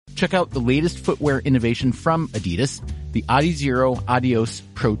Check out the latest footwear innovation from Adidas, the Adizero Adios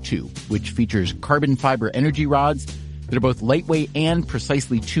Pro 2, which features carbon fiber energy rods that are both lightweight and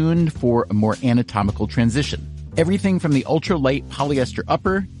precisely tuned for a more anatomical transition. Everything from the ultra-light polyester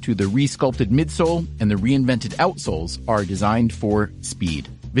upper to the resculpted midsole and the reinvented outsoles are designed for speed.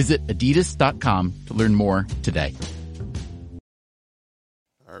 Visit adidas.com to learn more today.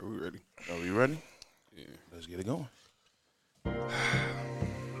 All right, we ready? Are we ready? Yeah. Let's get it going.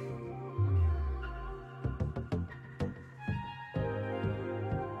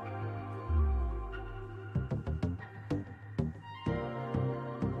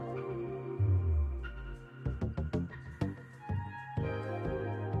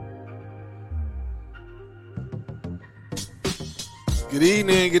 Good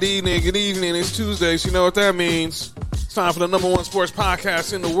evening, good evening, good evening. It's Tuesday, so you know what that means. It's time for the number one sports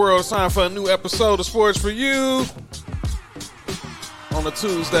podcast in the world. It's time for a new episode of Sports for You. On a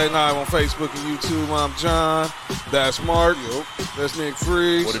Tuesday night on Facebook and YouTube, I'm John. That's Mark. Yep. That's Nick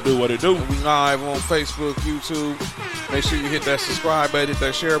Freeze. What it do, what it do? And we live on Facebook, YouTube. Make sure you hit that subscribe button, hit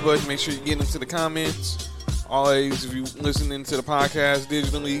that share button. Make sure you get into the comments. Always, if you're listening to the podcast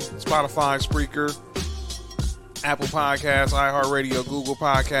digitally, Spotify, Spreaker, Apple Podcasts, iHeartRadio, Google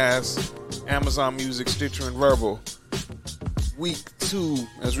Podcasts, Amazon Music, Stitcher, and Verbal. Week 2,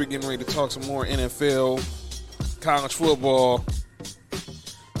 as we're getting ready to talk some more NFL, college football.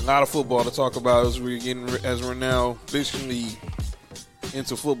 A lot of football to talk about as we're now officially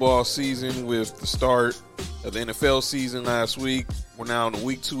into football season with the start of the NFL season last week. We're now in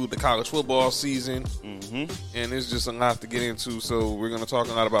week 2 of the college football season, and it's just a lot to get into. So we're going to talk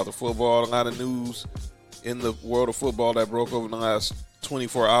a lot about the football, a lot of news in the world of football that broke over the last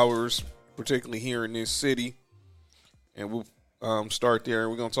 24 hours, particularly here in this city. And we'll start there.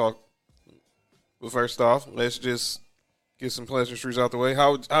 We're going to talk. Well, first off, let's just get some pleasantries out the way.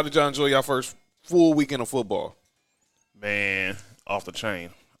 How did y'all enjoy your first full weekend of football? Man, off the chain.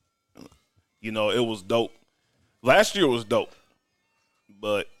 You know, it was dope. Last year was dope.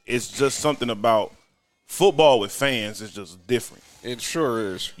 But it's just something about football with fans is just different. It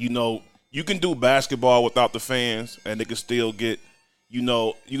sure is. You know, you can do basketball without the fans, and it can still get, you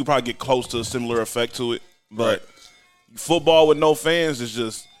know, you can probably get close to a similar effect to it. But football with no fans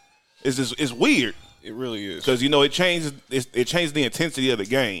it's weird. It really is. Because, you know, it changes the intensity of the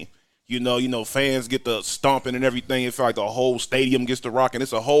game. You know, fans get the stomping and everything. It feels like the whole stadium gets to rocking.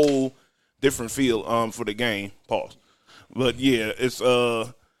 It's a whole different feel for the game. Pause. But yeah, it's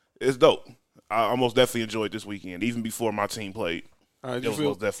dope. I most definitely enjoyed this weekend, even before my team played. It was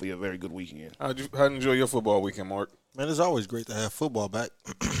most definitely a very good weekend. How'd you enjoy your football weekend, Mark? Man, it's always great to have football back.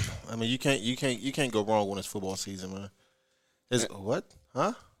 I mean, you can't go wrong when it's football season, man. What?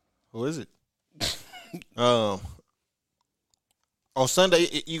 Huh? Who is it? On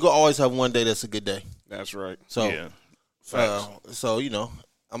Sunday, you go always have one day that's a good day. That's right. So, yeah. So you know,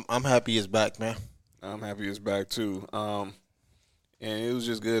 I'm happy it's back, man. I'm happy it's back too. And it was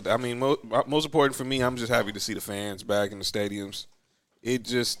just good. I mean, most important for me, I'm just happy to see the fans back in the stadiums. It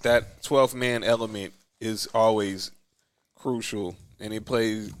just, that 12th man element is always crucial, and it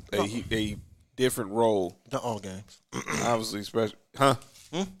plays a different role. Not all games. Obviously, special. Huh?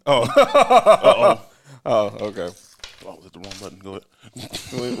 Oh. Uh-oh. Oh, okay. Oh, was it the wrong button? Go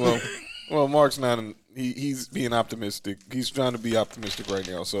ahead. Well, Mark's not. He's being optimistic. He's trying to be optimistic right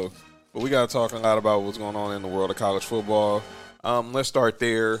now. So, but we got to talk a lot about what's going on in the world of college football. Let's start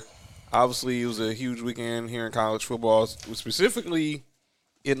there. Obviously, it was a huge weekend here in college football, specifically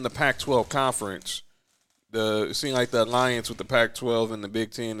in the Pac-12 conference. It seemed like the alliance with the Pac-12 and the Big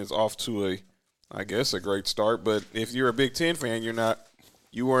Ten is off to a great start. But if you're a Big Ten fan, you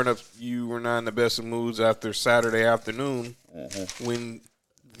were not in the best of moods after Saturday afternoon when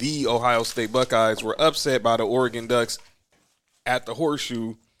the Ohio State Buckeyes were upset by the Oregon Ducks at the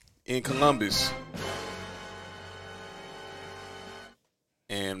Horseshoe in Columbus.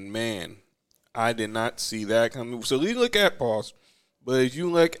 And, man, I did not see that coming. So we look at pause. But if you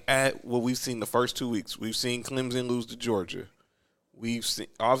look at what we've seen the first 2 weeks, we've seen Clemson lose to Georgia. We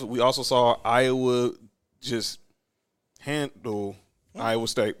also saw Iowa just handle Iowa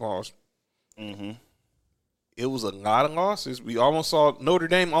State. Pause. Mm-hmm. It was a lot of losses. We almost saw Notre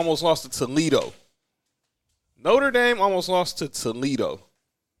Dame almost lost to Toledo.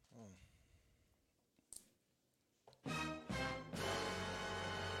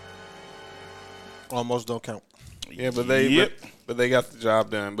 Almost don't count. Yeah, but they got the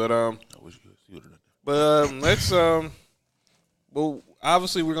job done. But let's well,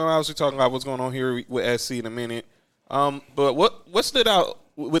 obviously we're gonna talk about what's going on here with SC in a minute. But what stood out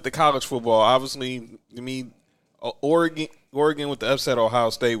with the college football? Obviously, to me, Oregon Oregon with the upset Ohio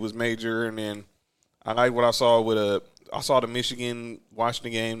State was major, and then I like what I saw with I saw the Michigan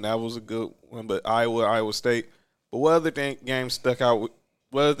Washington game. That was a good one, but Iowa State. But what other games stuck out?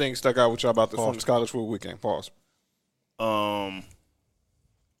 What other things stuck out with y'all about from this college football weekend? Pause. I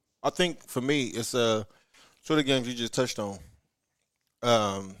think for me, it's sort of games you just touched on.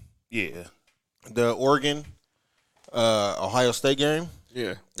 Yeah. The Oregon Ohio State game.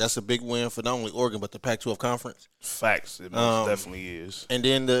 Yeah, that's a big win for not only Oregon but the Pac-12 conference. Facts. It most definitely is. And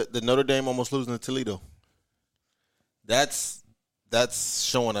then the Notre Dame almost losing to Toledo. That's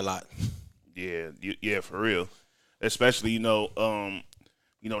showing a lot. Yeah, for real. Especially, shout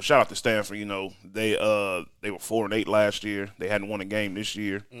out to Stanford. They were 4-8 last year. They hadn't won a game this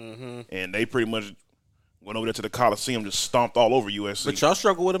year, and they pretty much went over there to the Coliseum, just stomped all over USC. But y'all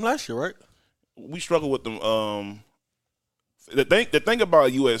struggled with them last year, right? We struggled with them. The thing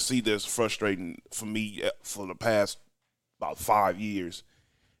about USC that's frustrating for me for the past about 5 years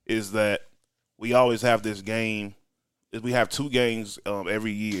is that we always have this game. We have 2 games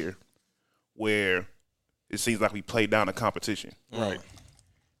every year where it seems like we play down the competition. Right.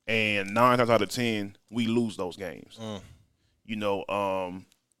 And 9 times out of 10, we lose those games.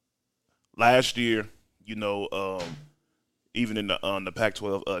 Last year, even in the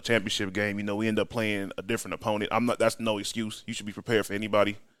Pac-12 championship game, we ended up playing a different opponent. That's no excuse. You should be prepared for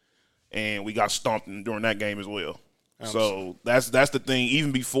anybody. And we got stomped during that game as well. So that's the thing.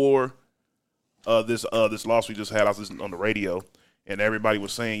 Even before this loss we just had, I was listening on the radio, and everybody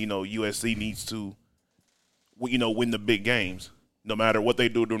was saying, USC needs to, win the big games. No matter what they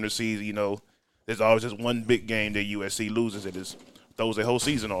do during the season, there's always just one big game that USC loses. It just throws the whole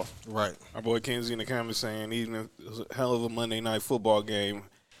season off. Right. Our boy Kenzie in the comments saying, even if it was a hell of a Monday night football game,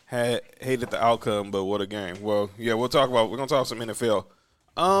 hated the outcome, but what a game. Well, yeah, we're going to talk some NFL.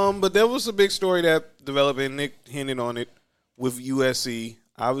 But there was a big story that developed, and Nick hinted on it, with USC.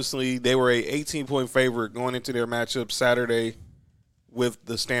 Obviously, they were a 18-point favorite going into their matchup Saturday with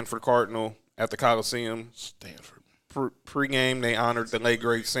the Stanford Cardinal at the Coliseum. Stanford. Pre-game, they honored the late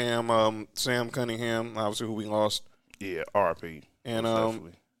great Sam Cunningham, obviously who we lost. Yeah, RIP. And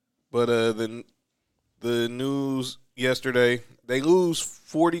but the news yesterday, they lose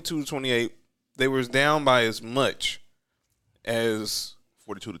 42-28. They was down by as much as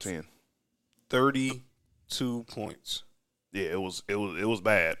 42-10, 32 points. Yeah, it was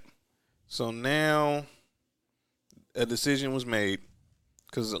bad. So now a decision was made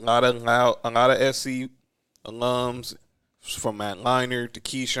because a lot of SC alums, from Matt Leinart to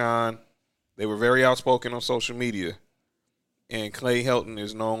Keyshawn, they were very outspoken on social media. And Clay Helton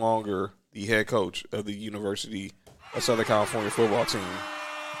is no longer the head coach of the University of Southern California football team.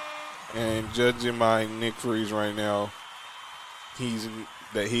 And judging by Nick Freeze right now, he's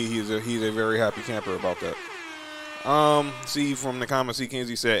a very happy camper about that. See from the comments,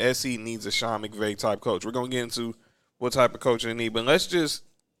 Kenzie said SC needs a Sean McVay type coach. We're gonna get into what type of coach they need, but let's just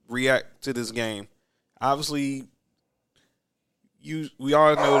react to this game. Obviously, we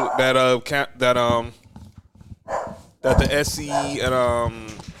all know that the SC and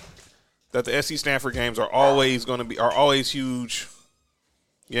that the SC Stanford games are always huge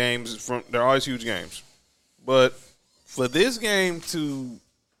games. They're always huge games, but for this game to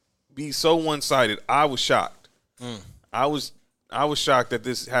be so one-sided, I was shocked. I was shocked that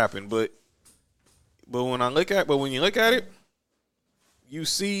this happened, but when you look at it, you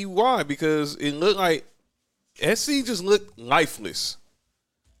see why, because it looked like SC just looked lifeless.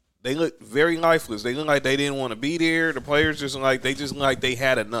 They looked very lifeless. They looked like they didn't want to be there. The players just looked like they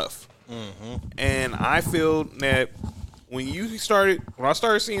had enough. And I feel that when I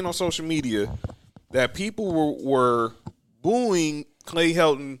started seeing on social media that people were booing Clay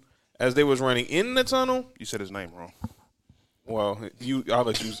Helton as they was running in the tunnel. You said his name wrong. Well,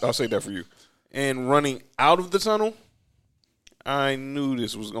 I'll say that for you. And running out of the tunnel, I knew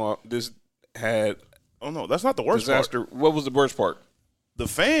this had. Oh no, that's not the worst disaster. part. What was the worst part? The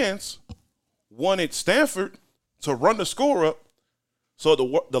fans wanted Stanford to run the score up so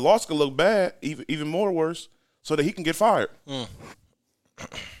the loss could look bad, even more worse, so that he can get fired. And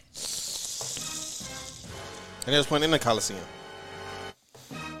they was playing in the Coliseum.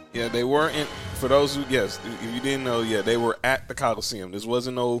 Yeah, they were in. For those who, yes, if you didn't know, yeah, they were at the Coliseum. This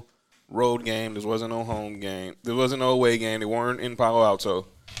wasn't no road game. This wasn't no home game. There wasn't no away game. They weren't in Palo Alto.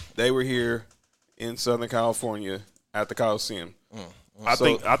 They were here in Southern California at the Coliseum. I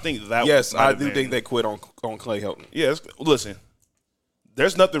think that. Yes, I do think they quit on Clay Helton. Yes, listen.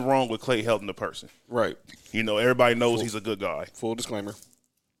 There's nothing wrong with Clay Helton, the person. Right. Everybody knows he's a good guy. Full disclaimer.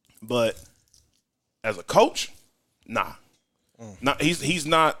 But as a coach, nah. He's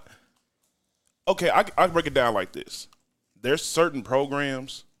not. Okay, I break it down like this. there's certain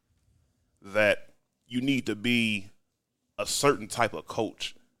programs that you need to be a certain type of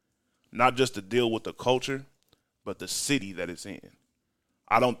coach, not just to deal with the culture, but the city that it's in.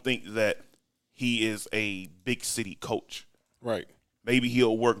 I don't think that he is a big city coach. Right. Maybe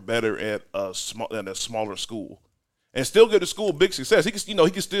he'll work better at a smaller school and still give the school big success. He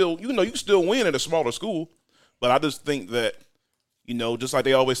can still win at a smaller school. But I just think that, just like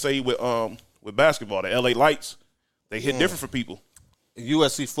they always say with basketball, the LA Lights, they hit different for people.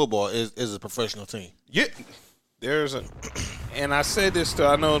 USC football is a professional team. Yeah. And I said this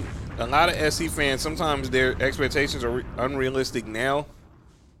I know a lot of SC fans, sometimes their expectations are unrealistic now.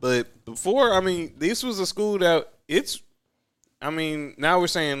 But before, this was a school that now we're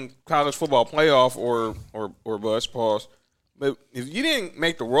saying college football playoff or bust, pause. But if you didn't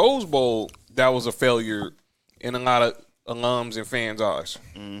make the Rose Bowl, that was a failure in a lot of alums and fans' eyes.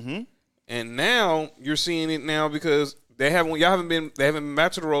 Mm-hmm. And now you're seeing it now because they haven't been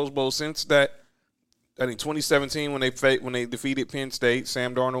back to the Rose Bowl since that. I think 2017 when they defeated Penn State.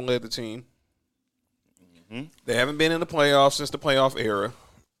 Sam Darnold led the team. Mm-hmm. They haven't been in the playoffs since the playoff era,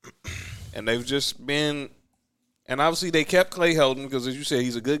 and they've just been. And obviously, they kept Clay Helton because, as you said,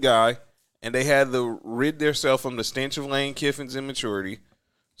 he's a good guy. And they had to rid themselves from the stench of Lane Kiffin's immaturity,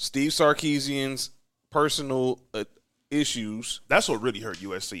 Steve Sarkisian's personal issues. That's what really hurt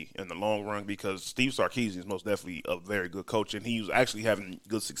USC in the long run because Steve Sarkisian is most definitely a very good coach, and he was actually having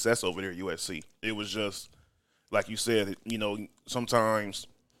good success over there at USC. It was just, like you said, sometimes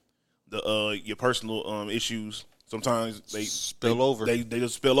your personal issues – sometimes they spill over. They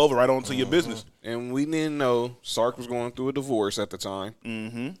just spill over right onto your business. And we didn't know Sark was going through a divorce at the time.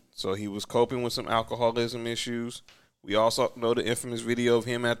 Mm-hmm. So he was coping with some alcoholism issues. We also know the infamous video of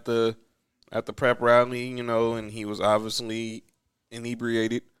him at the prep rally, and he was obviously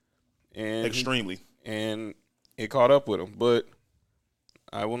inebriated. And extremely. And it caught up with him. But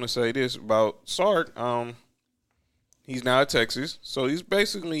I want to say this about Sark. He's now at Texas, so he's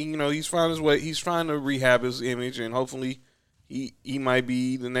basically, he's found his way. He's trying to rehab his image, and hopefully, he might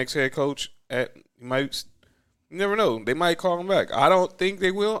be the next head coach. You never know. They might call him back. I don't think they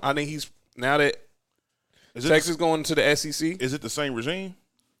will. I think he's now that Texas going to the SEC. Is it the same regime?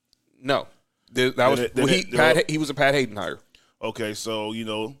 No, he was a Pat Hayden hire. Okay, so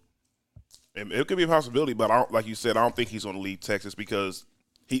it could be a possibility, but like you said, I don't think he's going to leave Texas because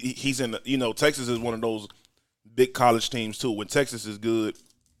he's in. Texas is one of those big college teams too. When Texas is good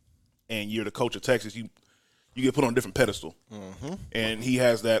and you're the coach of Texas, you get put on a different pedestal. Mm-hmm. And he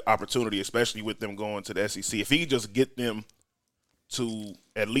has that opportunity, especially with them going to the SEC. If he could just get them to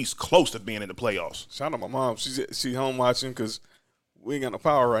at least close to being in the playoffs. Shout out my mom. She's home watching because we ain't got no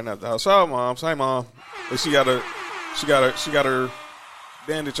power right now at the house. Shout out mom. Hey mom. But she got her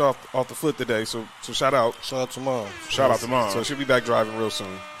bandage off the foot today. So shout out. Shout out to mom. Shout out to mom. So she'll be back driving real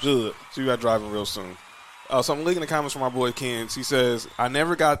soon. Good. She'll be back driving real soon. So I'm looking at the comments from my boy Ken. He says, I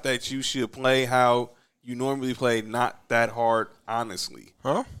never got that you should play how you normally play, not that hard, honestly.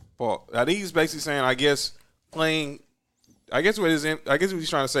 Huh? Paul, I think he's basically saying, I guess what he's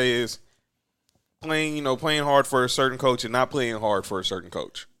trying to say is playing hard for a certain coach and not playing hard for a certain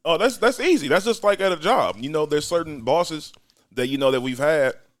coach. Oh, that's easy. That's just like at a job. There's certain bosses that that we've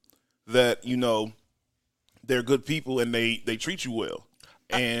had that they're good people and they treat you well,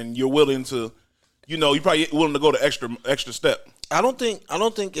 and you're willing to. You're probably willing to go the extra step. I don't think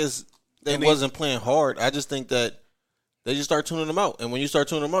they wasn't playing hard. I just think that they just start tuning them out. And when you start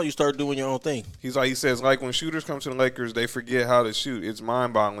tuning them out, you start doing your own thing. He says, when shooters come to the Lakers, they forget how to shoot. It's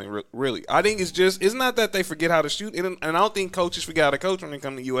mind-boggling, really. I think it's not that they forget how to shoot. And I don't think coaches forget how to coach when they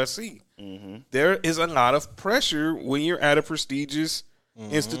come to USC. Mm-hmm. There is a lot of pressure when you're at a prestigious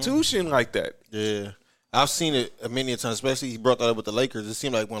institution like that. Yeah. I've seen it many times, especially he brought that up with the Lakers. It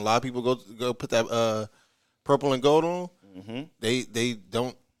seemed like when a lot of people go put that purple and gold on,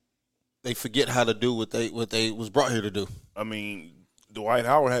 they forget how to do what they was brought here to do. Dwight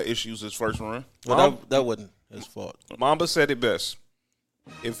Howard had issues his first run. Well, that wasn't his fault. Mamba said it best.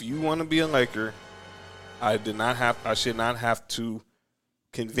 If you want to be a Laker, I should not have to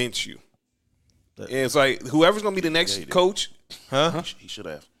convince you. It's like whoever's going to be the next coach. Huh? He should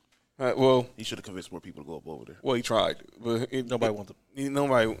have. He should have convinced more people to go up over there. Well, he tried, but nobody wanted.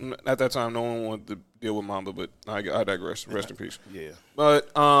 Nobody at that time. No one wanted to deal with Mamba. But I digress. Rest in peace. Yeah. But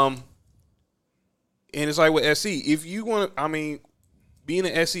and it's like with SC. If you want to, being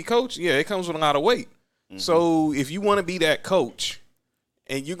an SC coach, yeah, it comes with a lot of weight. Mm-hmm. So if you want to be that coach,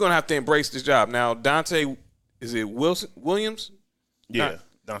 and you're gonna have to embrace this job. Now, Dante, is it Williams? Yeah.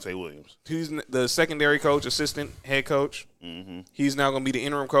 Dante Williams. He's the secondary coach, assistant head coach. Mm-hmm. He's now going to be the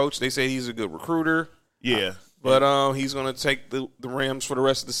interim coach. They say he's a good recruiter. Yeah. But he's going to take the Rams for the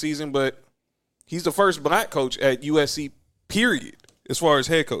rest of the season. But he's the first black coach at USC, period, as far as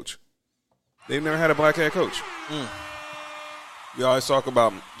head coach. They've never had a black head coach. We always talk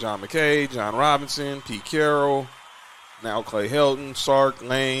about John McKay, John Robinson, Pete Carroll, now Clay Helton, Sark,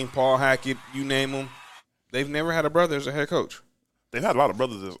 Lane, Paul Hackett, you name them. They've never had a brother as a head coach. They've had a lot of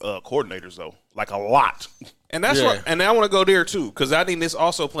brothers as coordinators, though. Like, a lot. And that's what, and I want to go there, too, because I think this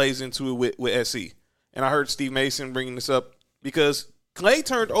also plays into it with SC. And I heard Steve Mason bringing this up because Clay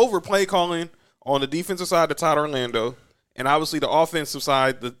turned over play calling on the defensive side to Todd Orlando, and obviously the offensive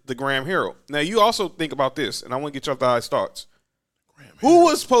side, the Graham Harrell. Now, you also think about this, and I want to get your guys' thoughts. Who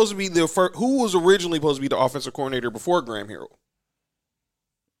was supposed to be who was originally supposed to be the offensive coordinator before Graham Harrell?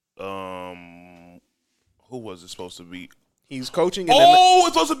 Who was it supposed to be? He's coaching. It's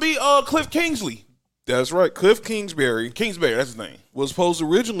supposed to be Cliff Kingsley. That's right. Cliff Kingsbury. Kingsbury, that's his name. Was supposed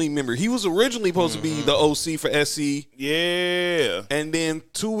to originally, remember, he was originally supposed to be the OC for SC. Yeah. And then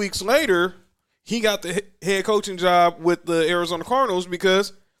 2 weeks later, he got the head coaching job with the Arizona Cardinals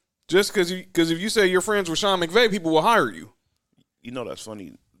because if you say you're friends with Sean McVay, people will hire you. You know, that's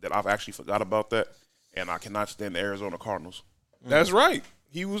funny that I've actually forgot about that, and I cannot stand the Arizona Cardinals. That's right.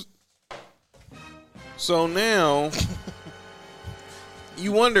 He was. So now,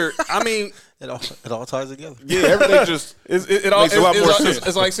 you wonder. I mean, it all ties together. Yeah, everything just makes a lot more sense.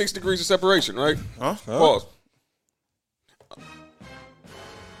 It's like 6 degrees of separation, right? Huh? Pause.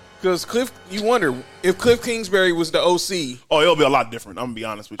 Because you wonder if Cliff Kingsbury was the OC. Oh, it'll be a lot different. I'm gonna be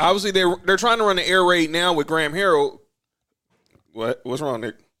honest with you. Obviously, they're trying to run the air raid now with Graham Harrell. What's wrong,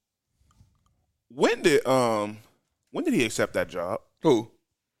 Nick? When did he accept that job? Who?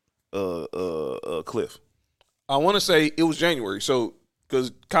 Cliff. I want to say it was January. So,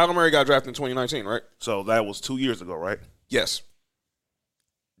 because Kyler Murray got drafted in 2019, right? So that was 2 years ago, right? Yes.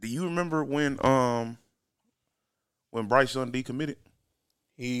 Do you remember when Bryce Young decommitted?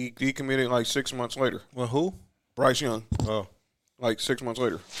 He decommitted like 6 months later. Well, who? Bryce Young. Oh. Like 6 months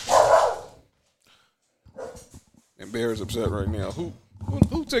later. And Bear's upset right now. Who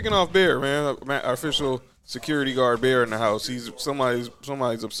taking off Bear, man? Our official security guard Bear in the house. Somebody's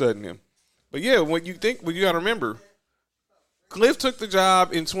upsetting him. But yeah, what you got to remember, Cliff took the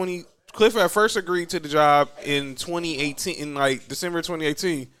job in Cliff at first agreed to the job in 2018, in like December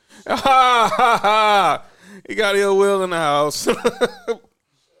 2018. He got Ill Will in the house.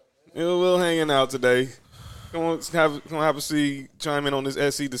 Ill Will hanging out today. Come on, have a seat, chime in on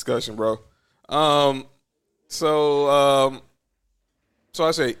this SC discussion, bro. So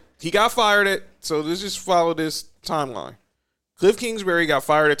I say he got fired so let's just follow this timeline. Cliff Kingsbury got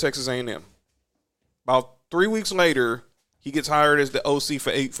fired at Texas A&M. About 3 weeks later, he gets hired as the OC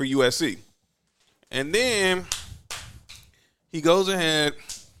for USC. And then he goes ahead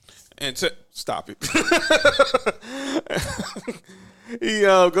and stop it. He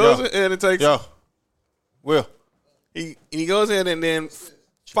goes ahead and takes. Will. He goes ahead and then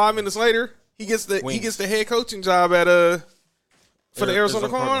 5 minutes later, he gets the head coaching job at for the Arizona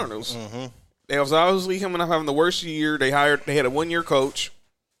Cardinals. Mm-hmm. They was obviously coming up having the worst year. They had a 1-year coach,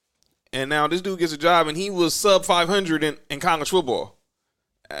 and now this dude gets a job, and he was sub 500 in college football.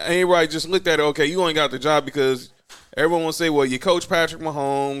 Everybody just looked at it. Okay, you only got the job because everyone will say, "Well, you coached Patrick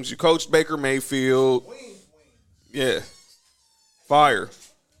Mahomes, you coached Baker Mayfield." Yeah, fire.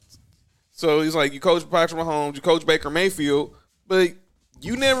 So he's like, you coached Patrick Mahomes, you coached Baker Mayfield, but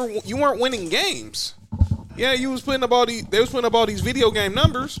you weren't winning games. Yeah, they was putting up all these video game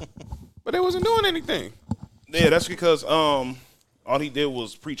numbers, but they wasn't doing anything. Yeah, that's because all he did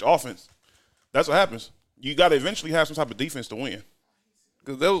was preach offense. That's what happens. You got to eventually have some type of defense to win.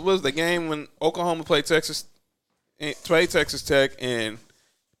 Because that was the game when Oklahoma played Texas Tech, and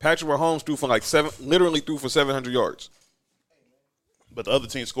Patrick Mahomes threw for 700 yards. But the other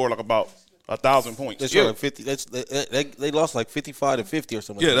team scored like about 1,000 points. They scored like 50. They lost like 55-50 or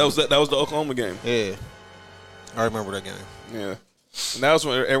something. Yeah, that was the Oklahoma game. Yeah, I remember that game. Yeah, and that was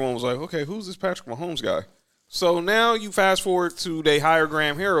when everyone was like, "Okay, who's this Patrick Mahomes guy?" So now you fast forward to they hire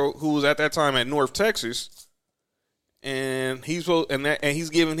Graham Harrell, who was at that time at North Texas, and he's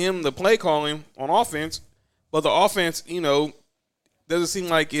giving him the play calling on offense, but the offense, doesn't seem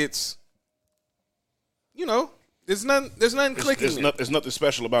like it's, there's nothing clicking. There's nothing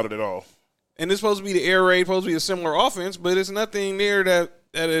special about it at all. And it's supposed to be the air raid, supposed to be a similar offense, but it's nothing there that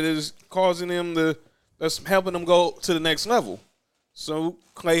it is causing them that's helping them go to the next level. So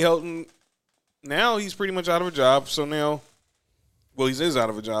Clay Helton, now he's pretty much out of a job. So now, he is out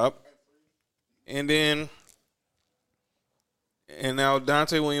of a job. And now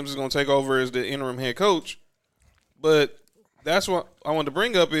Dante Williams is going to take over as the interim head coach. But that's what I wanted to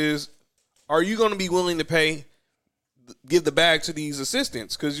bring up is, are you going to be willing to pay give the bag to these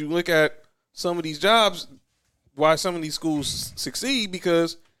assistants, because you look at some of these jobs, why some of these schools succeed,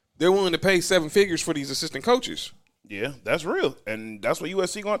 because they're willing to pay 7 figures for these assistant coaches. Yeah, that's real, and that's what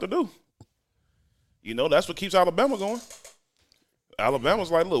USC going to have to do. You know, that's what keeps Alabama going.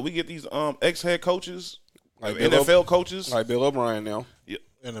 Alabama's like, look, we get these ex-head coaches, Like NFL coaches. Like Bill O'Brien now. Yeah.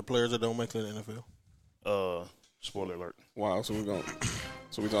 And the players that don't make it in the NFL. Spoiler alert. Wow, so we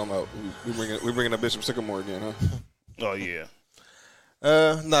talking about we bringing up Bishop Sycamore again, huh? Oh, yeah.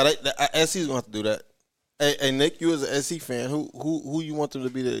 No, SC's gonna have to do that. Hey, Nick, you as an SC fan, who you want them to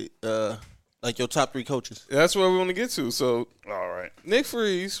be the like your top 3 coaches? That's where we want to get to. So, All right. Nick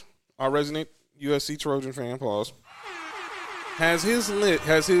Freeze, our resident USC Trojan fan, pause, has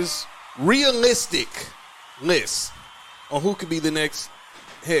his realistic list on who could be the next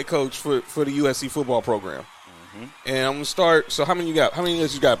head coach for the USC football program. Mm-hmm. And I'm gonna start. So, how many you got? How many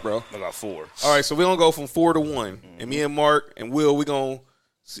lists you got, bro? I got 4. All right, so we're gonna go from 4 to 1, and me and Mark and Will, we're gonna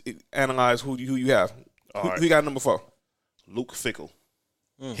analyze who you have. Who you got number 4? Luke Fickell.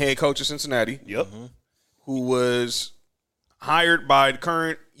 Head coach of Cincinnati. Yep. Who was hired by the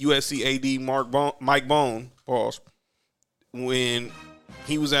current USC AD Mike Bone, pause, when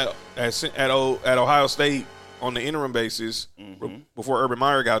he was at Ohio State on the interim basis before Urban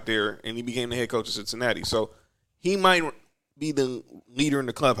Meyer got there, and he became the head coach of Cincinnati. So he might be the leader in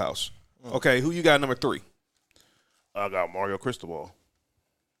the clubhouse. Okay, who you got number 3? I got Mario Cristobal.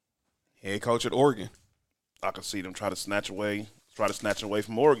 Head coach at Oregon. I can see them try to snatch away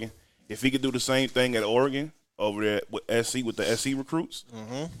from Oregon. If he could do the same thing at Oregon over there with the SC recruits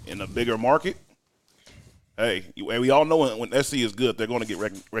in a bigger market, hey, and we all know when SC is good, they're going to get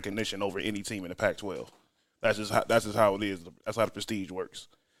recognition over any team in the Pac-12. That's just how it is. That's how the prestige works.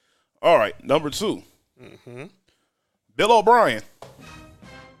 All right, number 2, Bill O'Brien,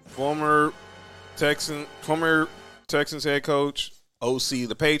 former Texans head coach, OC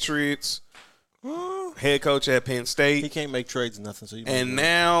the Patriots. Head coach at Penn State. He can't make trades or nothing. So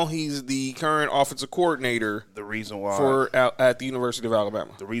now he's the current offensive coordinator. The reason why at the University of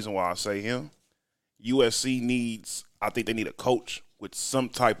Alabama. The reason why I say him, USC needs. I think they need a coach with some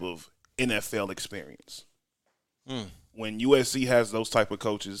type of NFL experience. When USC has those type of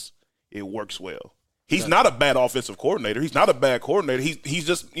coaches, it works well. He's not a bad offensive coordinator. He's not a bad coordinator. He's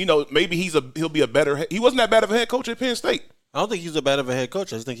just maybe he'll be a better. He wasn't that bad of a head coach at Penn State. I don't think he was a bad of a head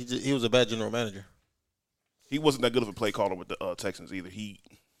coach. I just think he was a bad general manager. He wasn't that good of a play caller with the Texans either.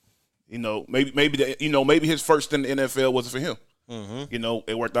 Maybe his first stint in the NFL wasn't for him.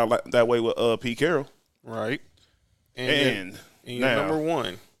 It worked out that way with Pete Carroll. Right. And now, number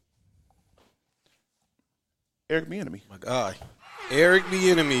 1, Eric Bieniemy. My guy. Eric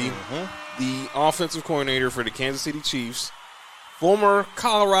Bieniemy, the offensive coordinator for the Kansas City Chiefs, former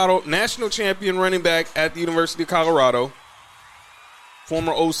Colorado national champion running back at the University of Colorado,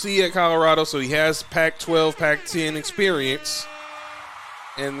 former OC at Colorado, so he has Pac-12, Pac-10 experience,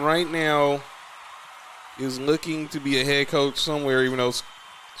 and right now is looking to be a head coach somewhere, even though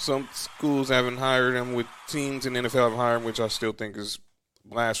some schools haven't hired him, with teams in the NFL have hired him, which I still think is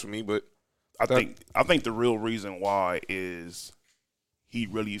blasphemy. But I think the real reason why is he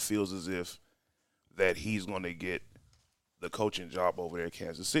really feels as if that he's going to get the coaching job over there at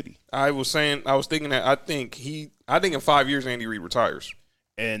Kansas City. I was thinking that I think in 5 years Andy Reid retires.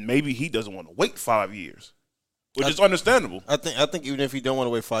 And maybe he doesn't want to wait 5 years, which is understandable. I think even if he don't want to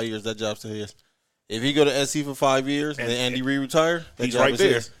wait 5 years, that job's still his. If he go to SC for 5 years and then Andy Reid retire, that he's job right is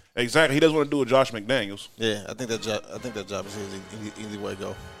there. his. Exactly. He doesn't want to do a Josh McDaniels. Yeah, I think that job is his. Either way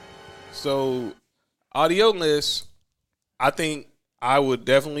go. So, audio list, I think I would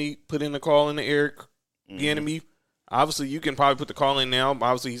definitely put in the call in the Eric Bieniemy. Obviously, you can probably put the call in now.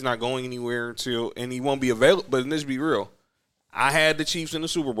 Obviously, he's not going anywhere and he won't be available. But let's be real. I had the Chiefs in the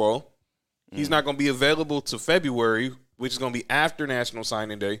Super Bowl. He's not going to be available to February, which is going to be after National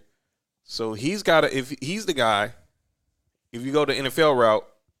Signing Day. So he's got to, if he's the guy, if you go the NFL route,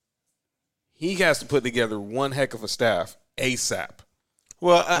 he has to put together one heck of a staff ASAP.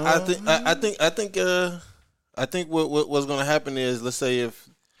 Well, I think what's going to happen is, let's say if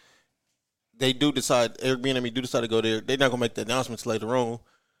they do decide, Eric Bieniemy do decide to go there, they're not going to make the announcements later on.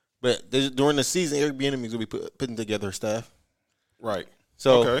 But during the season, Eric Bieniemy is going to be putting together a staff. Right.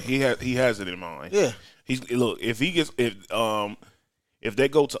 So okay. he has it in mind. Yeah. If they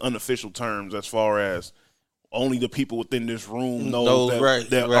go to unofficial terms as far as only the people within this room know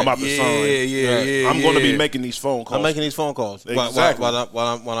that I'm about to sign. Yeah. I'm going to be making these phone calls. I'm making these phone calls Exactly.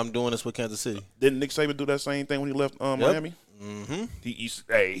 while I'm doing this with Kansas City. Didn't Nick Saban do that same thing when he left Miami? Mm-hmm. He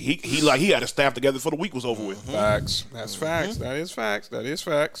had a staff together before the week was over with. Facts. That's facts. That is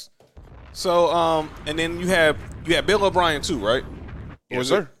facts. So, and then you had Bill O'Brien too, right? Yes,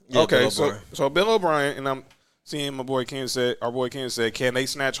 sir. Yeah, Okay, Bill so O'Brien. Bill O'Brien, and I'm seeing our boy Ken said, can they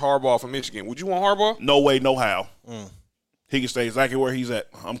snatch Harbaugh from Michigan? Would you want Harbaugh? No way, no how. He can stay exactly where he's at.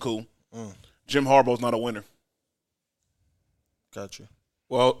 I'm cool. Jim Harbaugh's not a winner. Gotcha.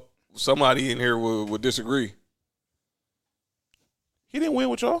 Well, somebody in here would disagree. He didn't win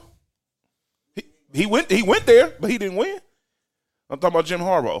with y'all. He went there, but he didn't win. I'm talking about Jim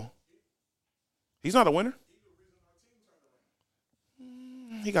Harbaugh. He's not a winner.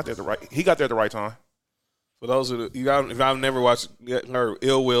 He got there at the right time. For those of if I've never watched her,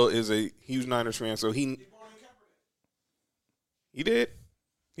 Ill Will is a huge Niners fan, so he did.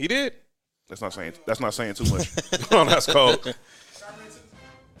 That's not saying too much. Oh, that's cold.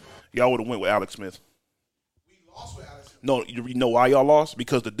 Y'all would have went with Alex Smith. No, you know why y'all lost?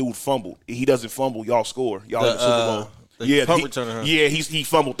 Because the dude fumbled. He doesn't fumble, y'all score. Y'all in the Super Bowl. Punt returner, huh? Yeah, he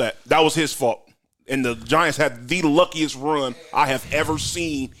fumbled that. That was his fault. And the Giants had the luckiest run I have ever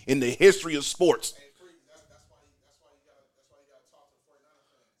seen in the history of sports. That's why you got to talk to the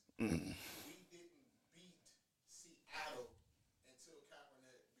 49ers fans. We didn't beat Seattle until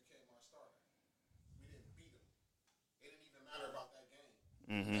Kaepernick became our starter. We didn't beat them. It didn't even matter about that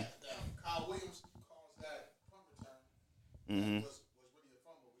game. Kyle Williams calls that punt return. Was really a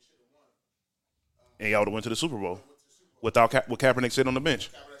fumble. We should have won. And y'all would have went to the Super Bowl with Kaepernick sitting on the bench.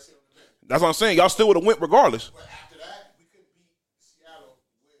 That's what I'm saying. Y'all still would have went regardless. But after that, we couldn't beat Seattle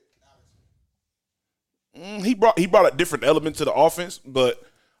with Alex Smith. He brought a different element to the offense, but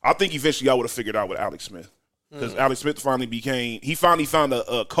I think eventually y'all would have figured out with Alex Smith. Because Alex Smith finally found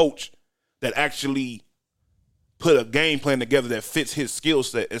a coach that actually put a game plan together that fits his skill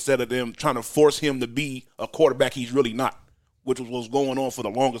set instead of them trying to force him to be a quarterback he's really not, which was what was going on for the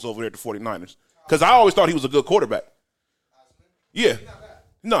longest over there at the 49ers. Because I always thought he was a good quarterback. Yeah.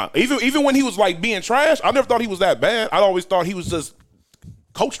 No, even when he was like being trash, I never thought he was that bad. I always thought he was just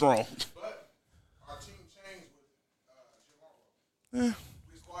coached wrong. But our team changed with Jim Harbaugh.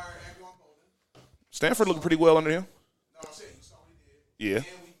 We acquired Anquan Bolden. Stanford looking pretty well under him. No, I'm saying you saw what he did. Yeah. And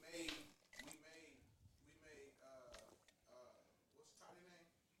we made what's the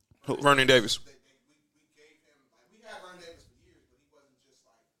tight name? Vernon Davis. We gave him we had Vernon Davis for years, but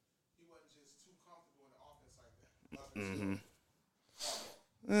he wasn't just too comfortable in the offense like that.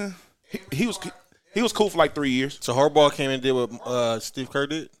 He was cool for like 3 years. So Harbaugh came and did what Steve Kerr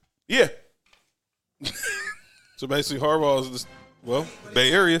did? Yeah. So basically, Harbaugh is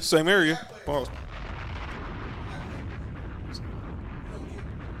Bay Area, same area. Pause. We don't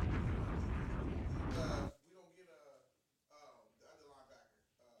get the other linebacker,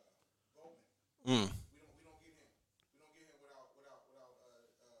 Bowman. We don't get him. We don't get him without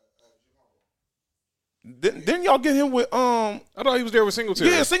Jim Harbaugh. Didn't y'all get him with I thought he was there with Singletary.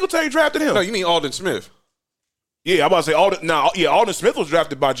 Yeah, Singletary drafted him. No, you mean Alden Smith. Yeah, I'm about to say Alden Smith was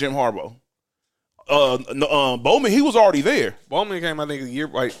drafted by Jim Harbaugh. Bowman, he was already there. Bowman came, I think, a year.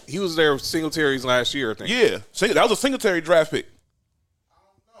 Like he was there with Singletary's last year, I think. Yeah, that was a Singletary draft pick. He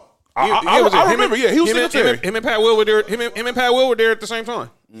I was there. remember. Yeah, he was Singletary. Him and Pat Will were there. Him and Pat Will were there at the same time.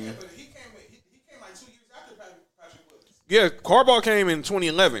 Yeah, but he came like 2 years after Patrick Willis. Yeah, Harbaugh came in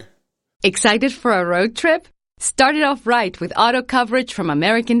 2011. Excited for a road trip? Start it off right with auto coverage from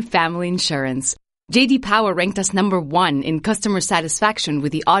American Family Insurance. J.D. Power ranked us #1 in customer satisfaction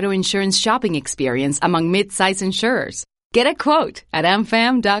with the auto insurance shopping experience among mid-size insurers. Get a quote at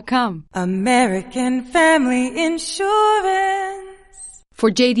amfam.com. American Family Insurance. For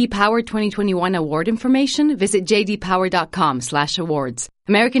J.D. Power 2021 award information, visit jdpower.com/awards.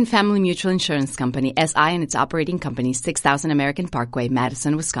 American Family Mutual Insurance Company, SI and its operating company, 6000 American Parkway,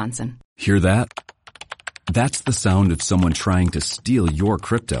 Madison, Wisconsin. Hear that? That's the sound of someone trying to steal your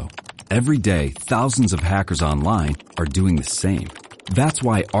crypto. Every day, thousands of hackers online are doing the same. That's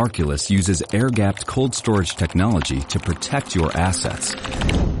why Arculus uses air-gapped cold storage technology to protect your assets.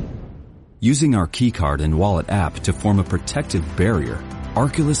 Using our keycard and wallet app to form a protective barrier,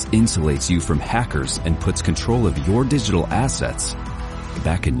 Arculus insulates you from hackers and puts control of your digital assets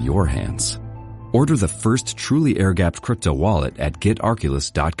back in your hands. Order the first truly air-gapped crypto wallet at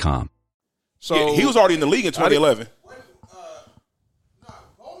getarculus.com. So Yeah, he was already in the league in 2011.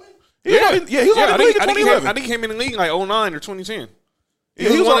 Bowman? He was already in the league in 2011. I think he came in the league like 2009 or 2010. Yeah,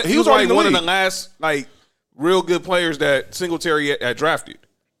 he was like already one in of the the league. last like real good players that Singletary had drafted.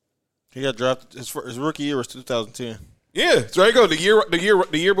 He got drafted. His rookie year was 2010. Yeah, so there you go.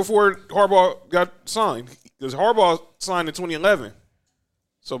 The year before Harbaugh got signed, because Harbaugh signed in 2011.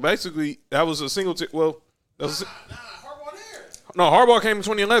 So basically, that was a Singletary. Well, that was Harbaugh there. no Harbaugh came in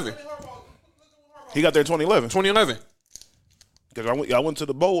 2011. He got there in 2011. 2011. Because I went to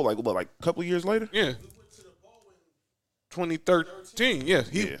the bowl like a couple years later. Yeah. 2013. Yeah.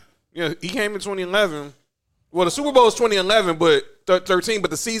 He came in 2011. Well, the Super Bowl was 2011, but 13,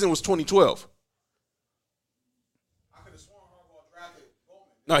 but the season was 2012. I could have sworn Harbaugh drafted Bowman.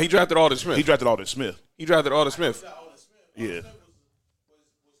 No, he drafted Aldon Smith. He drafted Aldon Smith. Yeah. Yeah. Was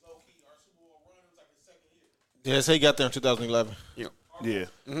low key. Our Super Bowl run was like his second year. Yeah, so he got there in 2011. Yeah. Yeah.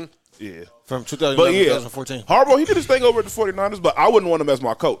 Mm-hmm. Yeah. From But 2011 to yeah, 2014. Harbaugh, he did his thing over at the 49ers, but I wouldn't want him as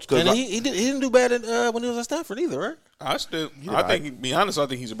my coach. And he didn't do bad when he was at Stanford either, right? I think, to be honest, I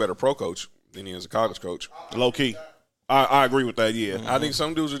think he's a better pro coach than he is a college coach. Low key. I agree with that, yeah. I think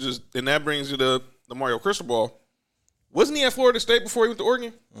some dudes are just, and that brings you to the Mario Cristobal. Wasn't he at Florida State before he went to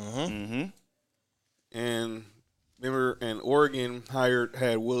Oregon? Mm-hmm. And remember, and Oregon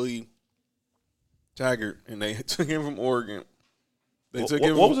had Willie Taggart, and they took him from Oregon. They took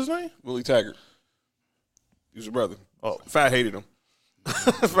him. What was his name? Willie Taggart. He was a brother. Oh. Fat hated him.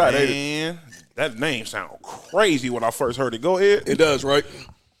 Fat hated him. Man, that name sounded crazy when I first heard it. Go ahead. It does, right?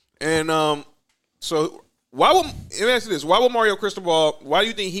 And so let me ask you this: why would Mario Cristobal? Why do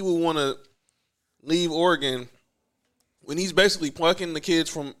you think he would want to leave Oregon when he's basically plucking the kids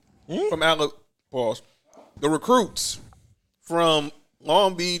from Alabama, the recruits from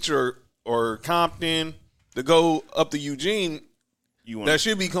Long Beach or Compton to go up to Eugene? That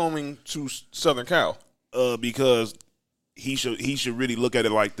should be coming to Southern Cal. Because he should really look at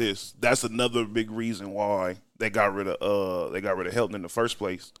it like this. That's another big reason why they got rid of Helton in the first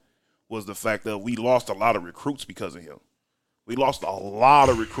place, was the fact that we lost a lot of recruits because of him. We lost a lot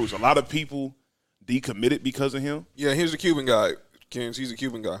of recruits. A lot of people decommitted because of him. Yeah, here's the Cuban guy. He's a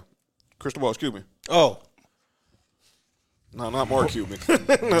Cuban guy. Cristobal's Cuban. Oh. No, not more Cuban.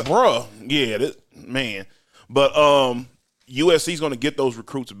 Bruh. Yeah, man. But USC's going to get those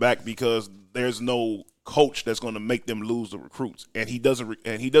recruits back because there's no coach that's going to make them lose the recruits, and he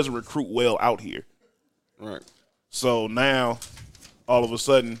doesn't recruit well out here. Right. So now, all of a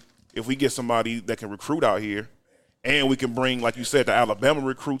sudden, if we get somebody that can recruit out here, and we can bring, like you said, the Alabama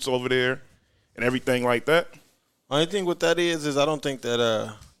recruits over there and everything like that. Only thing with that is I don't think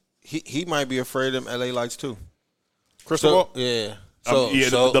that he might be afraid of them LA lights too. Cristobal? Yeah.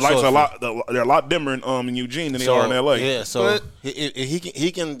 The lights are they're a lot dimmer in Eugene than they are in LA. Yeah, so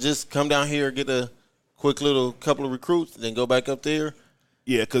he can just come down here, get a quick little couple of recruits, then go back up there.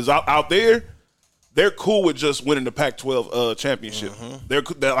 Yeah, because out there, they're cool with just winning the Pac-12 championship. Mm-hmm.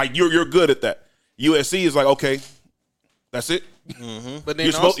 They're like you're good at that. USC is like, okay, that's it. Mm-hmm. But then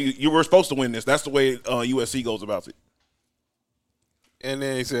you were supposed to win this. That's the way USC goes about it. And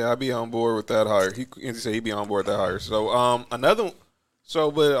then he said, "I'd be on board with that hire." He said he'd be on board with that hire. So another. So,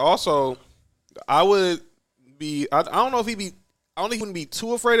 but also, I would be. I don't know if he'd be. I don't think he wouldn't be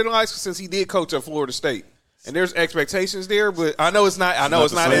too afraid of the lights since he did coach at Florida State, and there's expectations there. But I know it's not. I know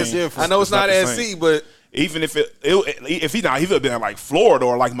it's not as. I know it's not SC, but even if if he would have been like Florida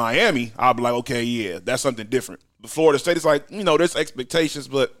or like Miami, I'd be like, okay, yeah, that's something different. But Florida State is like, there's expectations,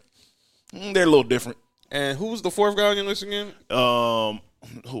 but they're a little different. And who was the fourth guy on your list again?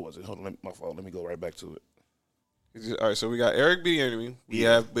 Who was it? Hold on, my fault. Let me go right back to it. All right, so we got Eric Bieniemy. We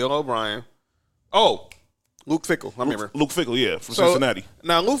have Bill O'Brien. Oh, Luke Fickell. I remember. Luke Fickell, yeah, from Cincinnati.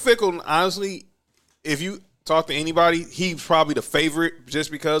 Now, Luke Fickell, honestly, if you talk to anybody, he's probably the favorite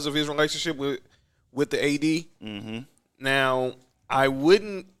just because of his relationship with the AD. Mm-hmm. Now, I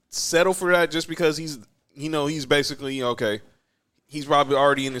wouldn't settle for that just because he's basically, okay, he's probably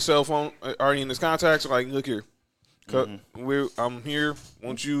already in his cell phone, already in his contacts. Like, look here. I'm here.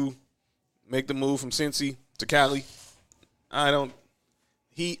 Won't you make the move from Cincy to Cali? I know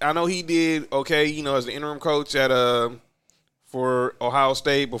he did okay, as the interim coach for Ohio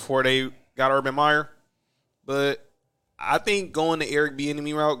State before they got Urban Meyer. But I think going the Eric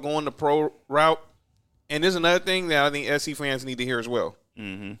Bieniemy route, going the pro route, and there's another thing that I think SC fans need to hear as well.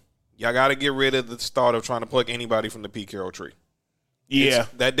 Mm-hmm. Y'all got to get rid of the thought of trying to pluck anybody from the Pete Carroll tree. Yeah.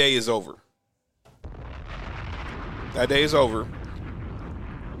 That day is over. That day is over.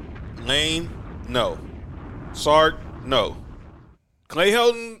 Lane, no. Sark, no. Clay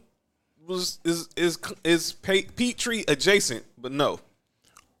Helton is Pete Tree adjacent, but no.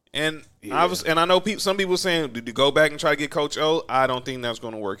 And I know some people saying, did you go back and try to get Coach O? I don't think that's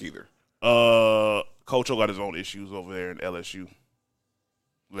going to work either. Coach O got his own issues over there in LSU.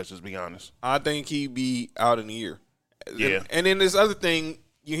 Let's just be honest. I think he'd be out in a year. Yeah. And then this other thing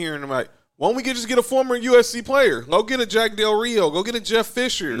you're hearing about, why don't we just get a former USC player? Go get a Jack Del Rio. Go get a Jeff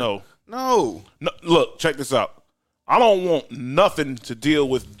Fisher. No. Look, check this out. I don't want nothing to deal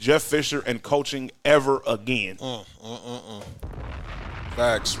with Jeff Fisher and coaching ever again.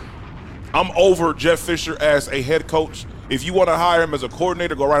 Facts. I'm over Jeff Fisher as a head coach. If you want to hire him as a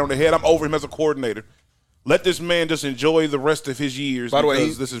coordinator, go right on ahead. I'm over him as a coordinator. Let this man just enjoy the rest of his years. By the way,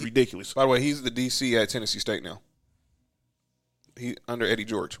 this is ridiculous. By the way, he's the DC at Tennessee State now. He under Eddie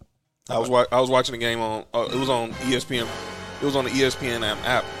George. I was watching the game on. It was on ESPN. It was on the ESPN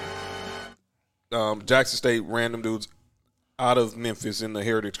app. Jackson State ran them dudes out of Memphis in the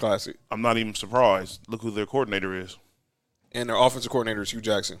Heritage Classic. I'm not even surprised. Look who their coordinator is. And their offensive coordinator is Hugh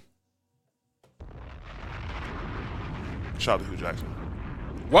Jackson. Shout out to Hugh Jackson.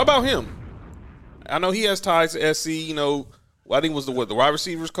 What about him? I know he has ties to SC. You know, I think it was the wide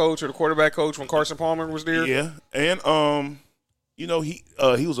receivers coach or the quarterback coach when Carson Palmer was there. Yeah, and you know he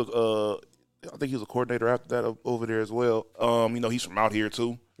was I think he was a coordinator after that over there as well. You know he's from out here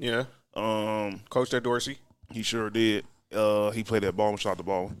too. Yeah. Coached at Dorsey. He sure did. He played at Baldwin, shot the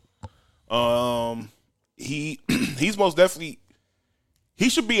ball. He's most definitely he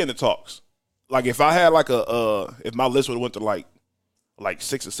should be in the talks. Like if I had like if my list would have went to like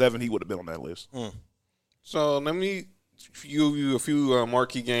 6 or 7, he would have been on that list. So let me give you a few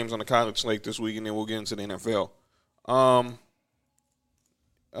marquee games on the college slate this week, and then we'll get into the NFL.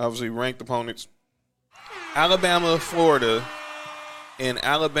 Obviously ranked opponents: Alabama, Florida, and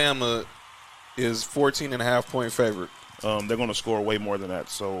Alabama is 14.5-point favorite. They're going to score way more than that.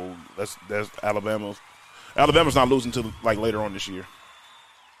 So that's Alabama. Alabama's not losing till like later on this year.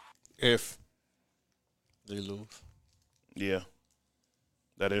 If they lose, yeah,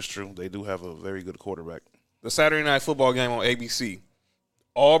 that is true. They do have a very good quarterback. The Saturday night football game on ABC: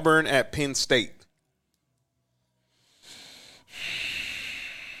 Auburn at Penn State.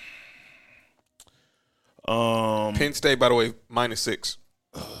 Penn State, by the way, -6.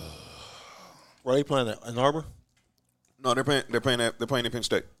 Where are they playing at? Ann Arbor? No, they're playing at Penn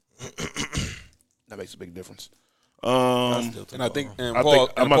State. That makes a big difference. And I think I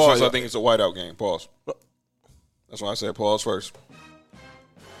think it's a whiteout game. Pause. That's why I said pause first.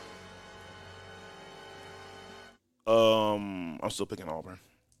 I'm still picking Auburn.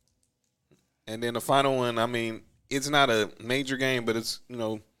 And then the final one, I mean, it's not a major game, but it's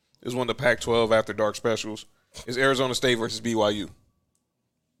it's one of the Pac-12 after dark specials. It's Arizona State versus BYU.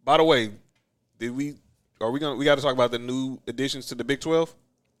 By the way, we got to talk about the new additions to the Big 12?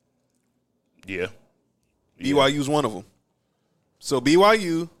 Yeah. BYU's one of them. So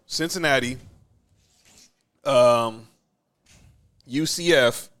BYU, Cincinnati, UCF,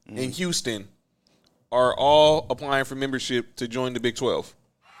 and Houston are all applying for membership to join the Big 12.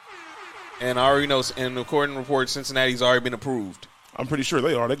 And I already know, and according to reports, Cincinnati's already been approved. I'm pretty sure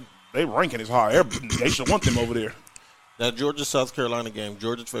they are. They ranking as high. They should want them over there. That Georgia-South Carolina game,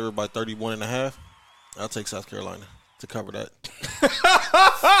 Georgia's favored by 31.5. I'll take South Carolina to cover that.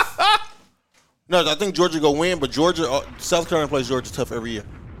 No, I think Georgia go win, but South Carolina plays Georgia tough every year.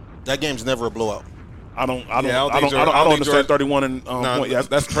 That game's never a blowout. I don't understand 31 and point. Yeah,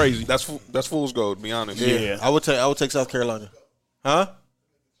 that's crazy. That's fool's gold, to be honest. Yeah. I would take South Carolina. Huh?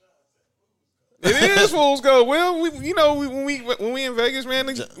 It is fool's gold. Well, when we in Vegas, man,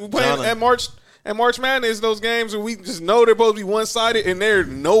 we playing at March Madness, those games, and we just know they're supposed to be one-sided, and they're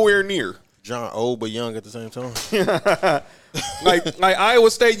nowhere near. John old but young at the same time. like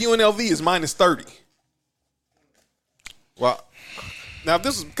Iowa State UNLV is -30. Well, now if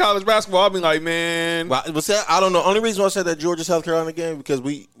this is college basketball, I'd be like, man. Well, but see, I don't know. Only reason why I said that Georgia South Carolina game because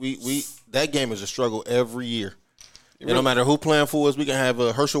we that game is a struggle every year. And no matter who playing for us, we can have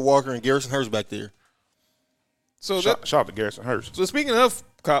Herschel Walker and Garrison Hurst back there. So shout out to Garrison Hurst. So speaking of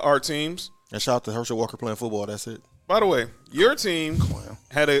our teams, and shout out to Herschel Walker playing football. That's it. By the way, your team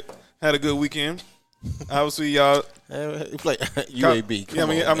had a good weekend. Obviously, y'all he played UAB.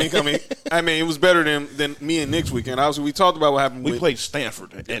 I mean, it was better than me and Nick's weekend. Obviously, we talked about what happened. We played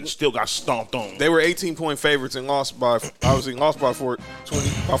Stanford and still got stomped on. They were 18-point favorites and lost by 14.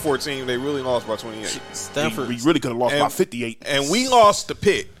 They really lost by 28. Stanford, we really could have lost by 58, and we lost to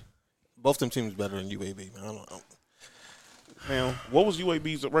Pitt. Both them teams better than UAB. Man, I don't know. Man, what was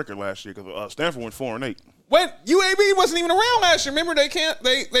UAB's record last year? Because Stanford went 4-8. What? UAB wasn't even around last year. Remember, they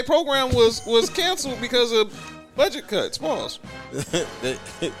program was canceled because of budget cuts. Pause.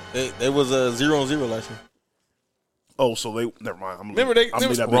 they was 0-0 last year. Oh, so they never mind.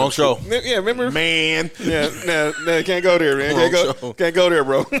 Wrong show. Yeah, remember, man. Yeah, no, can't go there, man. Can't go there,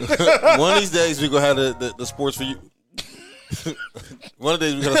 bro. One of these days we gonna have the sports for you. One of the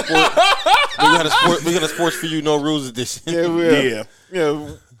days we got a sports for you, no rules edition. Yeah, we will.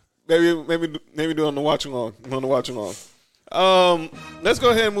 Yeah. Maybe do on the watch along. Let's go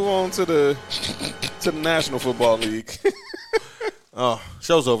ahead and move on to the National Football League. Oh,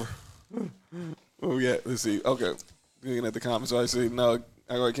 show's over. Oh yeah, let's see. Okay, looking at the comments, I see no.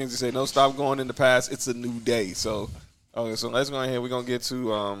 I go. Kinsey say no. Stop going in the past. It's a new day. So Okay, so let's go ahead. We're gonna get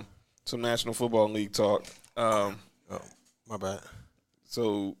to some National Football League talk. Oh, my bad.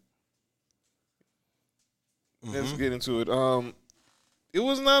 So let's get into it. It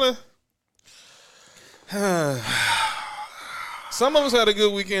was not a. Some of us had a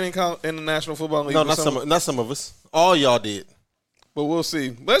good weekend in the National Football League. No, not some of us. All y'all did. But we'll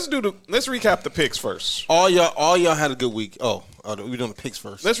see. Let's recap the picks first. All y'all had a good week. Oh, we're doing the picks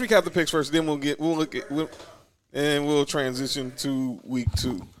first. Let's recap the picks first. Then we'll transition to week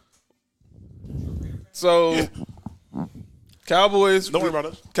 2. So, Cowboys. Don't worry about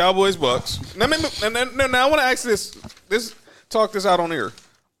us. Cowboys, Bucks. Now I want to ask this. Talk this out on air.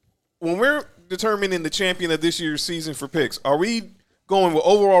 When we're determining the champion of this year's season for picks, are we going with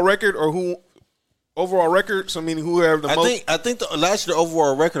overall record or who? Overall record, so meaning who have the most. I think the last year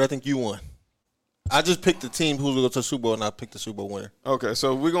overall record, I think you won. I just picked the team who's going to go to the Super Bowl, and I picked the Super Bowl winner. Okay,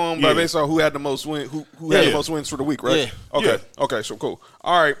 so we're going by based on who had the most win, who had the most wins for the week, right? Yeah. Okay. Yeah. Okay. So cool.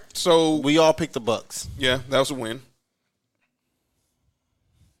 All right. So we all picked the Bucks. Yeah, that was a win.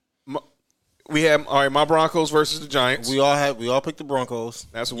 We have my Broncos versus the Giants. We all picked the Broncos.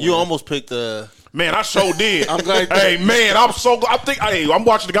 That's a win. You almost picked the. Man, I so did. I'm glad. Hey, man, I'm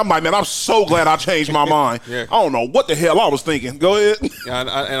watching the guy. I'm like, man, I'm so glad I changed my mind. Yeah. I don't know what the hell I was thinking. Go ahead. Yeah, and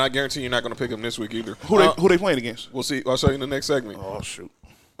I guarantee you're not going to pick them this week either. Who they playing against? We'll see. I'll show you in the next segment. Oh shoot.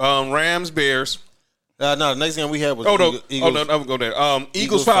 Rams, Bears. No, the next game we had was Eagles. No, go there.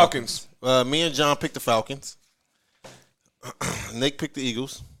 Eagles, Falcons. Me and John picked the Falcons. Nick picked the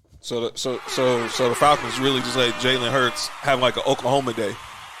Eagles. So the Falcons really just let Jalen Hurts have like an Oklahoma day.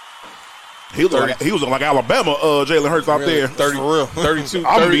 He was like Alabama, Jalen Hurts out there. 30, for real. 32.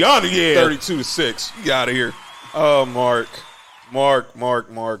 I'm gonna be honest, yeah. 32-6. You out of here. Oh, Mark.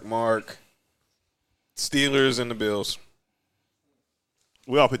 Steelers and the Bills.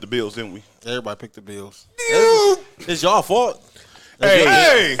 We all picked the Bills, didn't we? Everybody picked the Bills. It's y'all fault.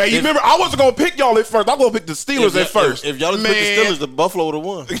 Hey, you remember I wasn't gonna pick y'all at first. I'm gonna pick the Steelers at first. If y'all just picked the Steelers, the Buffalo would have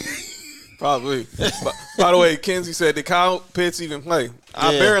won. Probably. By the way, Kenzie said, did Kyle Pitts even play?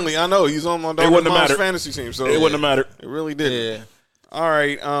 I know. He's on my daughter's fantasy team. So it wouldn't have mattered. It really didn't. Yeah. All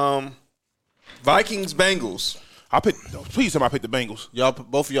right. Vikings, Bengals. Please tell me I picked the Bengals.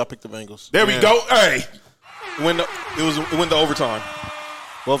 Both of y'all picked the Bengals. There we go. Hey. It went to overtime.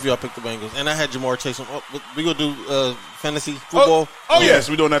 Both of y'all picked the Bengals. And I had Jamar Chase. We going to do fantasy football? Oh, yes,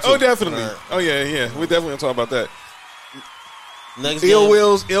 we're doing that too. Oh, definitely. Right. Oh, yeah. We're definitely going to talk about that. Next Ill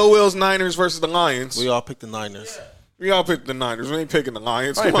Will's Niners versus the Lions. We all picked the Niners. We all picked the Niners. We ain't picking the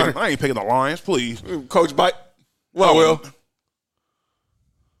Lions. I ain't picking the Lions, please. Coach Bite. Well, Will.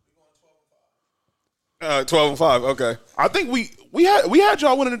 12-5. Okay. I think we had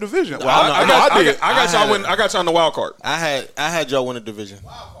y'all winning the division. Well, I got y'all win. I got y'all in the wild card. I had y'all win the division.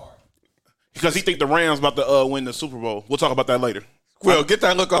 Because he think the Rams about to win the Super Bowl. We'll talk about that later. Will, get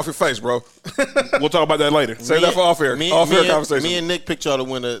that look off your face, bro. We'll talk about that later. Say that for off-air. Off-air conversation. Me and Nick picked y'all to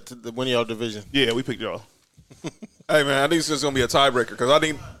win y'all division. Yeah, we picked y'all. Hey, man, I think it's just going to be a tiebreaker because I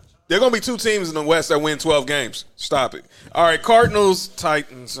think there are going to be 2 teams in the West that win 12 games. Stop it. All right, Cardinals,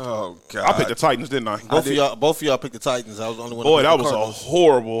 Titans. Oh, God. I picked the Titans, didn't I? Both of y'all picked the Titans. I was the only one. Boy, that was a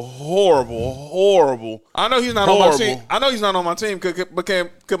horrible. I know he's not on my team. But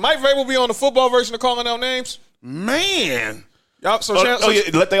could Mike Vrabel be on the football version of calling out names? Man. Yep,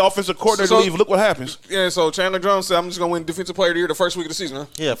 let the offensive coordinator leave. Look what happens. Yeah, so Chandler Jones said, I'm just going to win Defensive Player of the Year the first week of the season. Huh?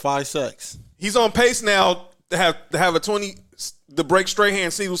 Yeah, 5 sacks. He's on pace now to have the break Strahan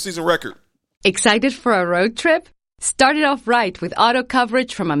single season record. Excited for a road trip? Start it off right with auto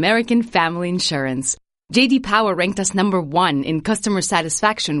coverage from American Family Insurance. J.D. Power ranked us number 1 in customer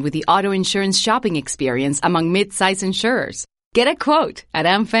satisfaction with the auto insurance shopping experience among mid-size insurers. Get a quote at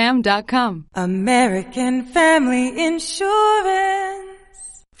amfam.com. American Family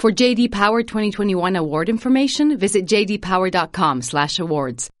Insurance. For J.D. Power 2021 award information, visit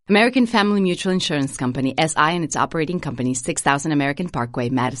jdpower.com/awards. American Family Mutual Insurance Company, S.I. and its operating companies, 6000 American Parkway,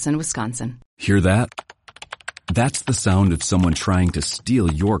 Madison, Wisconsin. Hear that? That's the sound of someone trying to steal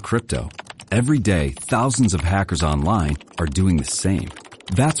your crypto. Every day, thousands of hackers online are doing the same.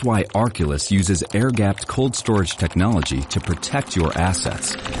 That's why Arculus uses air-gapped cold storage technology to protect your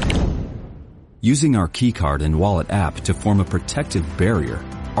assets. Using our keycard and wallet app to form a protective barrier,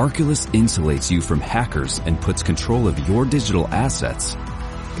 Arculus insulates you from hackers and puts control of your digital assets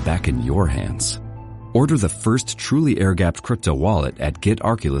back in your hands. Order the first truly air-gapped crypto wallet at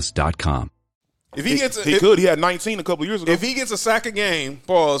getarculus.com. If he gets, he had 19 a couple years ago. If he gets a sack a game,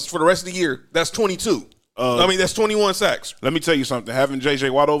 for the rest of the year, that's 22. That's 21 sacks. Let me tell you something. Having J.J.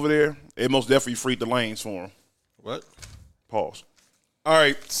 Watt over there, it most definitely freed the lanes for him. What? Pause. All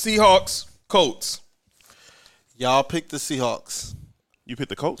right, Seahawks, Colts. Y'all picked the Seahawks. You picked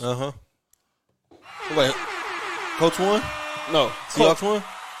the Colts? Uh-huh. Wait, Colts won? No. Seahawks won?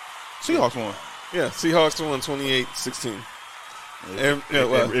 Seahawks won. Yeah, Seahawks won 28-16.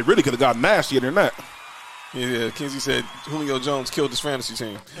 It really could have gotten nastier than that. Yeah, Kinsey said Julio Jones killed his fantasy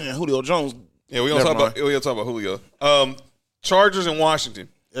team. Yeah, Julio Jones. Yeah, we don't talk about Julio. Chargers in Washington.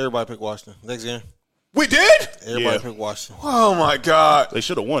 Everybody picked Washington. Next game. We did? Everybody picked Washington. Oh my God. They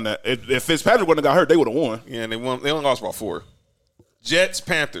should have won that. If Fitzpatrick wouldn't have got hurt, they would have won. Yeah, and they won. They only lost about 4. Jets,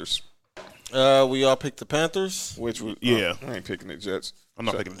 Panthers. We all picked the Panthers. Which was Yeah. I ain't picking the Jets. I'm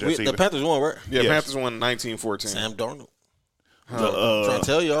not picking the Jets The either. Panthers won, right? Yeah, Yes. Panthers won 19-14. Sam Darnold. The, Trying to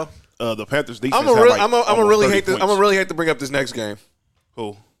tell y'all. the Panthers defense. I'm gonna had really like hate to. I'm almost 30 gonna really hate to bring up this next game.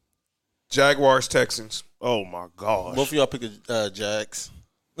 Who? Jaguars, Texans. Oh my gosh. Both of y'all picked the Jags.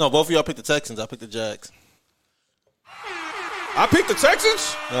 No, both of y'all picked the Texans. I picked the Jags. I picked the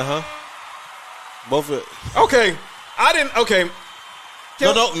Texans. Both of Okay, I didn't. Okay,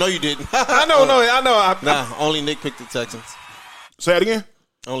 No, you didn't. I know. Nah, only Nick picked the Texans. Say it again.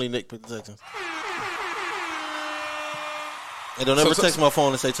 Only Nick picked the Texans. And don't ever text my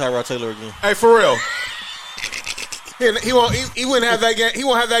phone and say Tyrod Taylor again. Hey, for real. He won't. He wouldn't have that game. He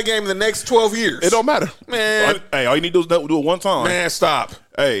won't have that game in the next 12 years. It don't matter, Man. Hey, all you need to do is do it one time. Man, stop.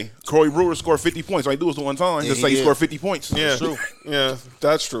 Hey, Corey Brewer scored 50 points. All you do is one time. Just he say he did. scored 50 points. Yeah, true. Yeah,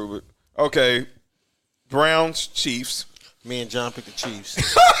 that's true. But okay, Browns, Chiefs. Me and John picked the Chiefs.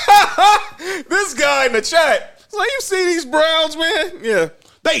 This guy in the chat. So you see these Browns, man? Yeah.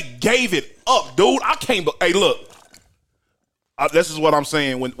 They gave it up, dude. I can't. Hey, look. This is what I'm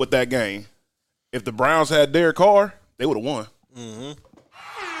saying with that game. If the Browns had Derek Carr, they would have won. They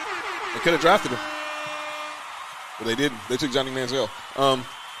could have drafted him, but they didn't. They took Johnny Manziel.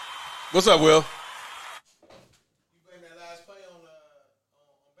 What's up, Will? You blame that last play on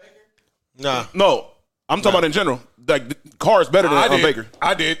Baker? Nah. No, I'm talking about in general. Like Carr is better than Baker.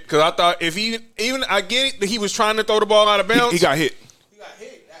 I did because I thought if he even I get it that he was trying to throw the ball out of bounds. He got hit. He got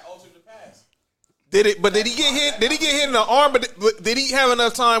hit. That altered the pass. Did it? But did he get hit? Did he get hit in the arm? But did he have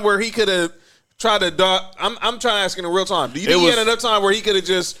enough time where he could have tried to dodge? I'm trying to ask in real time. Do you think he had enough time where he could have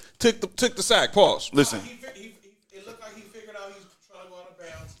just took the sack? Pause. Listen, It looked like he figured out he's trying to go out of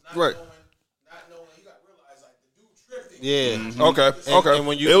bounds. Right. Not knowing. You got to realize, like, the dude tripped it. Yeah. Okay. And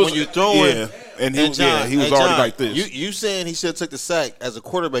when you throw it, yeah, and he was John, he was hey, already John, like this. You saying he should have took the sack as a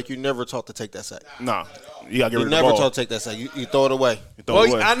quarterback? You never taught to take that sack. Nah, you gotta get You rid of never the ball. taught to take that sack. You throw it away. You throw it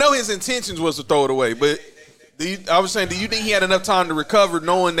away. I know his intentions was to throw it away, but I was saying, do you think he had enough time to recover,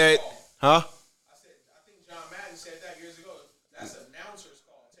 knowing that? Huh? I think John Madden said that years ago. That's an announcer's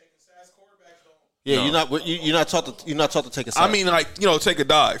call. Taking sacks, quarterbacks don't. Yeah, No. you're not taught to take a sack. I mean, like, take a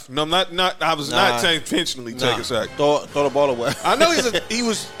dive. No, I'm not. I was not saying intentionally take a sack. Throw the ball away. I know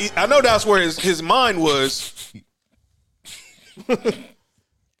I know that's where his mind was.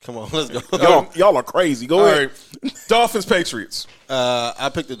 Come on, let's go. Y'all are crazy. Go All ahead. right, Dolphins, Patriots.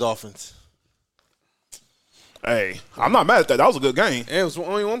 I picked the Dolphins. Hey, I'm not mad at that. That was a good game. It was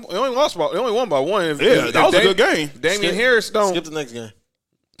only one. They only lost by. They only won by one. Yeah, that was a good game. Damian Harris don't. Skip the next game.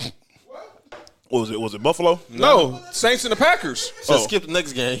 What was it? Was it Buffalo? No, Saints and the Packers. So skip the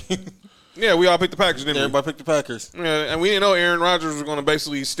next game. Yeah, we all picked the Packers, didn't we? Everybody picked the Packers. Yeah, and we didn't know Aaron Rodgers was going to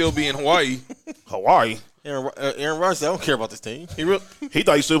basically still be in Hawaii. Hawaii. Aaron Rodgers, I don't care about this team. He really. He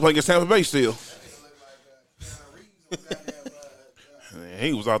thought he still playing against Tampa Bay still.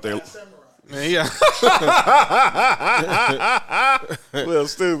 He was out there. Man, yeah. Little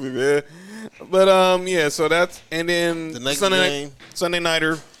stupid, man. But yeah. So that's and then The next Sunday game.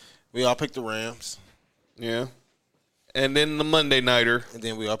 nighter. We all picked the Rams. Yeah. And then the Monday nighter. And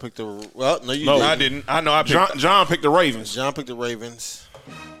then we all picked the no, you No. didn't. I didn't. I know I picked. John picked the Ravens. John picked the Ravens.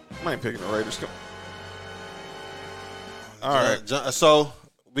 I ain't picking the Raiders. All right. So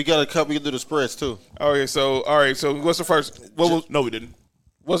we got a couple. We can do the spreads too. Okay. So what's the first? No, we didn't.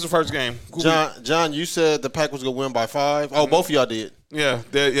 What's the first game? John, you said the Pack was gonna win by 5. Oh, both of y'all did. Yeah.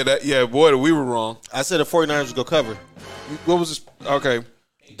 Boy, we were wrong. I said the 49ers was gonna cover. What was this? Okay.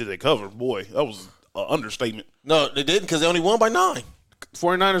 Did they cover? Boy, that was an understatement. No, they didn't because they only won by 9.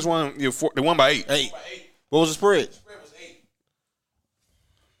 49ers won. They won by 8. 8. What was the spread?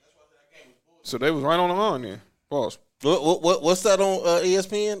 So they was right on the line there. Pause. What's that on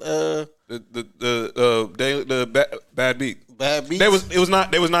ESPN? The bad beat. Bad beats. It was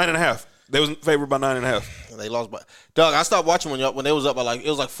 9.5. They was favored by 9.5. They lost by. Dog, I stopped watching when they was up by it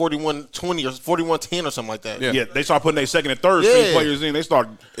was like 41-20 or 41-10 or something like that. Yeah. Yeah, they started putting their second and third Yeah. string players in. They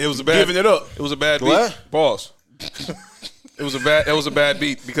started giving it up. It was a bad beat. What? Pause. It was a bad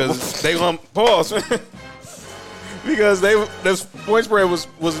beat because they pause because the point spread was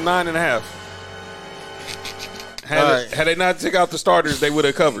 9.5. Had they not took out the starters, they would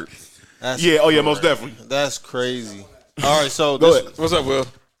have covered. That's Yeah, oh yeah, most definitely. That's crazy. All right, so Go this, ahead. What's up, Will? The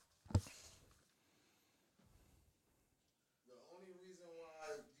only reason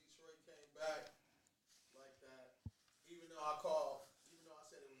why Detroit came back like that, even though I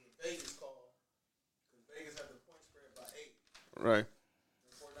said it was a Vegas call, because Vegas had the point spread by 8. Right.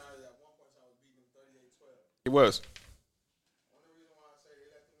 The 49ers at one point in time was beating them 38-12. He was. Only reason why I say they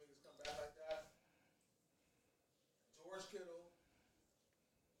let the niggas come back like that, George Kittle,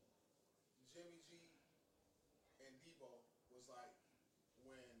 Jimmy G, and Debo was like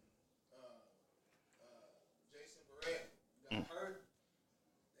when Jason Barrett got hurt,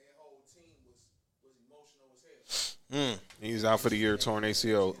 their whole team was emotional as hell. He's out for the year, torn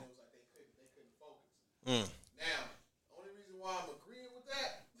ACL. It was like they couldn't focus. Now, only reason why I'm agreeing with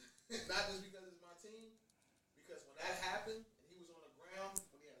that, not just because it's my team, because when that happened and he was on the ground,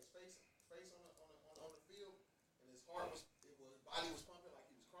 when he had his face on the field, and his body was pumping like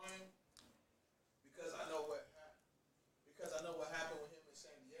he was crying, because I know what happened with him in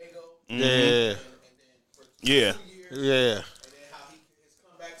San Diego. yeah, And then for 2 Yeah. years, yeah. and then how his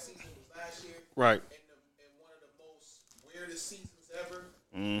comeback season was last year. Right. And one of the most weirdest seasons ever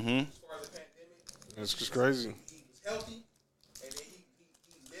Mm-hmm. as far as the pandemic. That's just crazy. He was healthy, and then he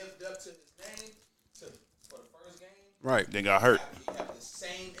lived up to his name for the first game. Right. They got hurt. He had the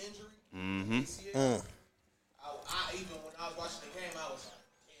same injury. Mm-hmm. ACL. I even when I was watching the game, I was like,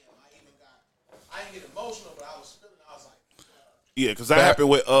 damn, I didn't get emotional, but I was like, Yeah, because that happened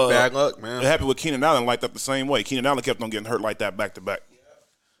with Bad luck, man. It happened with Keenan Allen like that the same way. Keenan Allen kept on getting hurt like that back to back.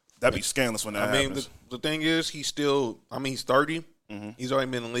 That'd be scandalous when that I mean, happens. the thing is, he's 30. He's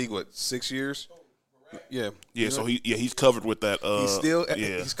already been in the league, 6 years? Yeah. Yeah, so he's covered with that.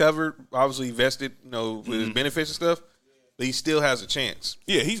 He's covered, obviously vested, with his benefits and stuff, but he still has a chance.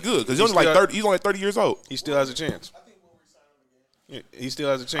 Yeah, he's good because he's only He's like still- 30. He's only 30 years old. He still has a chance. Yeah, he still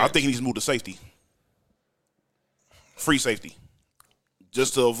has a chance. I think he needs to move to safety, free safety,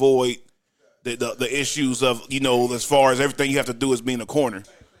 just to avoid the issues of as far as everything you have to do is being a corner.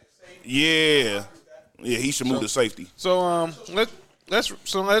 Yeah, he should move to safety. So let's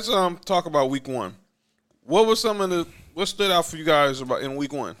talk about week 1. What was what stood out for you guys about in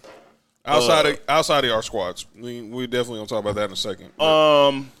week 1? Outside of our squads. We definitely gonna talk about that in a second.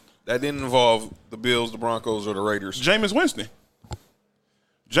 That didn't involve the Bills, the Broncos, or the Raiders. Jameis Winston.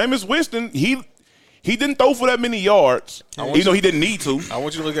 Jameis Winston, he didn't throw for that many yards. He didn't need to. I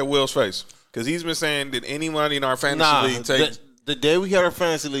want you to look at Will's face because he's been saying, did anybody in our fantasy league take The day we had our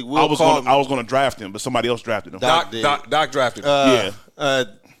fantasy league, I was going to draft him, but somebody else drafted him. Doc Doc drafted him.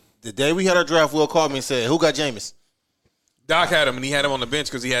 the day we had our draft, Will called me and said, "Who got Jameis?" Doc had him, and he had him on the bench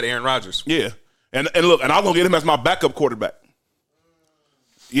because he had Aaron Rodgers. Yeah, and look, and I was going to get him as my backup quarterback.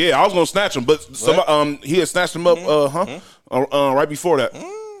 Yeah, I was going to snatch him, but he had snatched him up right before that.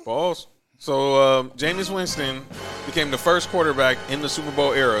 Balls. So Jameis Winston became the first quarterback in the Super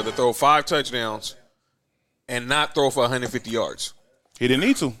Bowl era to throw 5 touchdowns and not throw for 150 yards. He didn't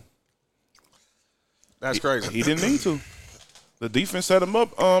need to. That's crazy. He didn't need to. The defense set him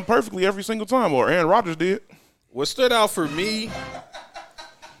up perfectly every single time, or Aaron Rodgers did. What stood out for me?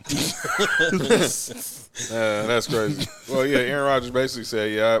 That's crazy. Well, yeah, Aaron Rodgers basically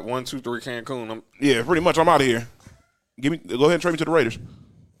said, "Yeah, 1, 2, 3 Cancun." Yeah, pretty much. I'm out of here. Go ahead and trade me to the Raiders.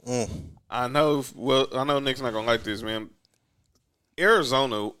 I know. Well, I know Nick's not gonna like this, man.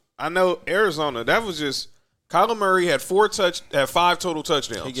 Arizona. That was just Kyler Murray had 5 total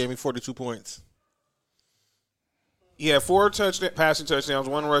touchdowns. He gave me 42 points. He had 4 passing touchdowns,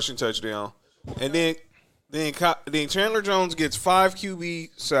 1 rushing touchdown, and then Chandler Jones gets 5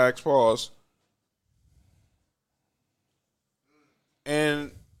 QB sacks. Pause.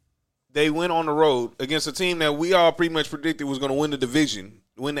 And they went on the road against a team that we all pretty much predicted was going to win the division,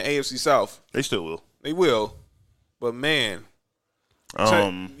 win the AFC South. They still will. They will, but man,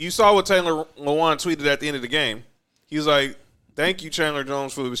 you saw what Taylor Lewan tweeted at the end of the game. He was like, "Thank you, Chandler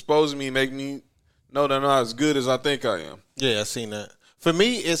Jones, for exposing me, and making me know that I'm not as good as I think I am." Yeah, I seen that. For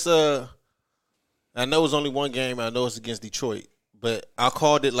me, it's I know it's only one game. I know it's against Detroit, but I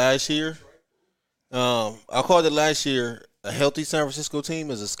called it last year. A healthy San Francisco team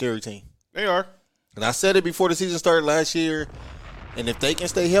is a scary team. They are. And I said it before the season started last year. And if they can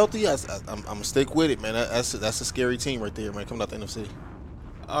stay healthy, I'm gonna stick with it, man. That's a scary team right there, man. Coming out the NFC.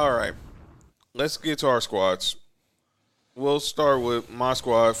 All right, let's get to our squads. We'll start with my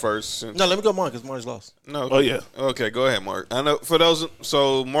squad first. No, let me go Mark because Mark's lost. No. Oh, yeah. Okay, go ahead, Mark. I know for those.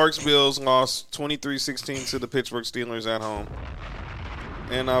 So Mark's Bills lost 23-16 to the Pittsburgh Steelers at home,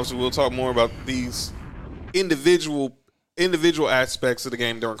 and obviously we'll talk more about these individual aspects of the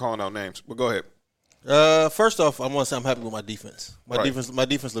game during calling out names. But go ahead. First off, I want to say I'm happy with my defense. My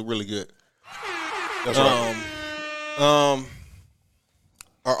defense looked really good. That's right.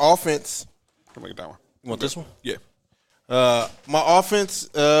 Our offense. Can make it that one. You want this one? Yeah. My offense.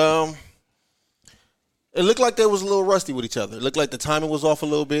 It looked like they was a little rusty with each other. It looked like the timing was off a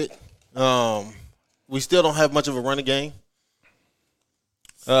little bit. We still don't have much of a running game.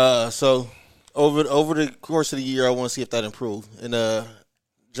 So over the course of the year, I want to see if that improved and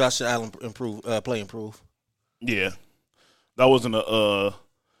Josh Allen play improve. Yeah, that wasn't a.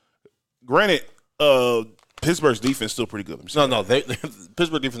 Granted, Pittsburgh's defense is still pretty good. No,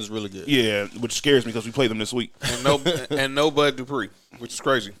 Pittsburgh defense is really good. Yeah, which scares me because we played them this week. And no Bud Dupree, which is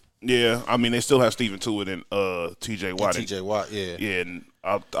crazy. Yeah, I mean they still have Steven Tuitt and T.J. Watt. T.J. Watt, yeah. Yeah, and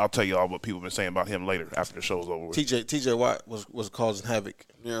I'll tell you all what people have been saying about him later after the show's over with. T.J. Watt was causing havoc.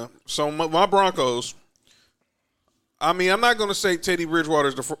 Yeah. So my Broncos. I mean, I'm not going to say Teddy Bridgewater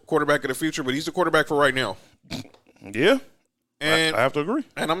is the quarterback of the future, but he's the quarterback for right now. Yeah, and I have to agree.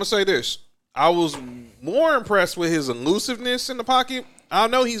 And I'm going to say this: I was more impressed with his elusiveness in the pocket. I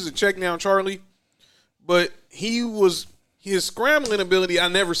know he's a check down Charlie, but his scrambling ability, I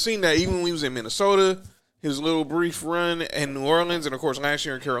never seen that even when he was in Minnesota, his little brief run in New Orleans, and, of course, last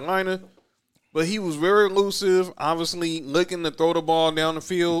year in Carolina. But he was very elusive, obviously looking to throw the ball down the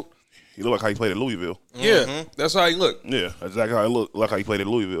field. He looked like how he played at Louisville. Yeah, that's how he looked. Yeah, that's exactly how he looked, like how he played at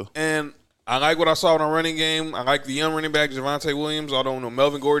Louisville. And I like what I saw in our running game. I like the young running back, Javonte Williams, although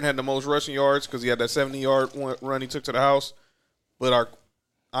Melvin Gordon had the most rushing yards because he had that 70-yard run he took to the house. But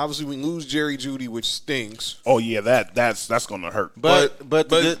obviously we lose Jerry Jeudy, which stings. Oh, yeah, that's going to hurt. But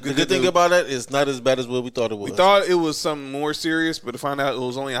the good thing about it is not as bad as what we thought it was. We thought it was something more serious, but to find out it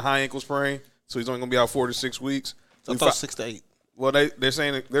was only a high ankle sprain, so he's only going to be out 4 to 6 weeks. I thought 6 to 8. Well,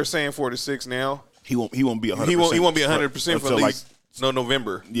 they're saying 4 to 6 now. He won't be 100%. He won't be 100% for at least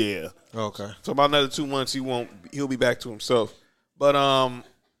November. Yeah. Okay. So about another 2 months, he'll be back to himself. But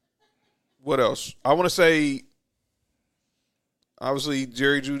what else? I want to say, obviously,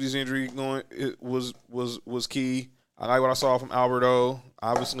 Jerry Jeudy's injury was key. I like what I saw from Alberto.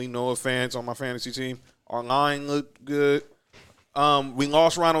 Obviously, Noah Fant on my fantasy team. Our line looked good. We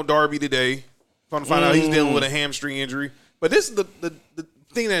lost Ronald Darby today. Trying to find out he's dealing with a hamstring injury. But this is the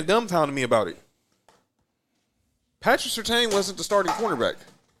thing that dumbfounded me about it. Patrick Surtain wasn't the starting cornerback.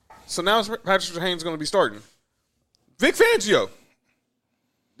 So now Patrick Surtain's going to be starting. Vic Fangio.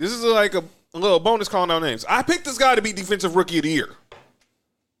 This is like a little bonus calling out names. I picked this guy to be Defensive Rookie of the Year.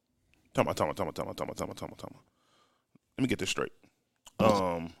 Let me get this straight.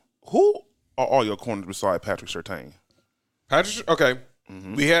 Who are all your corners beside Patrick Surtain? Okay.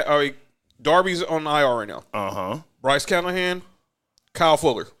 Mm-hmm. We had Darby's on the IR right now. Uh-huh. Bryce Callahan, Kyle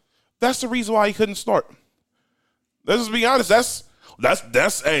Fuller. That's the reason why he couldn't start. Let's just be honest. That's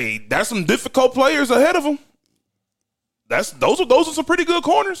some difficult players ahead of him. Those are some pretty good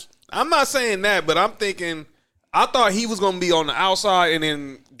corners. I'm not saying that, but I'm thinking I thought he was going to be on the outside, and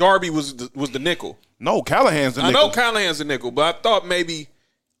then Darby was the nickel. No, Callahan's the nickel. I know Callahan's the nickel, but I thought maybe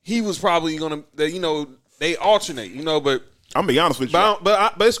he was probably going to. They alternate. But I'm gonna be honest with you.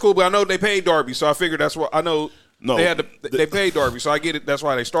 But it's cool. But I know they paid Darby, so I figured that's what I know. No, they paid Darby, so I get it. That's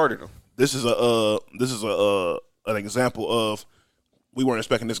why they started him. This is an example of we weren't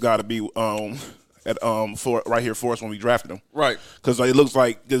expecting this guy to be for right here for us when we drafted him. Right. Because it looks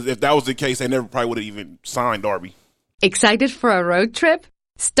like if that was the case, they never probably would have even signed Darby. Excited for a road trip?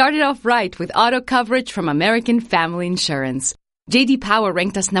 Start it off right with auto coverage from American Family Insurance. J.D. Power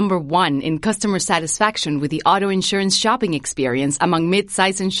ranked us #1 in customer satisfaction with the auto insurance shopping experience among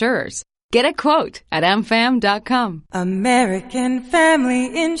mid-size insurers. Get a quote at amfam.com. American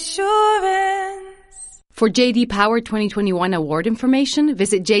Family Insurance. For J.D. Power 2021 award information,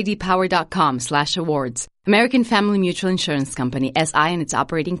 visit jdpower.com/awards. American Family Mutual Insurance Company, SI and its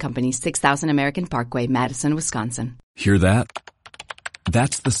operating company, 6000 American Parkway, Madison, Wisconsin. Hear that?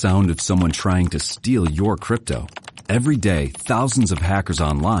 That's the sound of someone trying to steal your crypto. Every day, thousands of hackers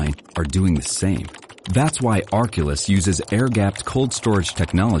online are doing the same. That's why Arculus uses air-gapped cold storage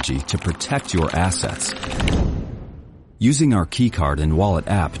technology to protect your assets. Using our keycard and wallet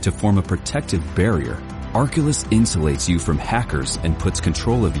app to form a protective barrier, Arculus insulates you from hackers and puts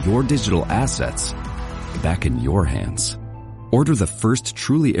control of your digital assets back in your hands. Order the first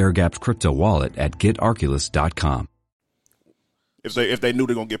truly air-gapped crypto wallet at getarculus.com. If they knew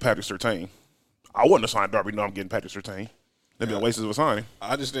they're going to get Patrick Surtain, I wouldn't have signed Darby. No, I'm getting Patrick Surtain. They'd be a waste of a signing.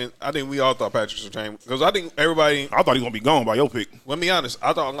 I think we all thought Patrick Surtain, because I think everybody. I thought he was going to be gone by your pick. Let me be honest.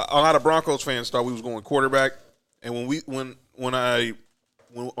 I thought a lot of Broncos fans thought we was going quarterback, and when I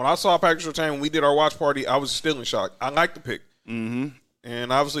saw Patrick Surtain when we did our watch party, I was still in shock. I liked the pick. Mm-hmm.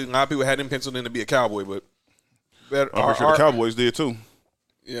 And obviously, a lot of people had him penciled in to be a Cowboy, but I'm pretty sure the Cowboys did too.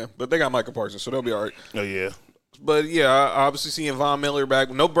 Yeah, but they got Michael Parsons, so they'll be all right. Oh yeah. But yeah, I obviously seeing Von Miller back.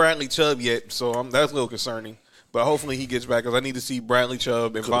 No Bradley Chubb yet, so that's a little concerning. But hopefully he gets back because I need to see Bradley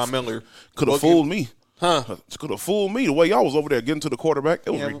Chubb and Von Miller. Could have fooled me. Huh? Could have fooled me the way y'all was over there getting to the quarterback. It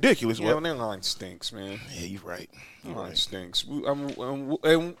was ridiculous. Yeah, their line stinks, man. Yeah, you're right. Line stinks.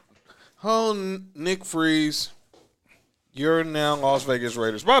 Nick Freeze, you're now Las Vegas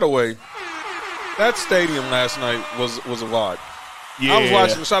Raiders. By the way, that stadium last night was a vibe. Yeah. I was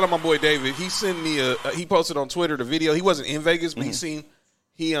watching. Shout out my boy David. He sent me he posted on Twitter the video. He wasn't in Vegas, but he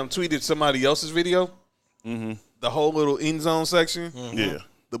tweeted somebody else's video. Mm-hmm. The whole little end zone section. Mm-hmm. Yeah.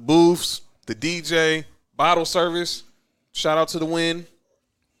 The booths, the DJ, bottle service. Shout out to the win.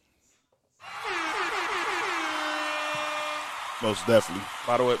 Most definitely.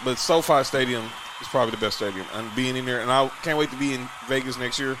 By the way, but SoFi Stadium is probably the best stadium. I'm being in there, and I can't wait to be in Vegas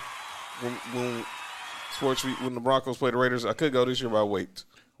next year when when the Broncos play the Raiders. I could go this year, but I'll wait.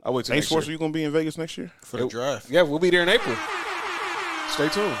 I'll wait till next Sports, year. are you going to be in Vegas next year? For the draft. Yeah, we'll be there in April. Stay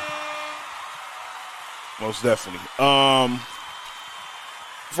tuned. Most definitely.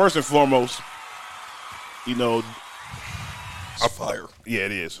 First and foremost, Fire. Yeah,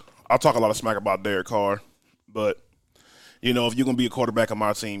 it is. I'll talk a lot of smack about Derek Carr, but if you're gonna be a quarterback on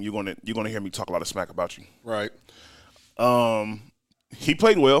my team, you're gonna hear me talk a lot of smack about you. Right. He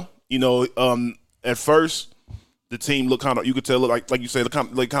played well. At first, the team looked kind of, you could tell, like you said,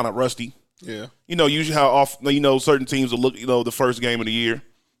 kind of rusty. Yeah. Usually how often, certain teams will look, the first game of the year.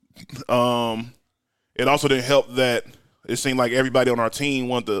 It also didn't help that it seemed like everybody on our team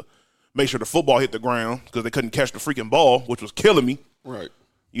wanted to make sure the football hit the ground because they couldn't catch the freaking ball, which was killing me. Right.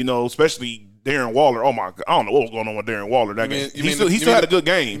 Especially Darren Waller. Oh, my God. I don't know what was going on with Darren Waller that game. He still had a good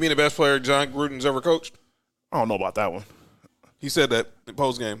game. You mean the best player John Gruden's ever coached? I don't know about that one. He said that in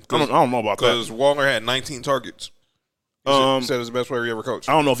post-game. I don't know about that. Because Waller had 19 targets. He said it was the best player he ever coached.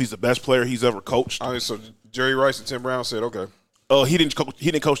 I don't know if he's the best player he's ever coached. So Jerry Rice and Tim Brown said, okay. He didn't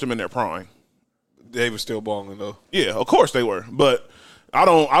coach them in their prime. They were still balling, though. Yeah, of course they were. But I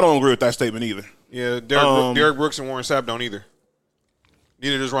don't agree with that statement either. Yeah, Derek Brooks and Warren Sapp don't either.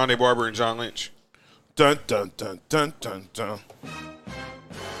 Neither does Rondé Barber and John Lynch. Dun, dun, dun, dun, dun, dun.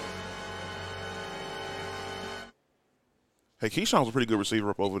 Hey, Keyshawn's a pretty good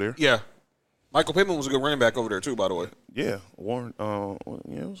receiver up over there. Yeah. Michael Pittman was a good running back over there, too, by the way. Yeah. Warren,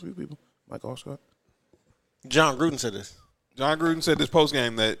 it was good people. Mike Allstott. John Gruden said this. John Gruden said this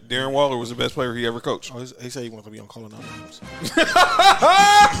postgame that Darren Waller was the best player he ever coached. Oh, he said he wanted to be on calling out names.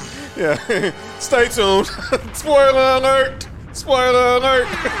 Yeah. Stay tuned. Spoiler alert. Spoiler alert.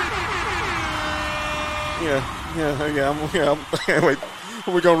 Yeah. Wait.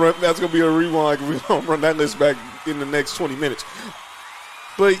 We're gonna run. That's gonna be a rewind. We're gonna run that list back in the next 20 minutes.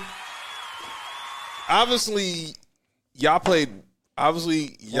 But obviously, y'all played.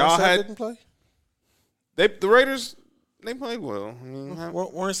 Obviously, y'all didn't play. The Raiders. They played well.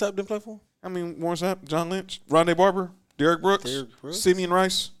 Warren Sapp didn't play for him? Warren Sapp, John Lynch, Rondé Barber, Derek Brooks, Simeon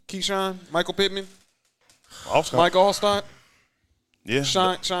Rice, Keyshawn, Michael Pittman, Mike Allstott. Yeah.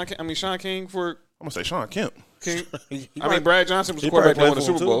 Sean King for. I'm gonna say Sean Kemp. King. Brad Johnson was the quarterback that won the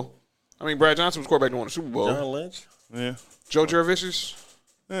Super Bowl. Brad Johnson was quarterback that won the Super Bowl. John Lynch. Yeah. Joe Jervicius.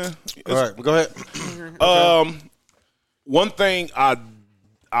 Yeah. All right, well, go ahead. Okay. One thing I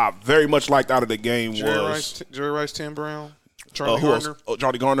very much liked out of the game was Jerry Rice, Tim Brown, Charlie who else? Garner.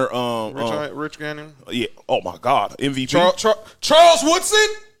 Charlie Garner. Rich Gannon. Yeah. Oh my God. MVP. Charles Woodson.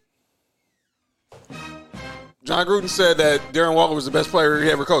 John Gruden said that Darren Waller was the best player he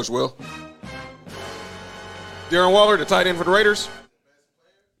ever coached. Will Darren Waller, the tight end for the Raiders?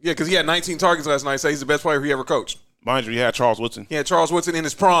 Yeah, because he had 19 targets last night. So he's the best player he ever coached. Mind you, he had Charles Woodson. He had Charles Woodson in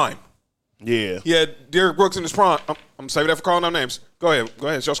his prime. Yeah. He had Derek Brooks in his prime. I'm saving that for calling out names. Go ahead.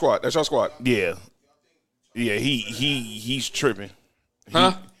 It's your squad. That's your squad. Yeah. Yeah, he's tripping.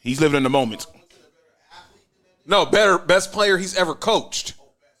 Huh? He's living in the moment. No, best player he's ever coached.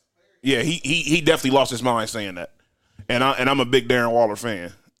 Yeah, he definitely lost his mind saying that. And I'm a big Darren Waller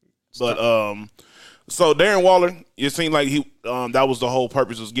fan. But so Darren Waller, it seemed like that was the whole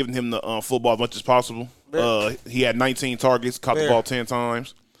purpose, was giving him the football as much as possible. He had 19 targets, caught the ball 10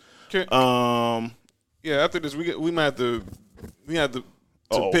 times. Yeah, after this we might have to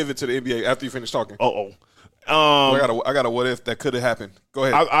pivot to the NBA after you finish talking. I got a what if that could have happened. Go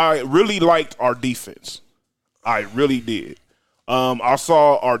ahead. I really liked our defense. I really did. I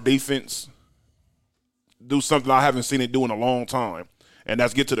saw our defense do something I haven't seen it do in a long time, and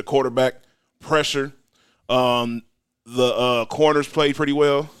that's get to the quarterback, pressure. The corners played pretty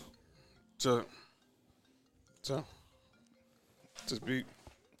well. So this beat.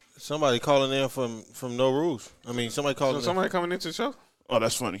 Somebody calling in from No Rules. I mean, somebody calling. So somebody coming into the show? Oh,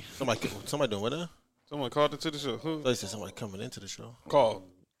 that's funny. Somebody doing what now? Someone called into the show. Who? They said somebody coming into the show. Call.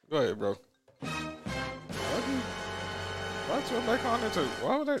 Go ahead, bro. Why somebody calling into?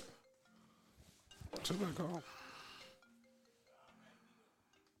 Why would that? Somebody call.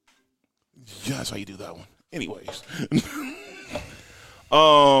 Yeah, that's how you do that one. Anyways,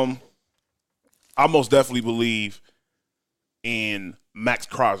 I most definitely believe in Max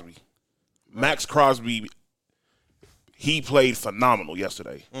Crosby. Max Crosby, he played phenomenal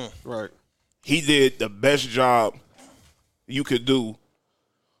yesterday. Right. He did the best job you could do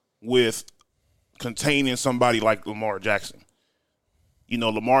with containing somebody like Lamar Jackson. You know,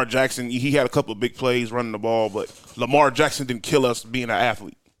 Lamar Jackson, he had a couple of big plays running the ball, but Lamar Jackson didn't kill us being an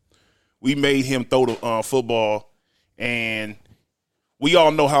athlete. We made him throw the football, and we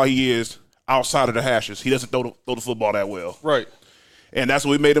all know how he is outside of the hashes. He doesn't throw the football that well. Right. And that's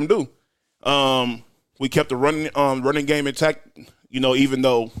what we made him do. We kept the running game intact, you know, even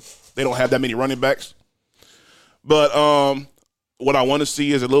though they don't have that many running backs. But what I want to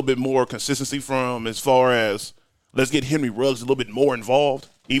see is a little bit more consistency from as far as let's get Henry Ruggs a little bit more involved,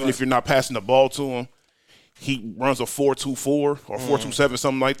 even if you're not passing the ball to him. He runs a 4-2-4 or 4-2-7,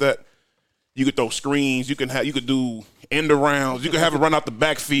 something like that. You could throw screens. You could do end arounds. You could have him run out the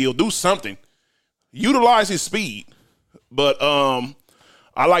backfield. Do something. Utilize his speed. But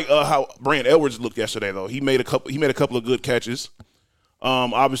I like how Brandon Edwards looked yesterday, though. He made a couple of good catches.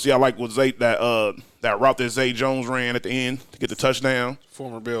 Obviously, I like what that route that Zay Jones ran at the end to get the touchdown.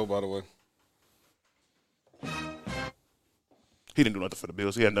 Former Bill, by the way. He didn't do nothing for the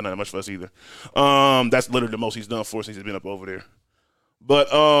Bills. He hadn't done that much for us either. That's literally the most he's done for us since he's been up over there. But,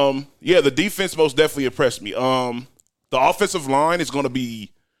 yeah, the defense most definitely impressed me. The offensive line is going to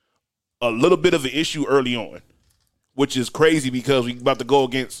be a little bit of an issue early on, which is crazy because we're about to go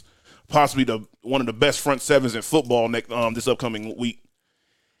against possibly one of the best front sevens in football this upcoming week.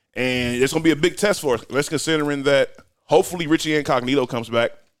 And it's going to be a big test for us. Let's considering that hopefully Richie Incognito comes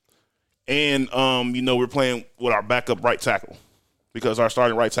back. And, you know, we're playing with our backup right tackle because our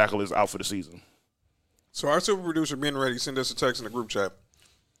starting right tackle is out for the season. So our super producer being ready, send us a text in the group chat.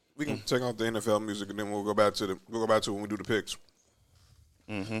 We can take off the NFL music and then we'll go back to when we do the picks.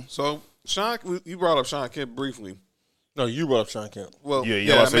 Mm-hmm. So Sean, you brought up Sean Kemp briefly. No, you brought up Sean Kemp. Well,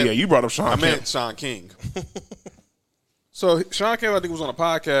 you brought up Sean Kemp. I meant Sean King. So Sean Kemp, I think, was on a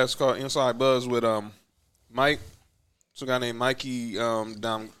podcast called Inside Buzz with Mike. Some guy named Mikey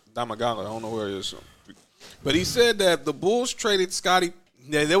Damagala. I don't know where he is. But he said that the Bulls traded Scottie.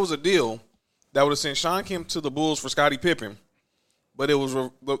 Yeah, there was a deal that would have sent Sean Kemp to the Bulls for Scottie Pippen. But it was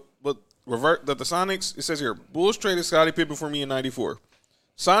revert that the Sonics, it says here, Bulls traded Scottie Pippen for me in 94.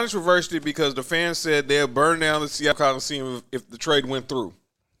 Sonics reversed it because the fans said they'll burn down the Seattle Coliseum if the trade went through.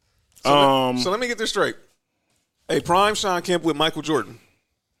 So let me get this straight. A prime Sean Kemp with Michael Jordan.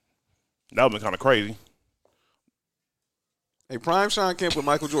 That would have been kind of crazy. A prime Sean Kemp with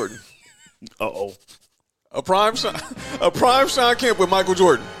Michael Jordan. Uh-oh. A prime Sean Kemp with Michael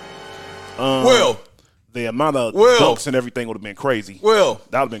Jordan. The amount of dunks and everything would have been crazy. That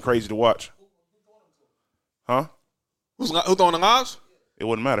would have been crazy to watch. Huh? Who throwing the lobs? It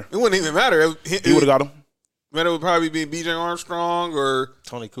wouldn't matter. It wouldn't even matter. He would have got him. Man, it would probably be B.J. Armstrong or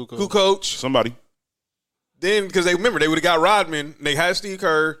Tony Kukoc. Kukoc. Somebody. Then, because they would have got Rodman. They had Steve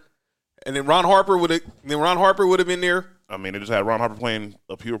Kerr, and then Ron Harper would have been there. I mean, they just had Ron Harper playing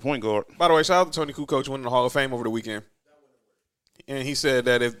a pure point guard. By the way, shout out to Tony Kukoc winning the Hall of Fame over the weekend. And he said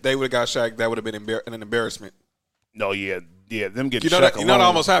that if they would have got Shaq, that would have been an embarrassment. No, yeah, them getting Shaq Shaq you know that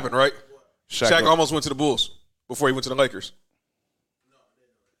almost happened, right? Shaq almost went to the Bulls before he went to the Lakers.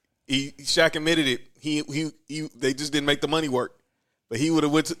 Shaq admitted it. They just didn't make the money work. But he would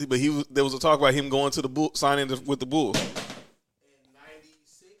have there was a talk about him going to the Bulls, signing with the Bulls. In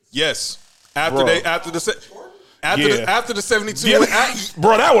 96? Yes. After the 72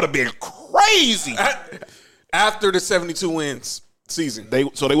 bro, that would have been crazy. After the 72 wins season. They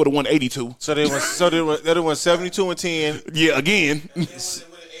would have won 82. So they won 72-10. Yeah, again.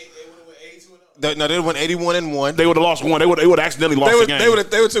 They would have won 81-1. They would have lost one. They would have accidentally lost the game. They would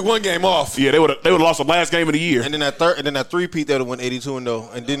have took one game off. Yeah, they would have lost the last game of the year. And then that three-peat, they would have won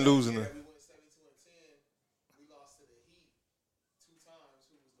 82-0 and didn't lose in there. We lost to the Heat 2 times,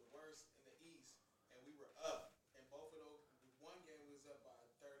 who was the worst in the East, and we were up. And both of those, one game was up by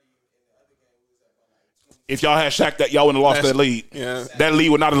 30, and the other game was up by like 20. If y'all had Shaq, y'all wouldn't have lost that lead. Yeah. That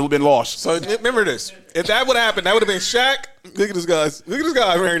lead would not have been lost. So remember this. If that would have happened, that would have been Shaq. Look at this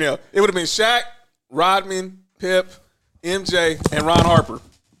guy right now. It would have been Shaq, Rodman, Pip, MJ, and Ron Harper.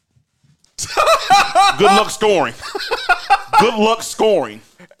 Good luck scoring. Good luck scoring.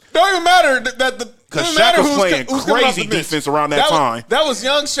 Don't even matter that the Because doesn't Shaq matter was who's playing coming off the crazy bench. defense around that time. That was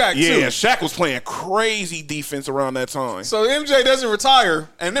young Shaq, too. Yeah, Shaq was playing crazy defense around that time. So MJ doesn't retire.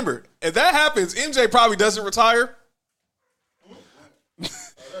 And remember, if that happens, MJ probably doesn't retire.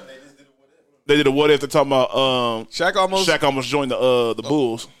 They did a what if they're talking about Shaq almost joined the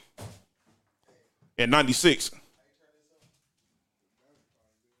Bulls in '96.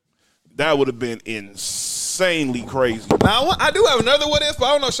 That would have been insanely crazy. Now, I do have another what if, but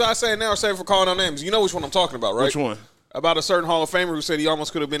I don't know should I say it now or save it for calling on names. You know which one I'm talking about, right? Which one? About a certain Hall of Famer who said he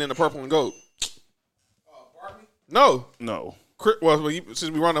almost could have been in the purple and gold. No. Well, since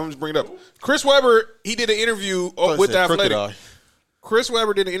we run, I'm just bring it up. Chris Webber, he did an interview with the Athletic. Chris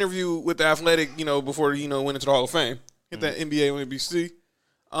Webber did an interview with the Athletic, before went into the Hall of Fame. Hit that NBA on NBC.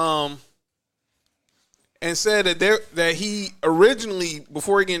 And said that he originally,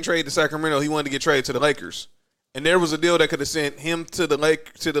 before he getting traded to Sacramento, he wanted to get traded to the Lakers. And there was a deal that could have sent him to the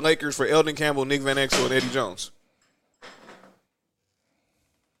Lakers for Eldon Campbell, Nick Van Exel, and Eddie Jones.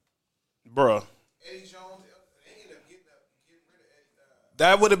 Bruh. Eddie Jones, they ended up getting rid of Eddie.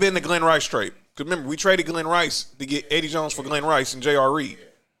 That would have been the Glenn Rice trade. Because remember, we traded Glenn Rice to get Eddie Jones for Glenn Rice and J.R. Reed.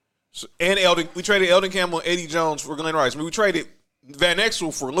 So, we traded Eldon Campbell and Eddie Jones for Glenn Rice. We traded Van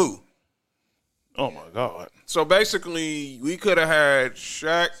Exel for Lou. Oh, my God. So, basically, we could have had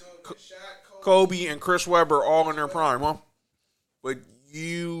Shaq, Kobe, and Chris Webber all in their prime, huh? But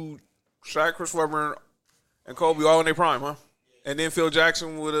Shaq, Chris Webber, and Kobe all in their prime, huh? And then Phil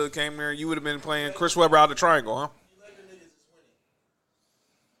Jackson would have came there. You would have been playing Chris Webber out of the triangle, huh?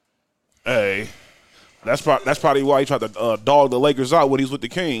 Hey, that's probably why he tried to dog the Lakers out when he was with the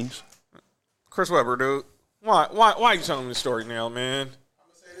Kings. Chris Webber, dude. Why are you telling me this story now, man? I'm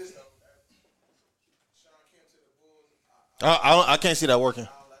gonna say this though. Sean Kemp to the Bulls. I can't see that working.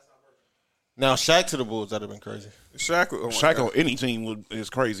 Now Shaq to the Bulls, that'd have been crazy. Shaq On any team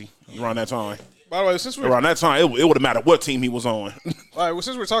is crazy around that time. By the way, since we're Around that time, it would have mattered what team he was on. all right, well,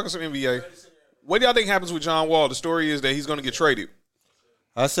 since we're talking some NBA, what do y'all think happens with John Wall? The story is that he's going to get traded.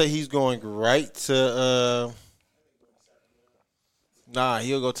 I say he's going right to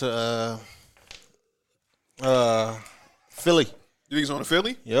he'll go to Philly. You think he's on to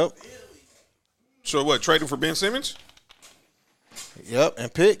Philly? Yep. So what? Trade him for Ben Simmons? Yep,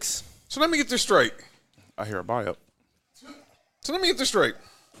 and picks. So let me get this straight. I hear a buy-up. So let me get this straight.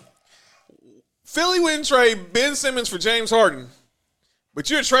 Philly wouldn't trade Ben Simmons for James Harden, but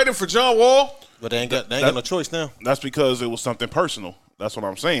you're trading for John Wall? But they ain't got no choice now. That's because it was something personal. That's what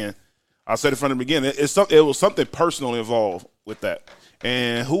I'm saying. I said it from the beginning. It was something personal involved with that.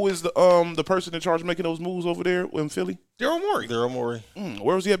 And who is the person in charge of making those moves over there in Philly? Daryl Morey.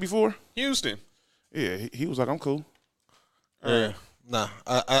 Where was he at before? Houston. Yeah, he was like, I'm cool. Yeah. Nah,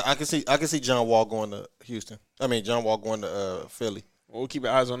 I can see John Wall going to Houston. I mean, John Wall going to Philly. Well, we'll keep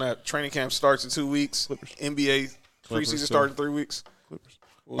our eyes on that. Training camp starts in 2 weeks. NBA preseason starts in 3 weeks.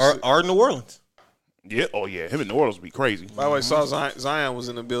 Or New Orleans. Yeah. Oh yeah. Him in New Orleans would be crazy. By the way, saw Zion was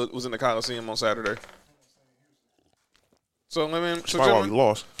in the Coliseum on Saturday. So Probably we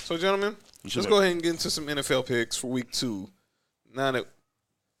lost. So gentlemen, let's go ahead and get into some NFL picks for week 2. Now that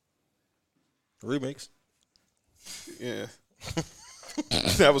remix. Yeah.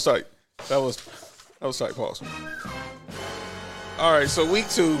 That was tight. That was tight. Pause. All right, so week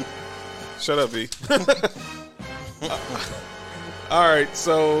 2. Shut up, B. All right,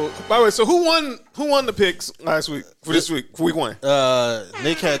 so by the way, so who won the picks last week for this week for week 1?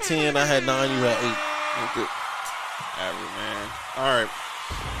 Nick had 10, I had 9, you had 8. Good. Average, man. All right.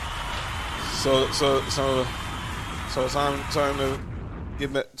 So time to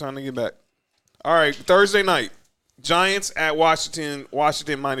get back. Time to get back. All right, Thursday night, Giants at Washington.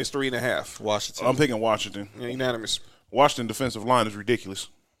 Washington minus 3.5. Washington. I'm picking Washington. Yeah, unanimous. Washington defensive line is ridiculous.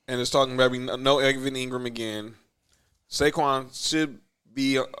 And it's talking about no Evan Ingram again. Saquon should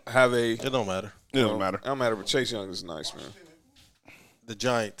have a. It don't matter. It doesn't matter. It don't matter, but Chase Young is nice, man. The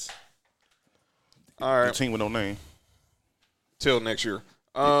Giants. All right. The team with no name. Till next year.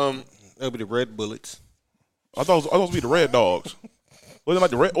 It'll be the Red Bullets. I thought it was be the Red Dogs. Was it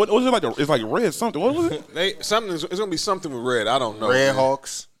like the red? What was it like? It's like red something. What was it? It's gonna be something with red. I don't know. Red man.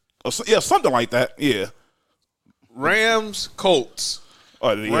 Hawks. Yeah, something like that. Yeah. Rams, Colts.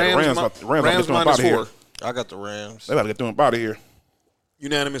 Oh, yeah, Rams about to get them minus out of here. 4. I got the Rams. They got to get them out of here.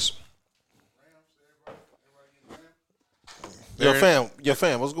 Unanimous. Your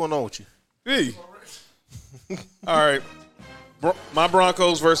fam, what's going on with you? Hey. All right. My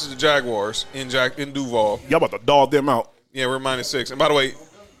Broncos versus the Jaguars in Duval. Y'all about to dog them out. Yeah, we're minus 6. And by the way,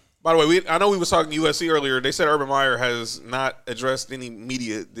 I know we was talking USC earlier. They said Urban Meyer has not addressed any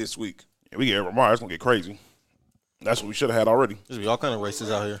media this week. Yeah, we get Urban Meyer. It's gonna get crazy. That's what we should have had already. There's be all kind of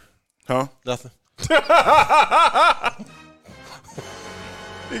races out here. Huh? Nothing.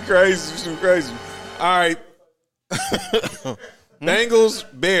 He crazy. He's too crazy. All right. Bengals,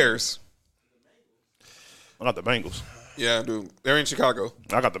 Bears. I got the Bengals. Yeah, dude. They're in Chicago.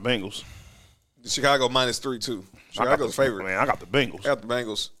 I got the Bengals. Chicago -3 too. I got Chicago's the, favorite. Man, I got the Bengals. I got the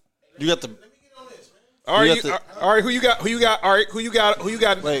Bengals. You got the. All right, You got all right. Who you got? All right, who you got?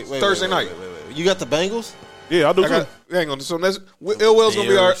 Wait, Thursday night? Wait. You got the Bengals? Yeah, I do I too. got, hang on. So that's Ill Will's gonna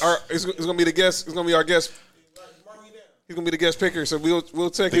be our. Bears. It's gonna be the guest. It's gonna be our guest. He's gonna be the guest picker. So we'll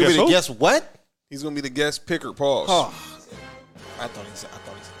take guess him. who? Guess what? He's gonna be the guest picker. Pause. Oh. I thought he said.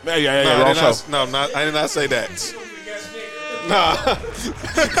 Man, yeah, No, wrong I did show. I did not say that. Nah.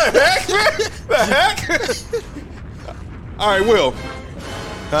 The heck? All right, Will.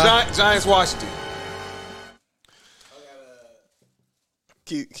 Giants, Washington.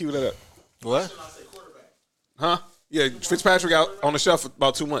 Keep that up. What? Huh? Yeah, Fitzpatrick out on the shelf for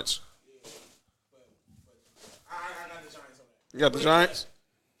about 2 months. You got the Giants?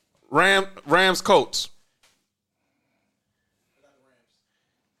 Rams, Colts.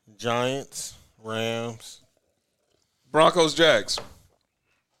 Giants, Rams, Broncos, Jags.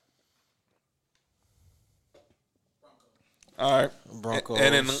 All right. Broncos.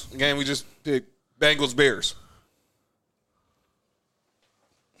 And in the game we just picked, Bengals, Bears.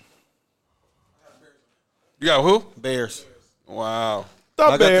 You got who? Bears. Wow.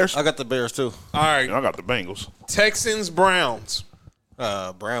 The Bears. I got the Bears too. All right. I got the Bengals. Texans, Browns.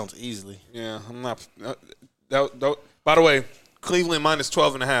 Browns easily. Yeah, I'm not. By the way, Cleveland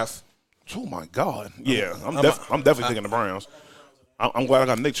 -12.5. Oh my God! Yeah, I'm definitely taking the Browns. I'm glad I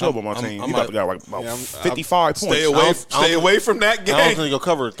got Nick Chubb on my team. He about to got like about 55 points. Stay away from that I don't think game. he'll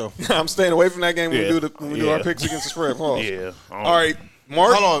cover it though. I'm staying away from that game when Yeah. we do our picks against the spread. Pause. Yeah. All right,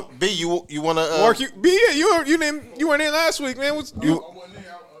 Mark. Hold on, B. You want to? Mark, you weren't in last week, man. You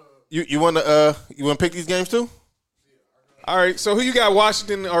want to? You want to pick these games too? All right, so who you got,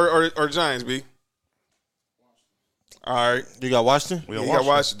 Washington or Giants, B? All right, You got Washington, We you got got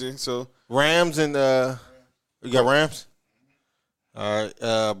Washington. Washington. So Rams, and you got Rams. All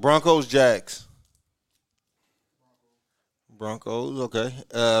right, Broncos, Jags. Broncos, okay.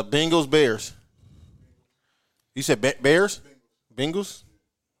 Bengals, Bears. You said Bears, Bengals,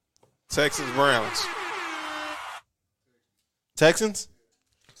 Texans, Browns. Texans.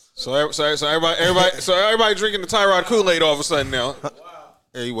 So everybody drinking the Tyrod Kool-Aid all of a sudden now.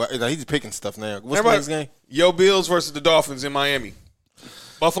 Yeah, he's picking stuff now. What's Everybody- the next game? Yo, Bills versus the Dolphins in Miami.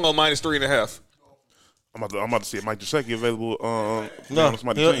 Buffalo -3.5. I'm about to see if Mike Gesicki available. No, on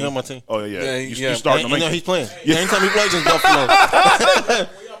somebody's he'll team. on my team. Oh yeah. Yeah, You yeah. starting to You know make he's playing. Yeah. Anytime he plays against Buffalo,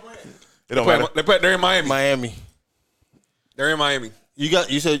 it don't matter. They're in Miami. Miami. They're in Miami.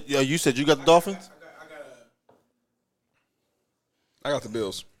 You said you got the Dolphins. I got the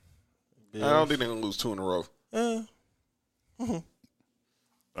Bills. I don't think they're gonna lose 2 in a row.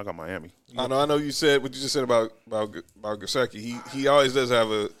 I got Miami. I know. You said what you just said about Gesicki. He always does have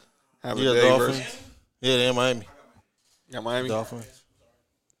a You got day Dolphins. versus. Yeah, they're in Miami. Got Miami. Dolphins.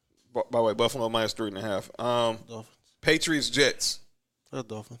 By the way, Buffalo -3.5. Dolphins. Patriots, Jets. They're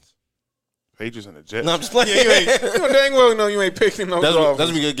Dolphins. Patriots and the Jets. No, I'm just playing. Yeah, you ain't. You know dang well know you ain't picking no That's Dolphins.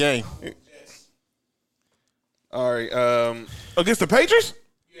 a good game. All right. Against the Patriots?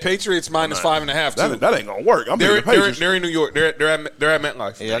 Patriots -5.5 too. That ain't gonna work. I'm They're picking the Patriots. in New York. They're at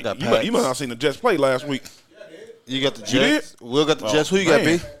MetLife. Yeah, I got You Pats. must not seen the Jets play last week. You got the You Jets. did? Will got the Oh, Jets. Who you got,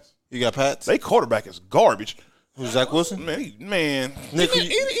 man. B? You got Pats. They quarterback is garbage. Who's Zach Wilson? Man. Nick,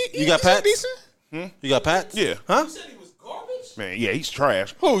 you got Pats? You got Pats? Yeah. Huh? Man, yeah, he's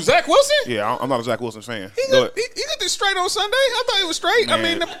trash. Who? Zach Wilson? Yeah, I'm not a Zach Wilson fan. He Go ahead. did this straight on Sunday. I thought it was straight. I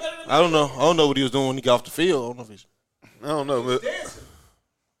Man. mean, I don't know. I don't know what he was doing when he got off the field. I don't know if he's. I don't know, but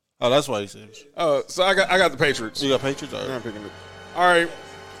Oh, that's why he said. so I got the Patriots. You got Patriots? All I'm right. picking it. All right.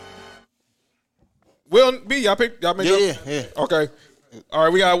 Will B, y'all make Yeah. Okay. All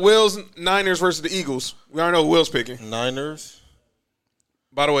right, we got Will's Niners versus the Eagles. We already know who Will's picking. Niners.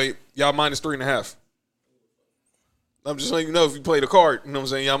 By the way, y'all -3.5. I'm just letting you know if you play the card. You know what I'm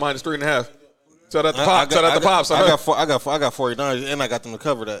saying? Y'all -3.5. Tell that to Pop. Tell that to Pops. I got 49ers, and I got them to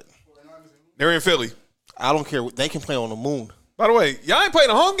cover that. They're in Philly. I don't care. They can play on the moon. By the way, y'all ain't played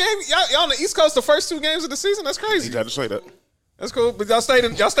a home game. Y'all on the East Coast the first 2 games of the season. That's He crazy. had to say that. That's cool. But y'all stayed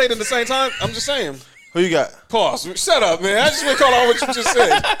in the same time. I'm just saying. Who you got? Pause. Shut up, man. I just want to call on what you just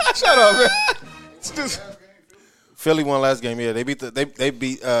said. Shut up, man. It's just, Philly won last game. Yeah, they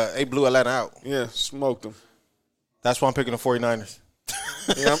blew Atlanta out. yeah, smoked them. That's why I'm picking the 49ers.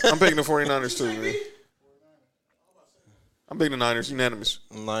 Yeah, I'm picking the 49ers too, man. I'm picking the Niners, unanimous.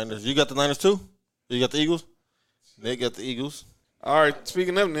 Niners. You got the Niners too? You got the Eagles? Nick got the Eagles. All right.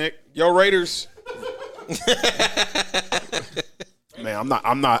 Speaking of Nick, yo Raiders. Man, I'm not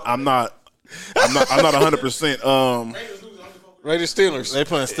 100%. Raiders Steelers. They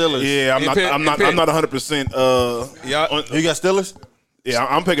playing Steelers. Yeah, I'm not 100%. Yeah, You got Steelers? Yeah,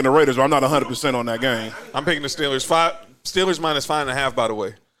 I'm picking the Raiders, but I'm not 100% on that game. I'm picking the Steelers. Steelers minus 5.5. By the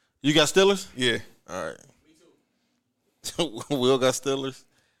way. You got Steelers? Yeah. All right. Me too. Will got Steelers.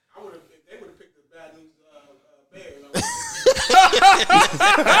 They would have picked the bad news Bears.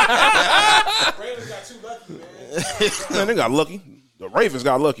 Raiders got too lucky, man. Man, they got lucky. The Ravens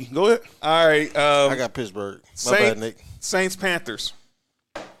got lucky. Go ahead. All right. I got Pittsburgh. My bad, Nick. Saints Panthers.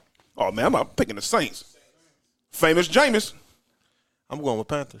 Oh, man, I'm picking the Saints. Famous Jameis. I'm going with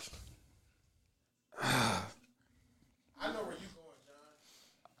Panthers. I know where you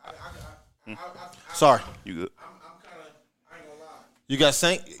going, John. Sorry. You good? I'm kind of, I ain't gonna lie. You got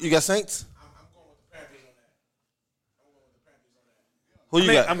Saints? I'm going with the Panthers on that. Who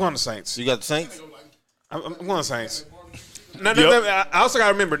you got? I'm going to Saints. You got the Saints? I'm going to Saints. No, I also got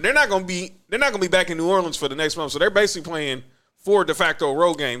to remember they're not going to be back in New Orleans for the next month, so they're basically playing 4 de facto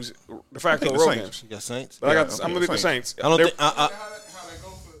road games. De facto road Saints. games. You got Saints? But I'm going to pick the Saints. I don't think. How that go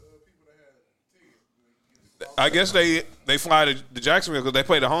for people that had tickets? I guess they fly to Jacksonville because they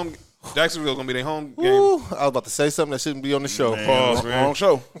play the home. Jacksonville's going to be their home game. Ooh, I was about to say something that shouldn't be on the show. Pause, man. Wrong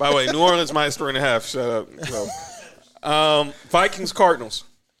show. By the way, New Orleans minus 3.5. Shut up. So. Vikings Cardinals.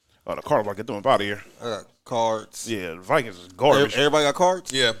 Oh, the Cardinals like doing out of here. I got Cards. Yeah, the Vikings is garbage. Everybody got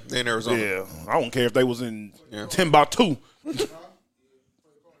Cards? Yeah, they in Arizona. Yeah, I don't care if they was in Yeah. Timbuktu.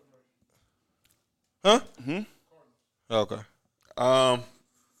 Huh? Okay.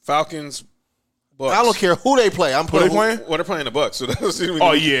 Falcons. Bucks. I don't care who they play. I'm Who they playing. playing? Well, they're playing the Bucks. So that's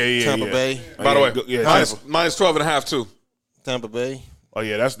Oh yeah. Tampa Bay. By the way, yeah, minus 12.5 too. Tampa Bay. Oh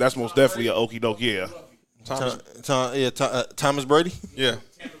yeah, that's most definitely a okie doke. Yeah, Thomas Brady. Yeah.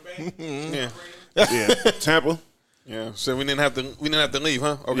 Yeah. yeah. Tampa. Yeah. So we didn't have to leave,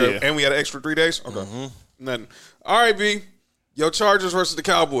 huh? Okay. Yeah. And we had an extra 3 days? Okay. Nothing. All right, B. Yo, Chargers versus the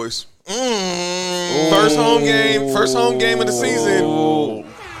Cowboys. First home game of the season.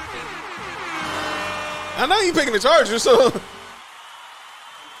 I know you picking the Chargers, so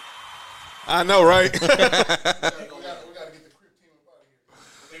I know, right? We got to get the Crip team up out of here.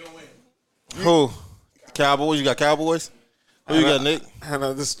 They gonna win. Who? Cowboys. You got Cowboys? Who you got, Nick? I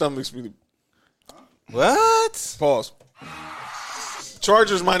know this stomach's me. What? Pause.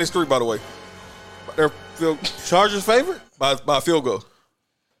 Chargers minus 3, by the way. They're Chargers favorite? by a field goal.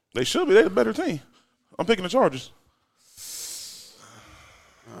 They should be. They're the better team. I'm picking the Chargers.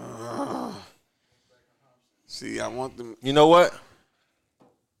 See, I want them. You know what?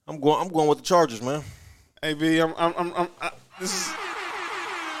 I'm going with the Chargers, man. Hey, B, I'm going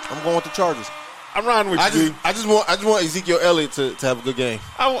with the Chargers. I'm riding with you. I just want Ezekiel Elliott to have a good game.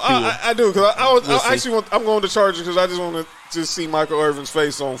 I do because We'll see. I'm going to Chargers because I just want to see Michael Irvin's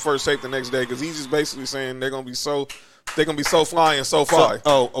face on first take the next day because he's just basically saying they're gonna be so fly and so fly.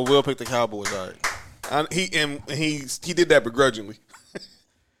 Will pick the Cowboys. All right. He did that begrudgingly.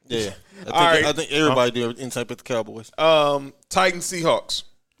 Yeah. Right. I think everybody did inside pick the Cowboys. Titans Seahawks.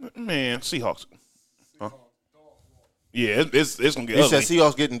 Man, Seahawks. Huh? Yeah, it's gonna get You ugly. said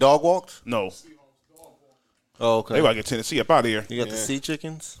Seahawks getting dog walked? No, Oh, okay. they gotta get Tennessee up out of here. You got the Sea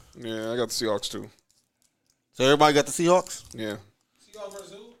Chickens? Yeah, I got the Seahawks too. So everybody got the Seahawks? Yeah.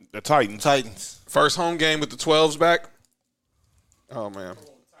 The Titans. Titans. First home game with the 12s back. Oh man.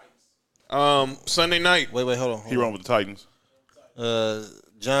 Sunday night. Wait, hold on. He wrong with the Titans.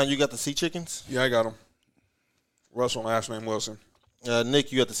 John, you got the Sea Chickens? Yeah, I got him. Russell and Ashman Wilson.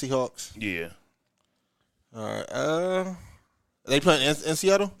 Nick, you got the Seahawks? Yeah. All right. They playing in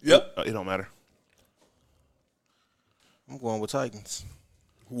Seattle? Yep. It don't matter. I'm going with Titans.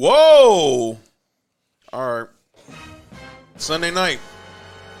 Whoa. All right. Sunday night.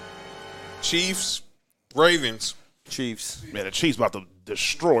 Chiefs, Ravens. Chiefs. Man, the Chiefs about to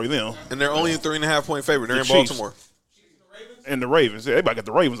destroy them. And they're only a 3.5-point favorite. They're The in Chiefs. Baltimore. And the Ravens. Yeah, they about to get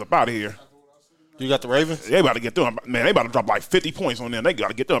the Ravens up out of here. You got the Ravens? They about to get them. Man, they about to drop like 50 points on them. They got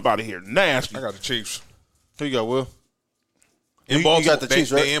to get them up out of here. Nasty. I got the Chiefs. Who you got, Will? In You Baltimore. got the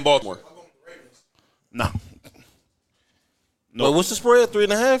Chiefs, right? They in Baltimore. No. Wait, what's the spread?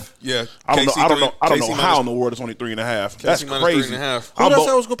 3.5? Yeah. I don't know. KC I don't know. I don't KC know minus- how in the world it's only 3.5. That's minus crazy. 3.5. Who I'm else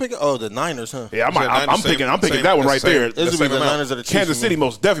bo- I was going to pick? Oh, the Niners, huh? Yeah, Niners, I'm picking. I'm picking same- that one right same- there. that's This will be same the amount. Niners or the Chiefs. Kansas for City me.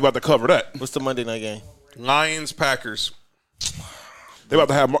 most definitely about to cover that. What's the Monday night game? Lions, Packers. They about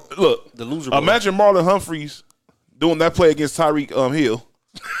to have look. The loser bowl. Imagine Marlon Humphreys doing that play against Tyreek Hill.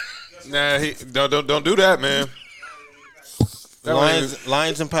 Nah, don't do that, man. That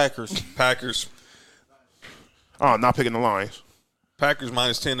Lions and Packers. Packers. I'm not picking the Lions. Packers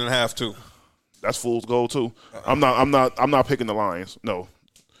minus 10.5 too. That's fool's gold too. I'm not picking the Lions. No.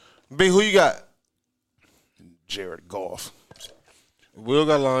 B, who you got? Jared Goff. Will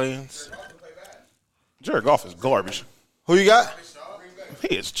got Lions. Jared Goff is garbage. Who you got?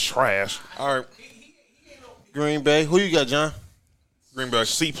 He is trash. All right, Green Bay. Who you got, John? Green Bay.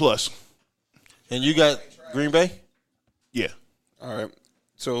 C+. And you got Green Bay? Yeah, All right.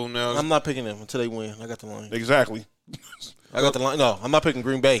 So now I'm not picking them until they win. I got the Lions. exactly. I got the Lions. No, I'm not picking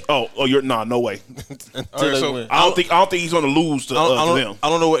Green Bay You're no way. until All right, they so win. I don't think he's going to lose to them. I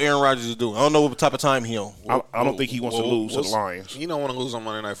don't know what Aaron Rodgers is doing. I don't know what type of time he on. I don't think he wants to lose to the Lions. You don't want to lose on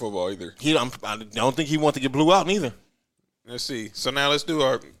Monday Night Football either. I don't think he wants to get blew out neither. Let's see. So now let's do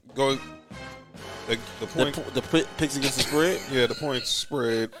our go. The point. The picks against the spread. Yeah, the points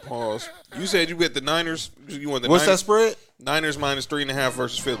spread. Pause. You said you bet the Niners. You want the What's that Niners, spread? Niners minus 3.5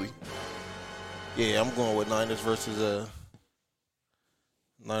 versus Philly. Yeah, I'm going with Niners versus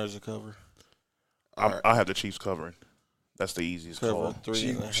Niners to cover. I have the Chiefs covering. That's the easiest Cover call.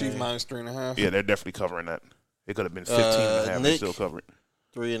 3.5. Chief minus 3.5. Yeah, they're definitely covering that. It could have been 15.5 and Nick? still covered.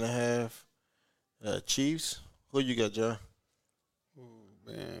 3.5. Chiefs. Who you got, John?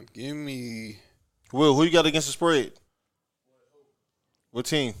 Man, give me. Will, who you got against the spread? What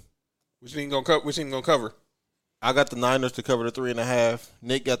team? Which team gonna cover? Which team gonna cover? I got the Niners to cover the 3.5.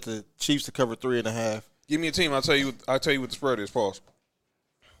 Nick got the Chiefs to cover 3.5. Give me a team. I'll tell you. I'll tell you what the spread is. Pause.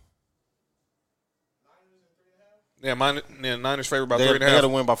 Yeah, Niners favored by They 3.5. got to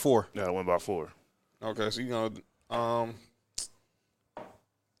win by 4. Yeah, I went by 4. Okay, so you know,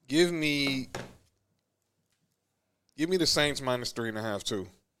 give me the Saints minus 3.5 too.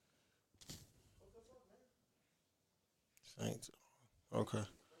 Saints. Okay.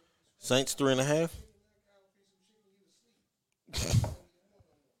 Saints 3.5.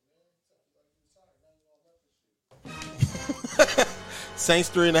 Saints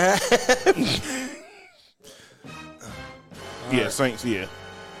 3.5. Yeah, Saints, yeah.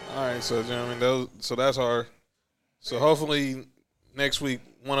 All right, so gentlemen, so that's our. So hopefully next week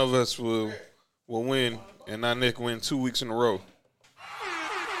one of us will win, and not Nick win 2 weeks in a row.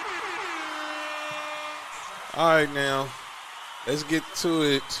 All right, now let's get to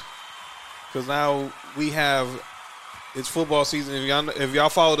it, because now it's football season. If y'all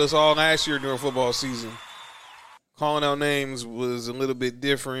followed us all last year during football season, calling out names was a little bit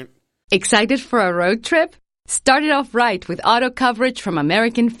different. Excited for a road trip? Start it off right with auto coverage from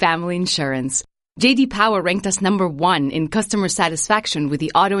American Family Insurance. J.D. Power ranked us number 1 in customer satisfaction with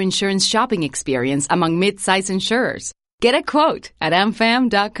the auto insurance shopping experience among mid-size insurers. Get a quote at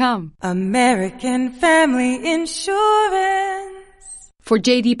amfam.com. American Family Insurance. For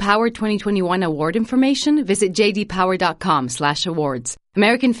J.D. Power 2021 award information, visit jdpower.com/awards.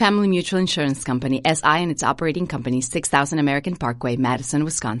 American Family Mutual Insurance Company, SI, and its operating company, 6000 American Parkway, Madison,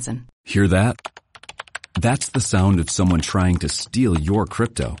 Wisconsin. Hear that? That's the sound of someone trying to steal your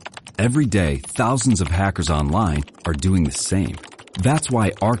crypto. Every day, thousands of hackers online are doing the same. That's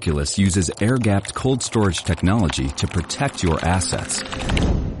why Arculus uses air-gapped cold storage technology to protect your assets.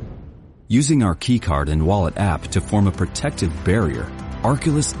 Using our keycard and wallet app to form a protective barrier,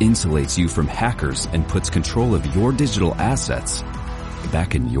 Arculus insulates you from hackers and puts control of your digital assets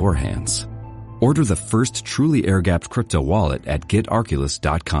back in your hands. Order the first truly air-gapped crypto wallet at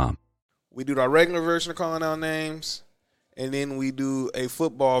getarculus.com. We do our regular version of calling out names, and then we do a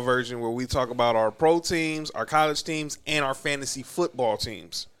football version where we talk about our pro teams, our college teams, and our fantasy football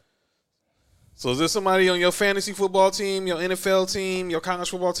teams. So is there somebody on your fantasy football team, your NFL team, your college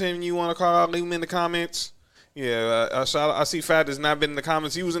football team you want to call out? Leave them in the comments. Yeah, I see Fat has not been in the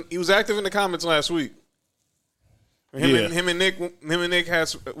comments. He was active in the comments last week. Him and Nick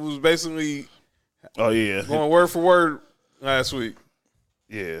was basically going word for word last week.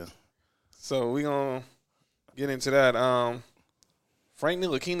 Yeah. So we gonna get into that. Frank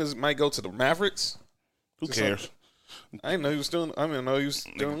Ntilikina might go to the Mavericks. Who cares? I didn't know he was still. I didn't know he was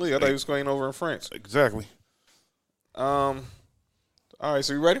still in the league. I thought he was playing over in France. Exactly. All right,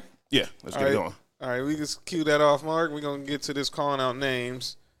 so you ready? Yeah, let's get it going. All right, we just cue that off, Mark. We're gonna get to this calling out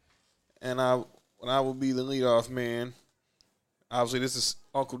names, and I will be the leadoff man. Obviously, this is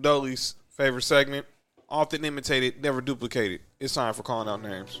Uncle Dolly's favorite segment. Often imitated, never duplicated. It's time for calling out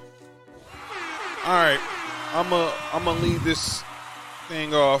names. All right, I'm gonna lead this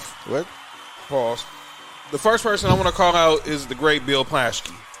thing off. What? Pause. The first person I want to call out is the great Bill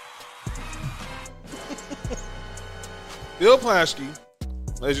Plaschke. Bill Plaschke,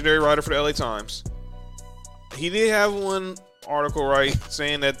 legendary writer for the LA Times. He did have one article right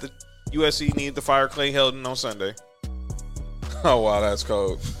saying that the USC needed to fire Clay Helton on Sunday. Oh wow, that's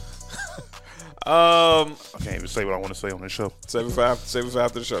cold. I can't even say what I want to say on this show. Save it for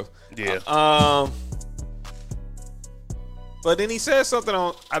after the show. Yeah. But then he said something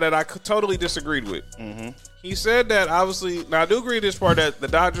that I totally disagreed with. Mm-hmm. He said that obviously, now I do agree with this part that the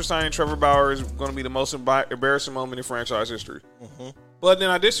Dodgers signing Trevor Bauer is going to be the most embarrassing moment in franchise history. Mm-hmm. But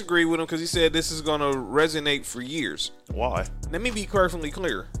then I disagree with him because he said this is going to resonate for years. Why? Let me be perfectly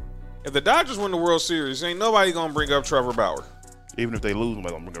clear. If the Dodgers win the World Series, ain't nobody going to bring up Trevor Bauer. Even if they lose,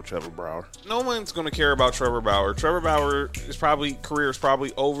 they're going to bring up Trevor Bauer. No one's going to care about Trevor Bauer. Trevor Bauer career is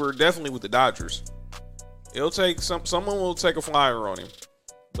probably over, definitely with the Dodgers. It'll take someone will take a flyer on him.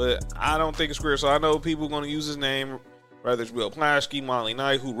 But I don't think it's career. So I know people are going to use his name, whether it's Bill Plaschke, Molly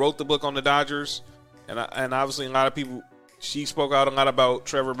Knight, who wrote the book on the Dodgers. And obviously a lot of people, she spoke out a lot about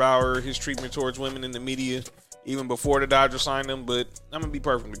Trevor Bauer, his treatment towards women in the media, even before the Dodgers signed him. But I'm going to be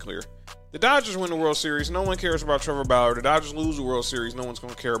perfectly clear. The Dodgers win the World Series, no one cares about Trevor Bauer. The Dodgers lose the World Series, no one's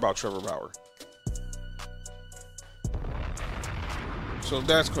going to care about Trevor Bauer. So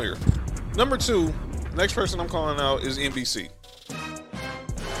that's clear. Number 2, next person I'm calling out is NBC.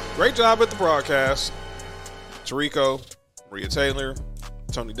 Great job at the broadcast. Tirico, Maria Taylor,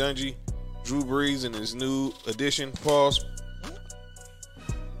 Tony Dungy, Drew Brees in his new addition. Pause.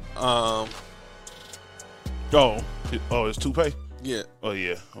 It's Toupee? Yeah. Oh,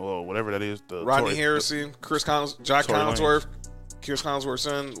 yeah. Well, whatever that is. Rodney Harrison, Jack Collinsworth. Chris Collinsworth's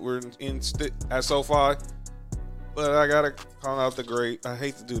son were at SoFi. But I got to call out the great, I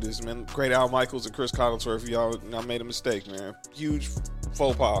hate to do this, man, great Al Michaels and Chris Collinsworth. I made a mistake, man. Huge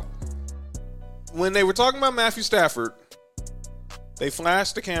faux pas. When they were talking about Matthew Stafford, they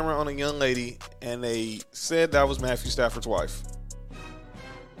flashed the camera on a young lady, and they said that was Matthew Stafford's wife.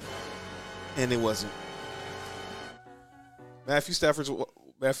 And it wasn't.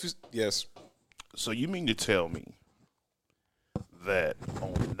 Yes. So you mean to tell me that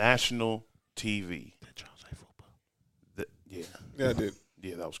on national TV, Yeah, I did.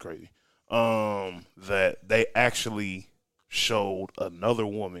 Yeah, that was crazy. That they actually showed another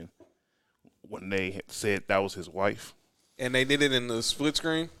woman when they said that was his wife. And they did it in the split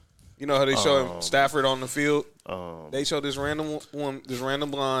screen. You know how they show Stafford on the field? They showed this random woman, this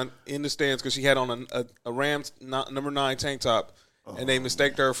random blonde in the stands because she had on a Rams number 9 tank top, and they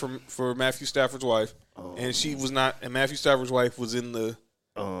mistaked her for Matthew Stafford's wife, and she was not. And Matthew Stafford's wife was in the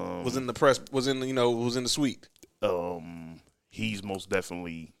was in the suite. He's most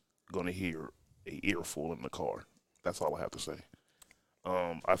definitely gonna hear an earful in the car. That's all I have to say.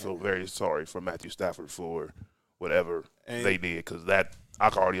 I feel very sorry for Matthew Stafford for whatever they did, because I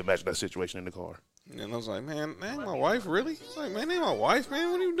can already imagine that situation in the car. And I was like, man, that ain't my wife, really? It's like, man, that ain't my wife,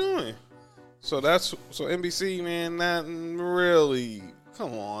 man. What are you doing? So NBC, man, that really,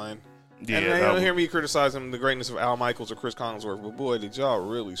 come on. Yeah, and they don't hear me criticizing the greatness of Al Michaels or Chris Collinsworth, but boy, did y'all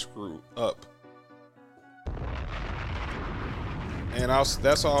really screw up. And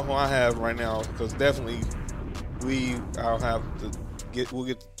that's all I have right now, because definitely I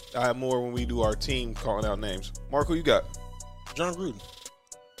have more when we do our team calling out names. Mark, who you got? John Gruden.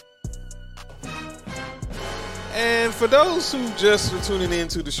 And for those who just are tuning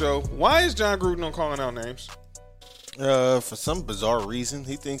into the show, why is John Gruden on calling out names? For some bizarre reason,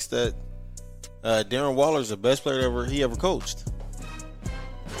 he thinks that Darren Waller is the best player he ever coached.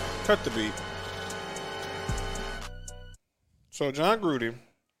 Cut the beat. So John Gruden,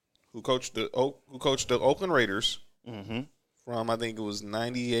 who coached the Oakland Raiders from, I think it was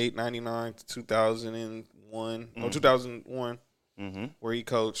 98, 99 to 2001, 2001, where he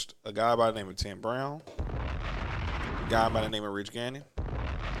coached a guy by the name of Tim Brown, a guy by the name of Rich Gannon,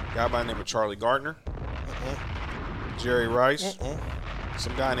 a guy by the name of Charlie Gardner, Jerry Rice,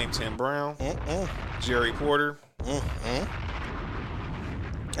 some guy named Tim Brown, Jerry Porter.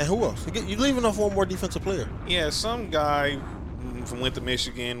 And who else? You're leaving off one more defensive player. Yeah, some guy went to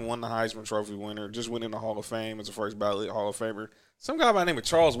Michigan, won the Heisman Trophy winner, just went in the Hall of Fame as a first ballot Hall of Famer. Some guy by the name of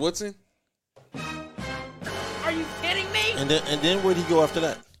Charles Woodson. Are you kidding me? And then where'd he go after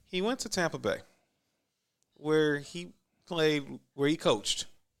that? He went to Tampa Bay, where he coached.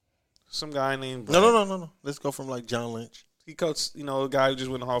 Some guy named No. Let's go from like John Lynch. He coached, a guy who just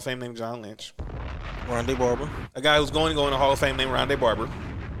went in the Hall of Fame named John Lynch. Rondé Barber. A guy who's going to go in the Hall of Fame named Rondé Barber.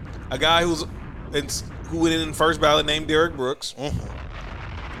 A guy who went in first ballot named Derek Brooks.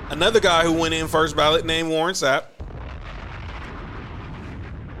 Another guy who went in first ballot named Warren Sapp.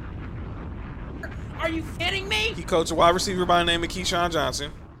 Are you kidding me? He coached a wide receiver by the name of Keyshawn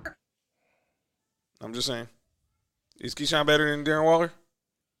Johnson. I'm just saying. Is Keyshawn better than Darren Waller?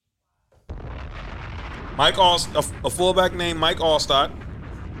 A fullback named Mike Allstott.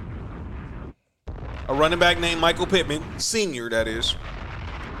 A running back named Michael Pittman, senior, that is.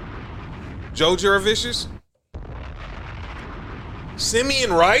 Joe Jurevicius,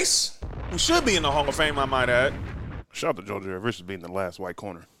 Simeon Rice, who should be in the Hall of Fame, I might add. Shout out to Joe Jurevicius being the last white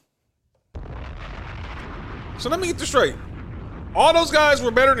corner. So let me get this straight. All those guys were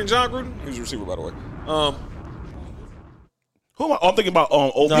better than John Gruden. He was a receiver, by the way. Who am I? I'm thinking about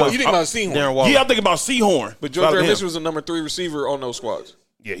No, you think about Sehorn. Darren Waller. Yeah, I'm thinking about Sehorn. But Joe Shout out to Jurevicius him. was the number 3 receiver on those squads.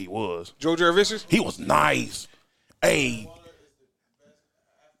 Yeah, he was. Joe Jurevicius? He was nice. Hey,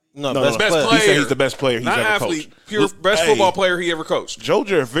 No, no, best no. Best player. player. He said he's the best player he's Not ever athlete, coached. pure Look, best hey, football player he ever coached. Joe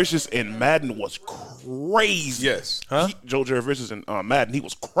Jurevicius in Madden was crazy. Yes. Huh? Joe Jurevicius in Madden, he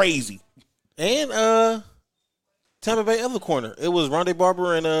was crazy. And Tampa Bay other corner. It was Rondé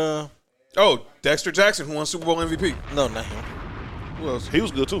Barber and Oh, Dexter Jackson, who won Super Bowl MVP. no, not him. Who else? He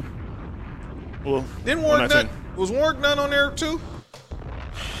was good too. Well, Didn't on Warwick that Nunn? team. Was Warwick Nunn on there too?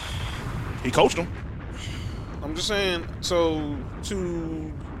 He coached him. I'm just saying. So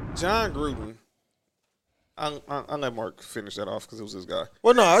to John Gruden, I'll let Mark finish that off because it was his guy.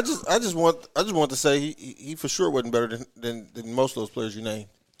 Well, no, I just want to say he for sure wasn't better than most of those players you named.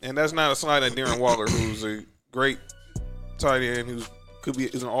 And that's not a slide at Darren Waller, who's a great tight end, who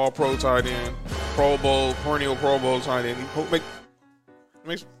is an All-Pro tight end, Pro Bowl, perennial Pro Bowl tight end. He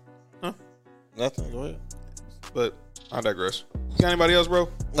makes, Nothing. Go ahead. but I digress. You got anybody else, bro?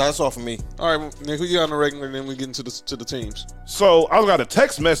 No, that's all for me. All right, Nick, who you got on the regular? And then we get into the teams. So I got a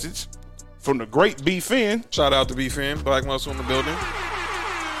text message from the great B Finn. Shout out to B Finn, Black Muscle in the building.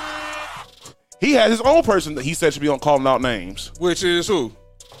 He had his own person that he said should be on calling out names. Which is who?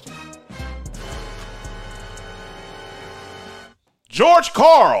 George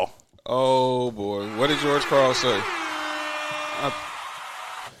Karl. Oh boy, what did George Karl say?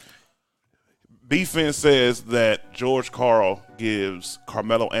 B Finn says that George Karl gives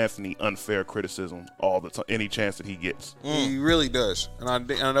Carmelo Anthony unfair criticism all the time, any chance that he gets. He really does, and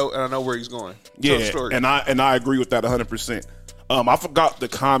I know where he's going. Tell the Yeah, story. and I agree with that 100%. I forgot the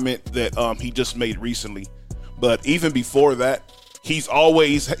comment that he just made recently, but even before that, he's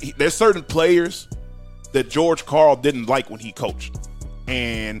always there's certain players that George Karl didn't like when he coached,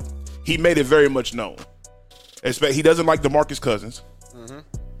 and he made it very much known. He doesn't like DeMarcus Cousins. Mm-hmm.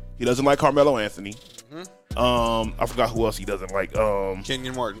 He doesn't like Carmelo Anthony. I forgot who else he doesn't like.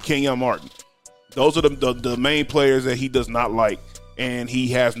 Kenyon Martin. Kenyon Martin. Those are the main players that he does not like, and he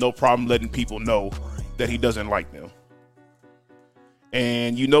has no problem letting people know that he doesn't like them.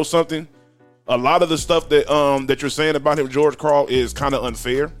 And you know something? A lot of the stuff that you're saying about him, George Karl, is kind of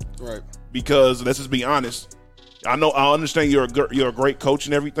unfair. Right. Because let's just be honest. I understand you're a great coach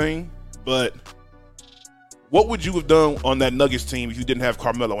and everything, but what would you have done on that Nuggets team if you didn't have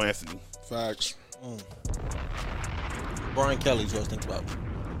Carmelo Anthony? Facts. Brian Kelly's what I was thinking about.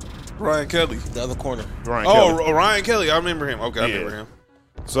 Brian Kelly. The other corner. Brian Kelly. Ryan Kelly. I remember him. Okay, I Yeah. remember him.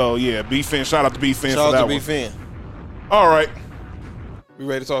 So yeah, B Fin. Shout out to B Fin for Shout that out to one. B Finn. All right. We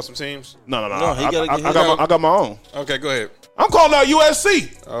ready to talk some teams? No. No, he gotta get his I got my own. Okay, go ahead. I'm calling out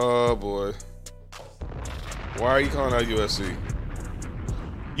USC. Oh boy. Why are you calling out USC?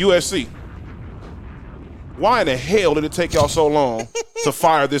 USC. Why in the hell did it take y'all so long to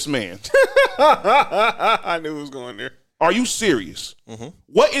fire this man? I knew it was going there. Are you serious? Mm-hmm.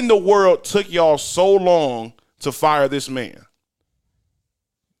 What in the world took y'all so long to fire this man?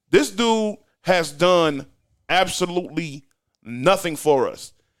 This dude has done absolutely nothing for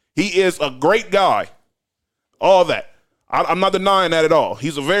us. He is a great guy. All that. I'm not denying that at all.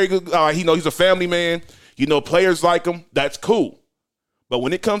 He's a very good guy. He's a family man. Players like him. That's cool. But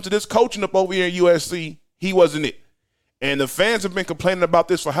when it comes to this coaching up over here at USC, he wasn't it. And the fans have been complaining about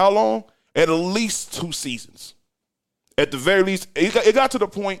this for how long? At least 2 seasons. At the very least, it got to the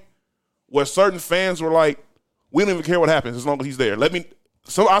point where certain fans were like, we don't even care what happens as long as he's there.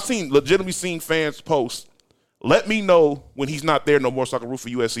 So I've legitimately seen fans post, let me know when he's not there no more so I can root for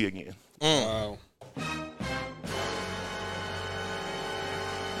USC again. Wow.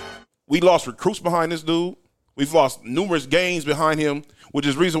 We lost recruits behind this dude. We've lost numerous games behind him, which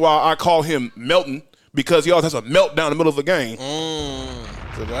is the reason why I call him Melton, because he always has a meltdown in the middle of the game.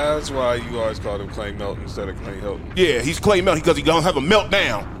 So that's why you always called him Clay Melton instead of Clay Hilton. Yeah, he's Clay Melton because he don't have a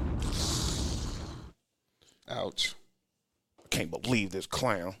meltdown. Ouch. I can't believe this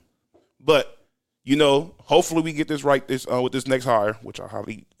clown. But, hopefully we get this right with this next hire, which I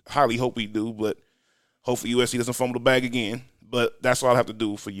highly hope we do, but hopefully USC doesn't fumble the bag again. But that's all I have to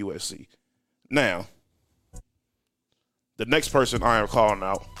do for USC. Now, the next person I am calling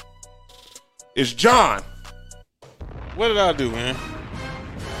out is John. What did I do, man?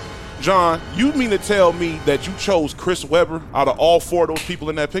 John, you mean to tell me that you chose Chris Webber out of all 4 of those people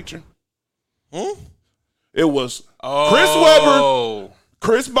in that picture? It was Chris Webber,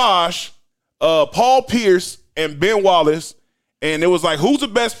 Chris Bosh, Paul Pierce and Ben Wallace, and it was like, who's the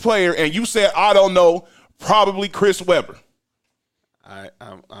best player? And you said, I don't know, probably Chris Webber. I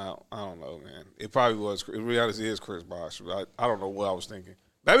don't know, man. It probably was. In reality, it is Chris Bosh. I don't know what I was thinking.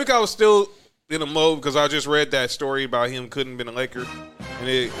 Maybe because I was still in a mode because I just read that story about him couldn't been a Laker, and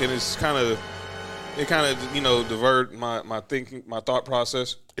it's kind of diverted my thinking, my thought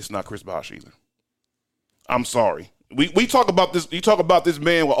process. It's not Chris Bosh either. I'm sorry. We talk about this. You talk about this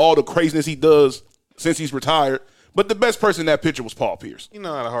man with all the craziness he does since he's retired. But the best person in that picture was Paul Pierce. You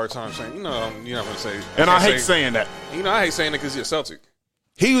know, I had a hard time saying. You're not going to say. And I hate saying that. You know, I hate saying it because he's a Celtic.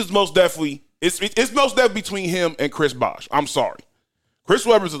 He was most definitely. It's most definitely between him and Chris Bosh. I'm sorry. Chris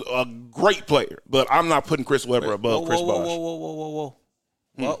Webber's a great player, but I'm not putting Chris Webber above Chris Bosh. Whoa.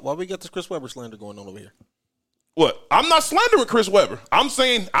 Why we got this Chris Webber slander going on over here? What? I'm not slandering Chris Webber. I'm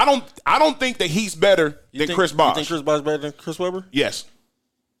saying I don't think that he's better than Chris Bosh. You think Chris Bosh is better than Chris Webber? Yes.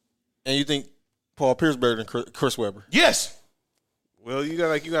 And you think Paul Pierce better than Chris Webber? Yes. Well, you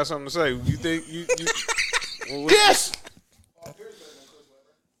got something to say. You think you yes.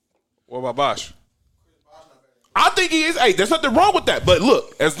 What about Bosh? I think he is. Hey, there's nothing wrong with that. But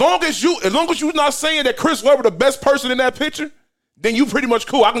look, as long as you're not saying that Chris Webber the best person in that picture, then you pretty much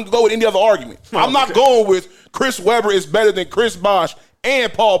cool. I can go with any other argument. I'm not going with Chris Webber is better than Chris Bosh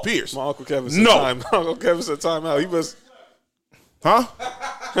and Paul Pierce. My Uncle Kevin said timeout. Uncle Kevin said timeout. He was, huh?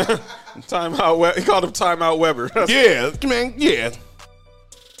 Timeout. He called him Timeout Webber. Yeah, man. Yeah.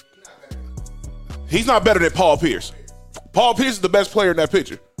 He's not better than Paul Pierce. Paul Pierce is the best player in that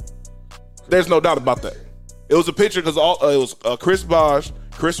picture. There's no doubt about that. It was a picture because it was Chris Bosh,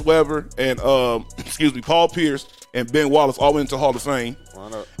 Chris Webber, and Paul Pierce and Ben Wallace all went into Hall of Fame.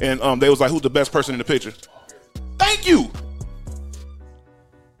 And they was like, who's the best person in the picture? Thank you.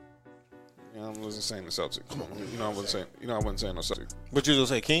 Yeah, I wasn't saying the Celtics. I wasn't saying no Celtics. But you gonna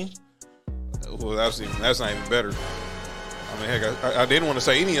say King? Well, that's not even better. I mean, heck, I didn't want to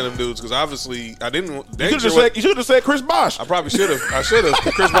say any of them dudes because obviously I didn't. You should have said Chris Bosh. I probably should have. I should have.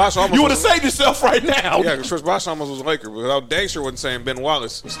 Chris Bosh almost. You would have saved yourself right now. Yeah, because Chris Bosh almost was a Laker, but I dang sure wasn't saying Ben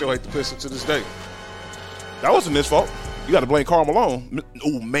Wallace. I still hate the Pistons to this day. That wasn't his fault. You got to blame Karl Malone.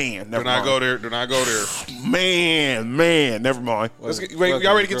 Oh man, never mind. Do not go there. Man, never mind.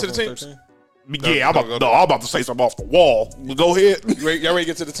 Y'all ready to get to the teams? Yeah, I'm about to say something off the wall. Go ahead. Y'all ready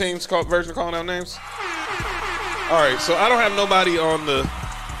to get to the teams version of calling out names? All right, so I don't have nobody on the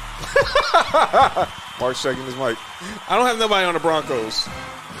Mark shaking his mic. I don't have nobody on the Broncos.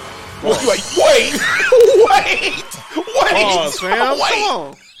 Wait. Pause, fam. Come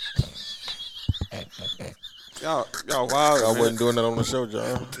on. Y'all wild. I wasn't doing that on the show,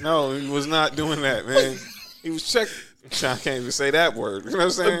 John. No, he was not doing that, man. He was checking. I can't even say that word. You know what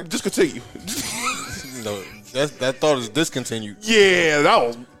I'm saying? Just continue. No, that thought is discontinued. Yeah, that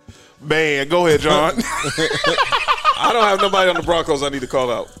was. Man, go ahead, John. I don't have nobody on the Broncos I need to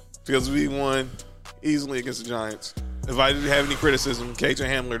call out because we won easily against the Giants. If I didn't have any criticism, KJ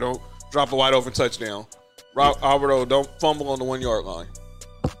Hamler, don't drop a wide open touchdown. Alberto, don't fumble on the 1 yard line.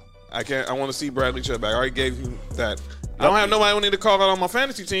 I want to see Bradley Chubb back. I already gave you that. I don't have nobody I need to call out on my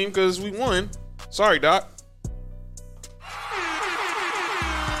fantasy team because we won. Sorry, Doc.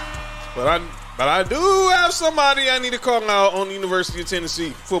 But I do have somebody I need to call out on the University of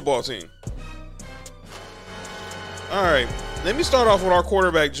Tennessee football team. All right. Let me start off with our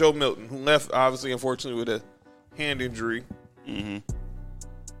quarterback, Joe Milton, who left, obviously, unfortunately, with a hand injury. Mm-hmm.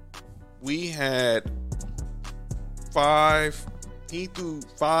 We had he threw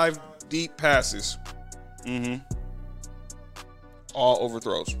 5 deep passes. Mm-hmm. All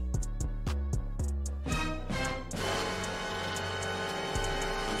overthrows.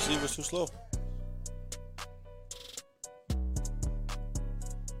 Receivers too slow.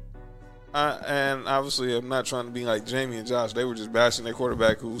 And obviously, I'm not trying to be like Jamie and Josh. They were just bashing their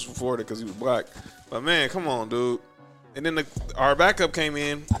quarterback who was from Florida because he was black. But, man, come on, dude. And then our backup came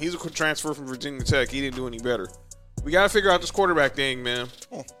in. He's a transfer from Virginia Tech. He didn't do any better. We got to figure out this quarterback thing, man.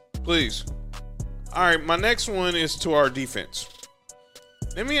 Please. All right, my next one is to our defense.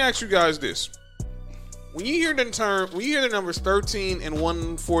 Let me ask you guys this. When you hear the numbers 13 and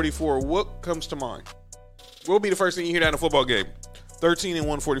 144, what comes to mind? What will be the first thing you hear that in a football game? 13 and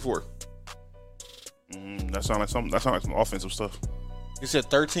 144. That sounds like some offensive stuff. You said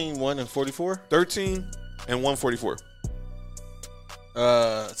 13, 1, and 44? 13 and 144.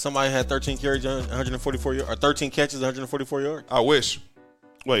 Somebody had 13 carries, 144 yards, or 13 catches, 144 yards. I wish.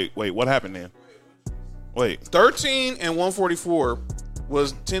 Wait, what happened then? Wait. 13 and 144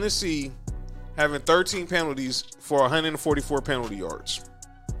 was Tennessee having 13 penalties for 144 penalty yards.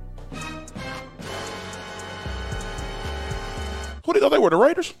 Who did they were? The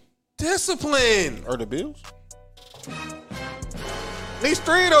Raiders? Discipline. Or the Bills? These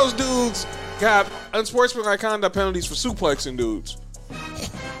 3 of those dudes got unsportsmanlike conduct penalties for suplexing dudes.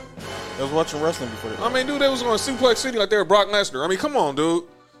 I was watching wrestling before that. I mean, dude, they was going to Suplex City like they were Brock Lesnar. I mean, come on, dude.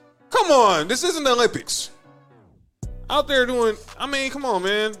 Come on. This isn't the Olympics. Out there doing, I mean, come on,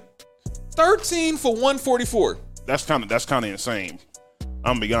 man. 13 for 144. That's kind of insane.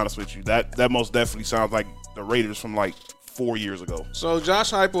 I'm gonna be honest with you. That most definitely sounds like the Raiders from like 4 years ago. So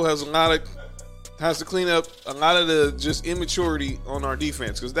Josh Heupel has to clean up a lot of the just immaturity on our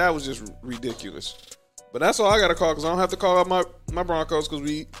defense because that was just ridiculous. But that's all I got to call because I don't have to call out my Broncos because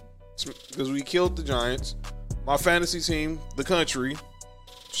we killed the Giants. My fantasy team, the country.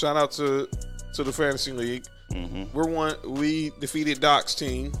 Shout out to the fantasy league. Mm-hmm. We defeated Doc's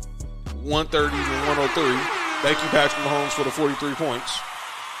team, 130 to 103. Thank you, Patrick Mahomes, for the 43 points.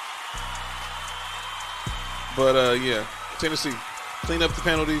 But yeah, Tennessee, clean up the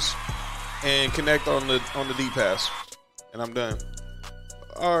penalties and connect on the deep pass, and I'm done.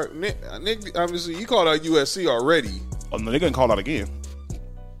 All right, Nick, obviously you called out USC already. Oh no, they're gonna call out again.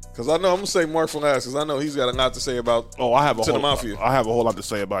 Because I know I'm gonna say Mark for last. Because I know he's got a lot to say about. I have the Mafia. I have a whole lot to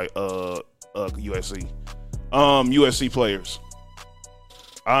say about USC. USC players.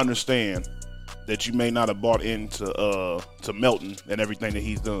 I understand that you may not have bought into to Melton and everything that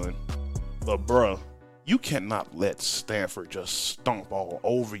he's done, but bruh, you cannot let Stanford just stomp all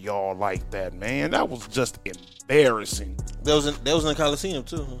over y'all like that, man. That was just embarrassing. That was in the Coliseum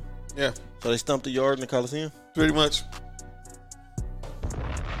too. Huh? Yeah. So they stumped the yard in the Coliseum. Pretty much.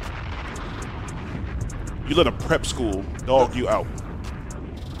 You let a prep school dog you out.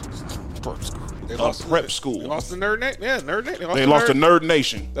 Prep school. They prep school. They lost to Nerd Nation. Yeah, Nerd Nation. They lost to Nerd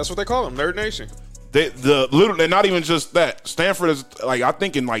Nation. That's what they call them, Nerd Nation. They're not even just that. Stanford is like, I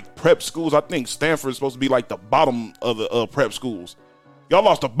think in like prep schools, I think Stanford is supposed to be like the bottom of the prep schools. Y'all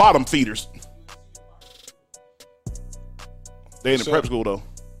lost to bottom feeders. They in the prep school though.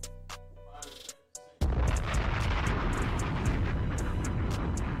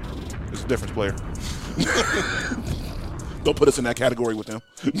 It's a difference, player. Don't put us in that category with them.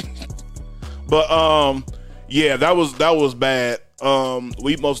 But yeah, that was bad.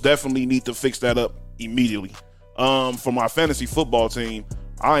 We most definitely need to fix that up immediately. For my fantasy football team,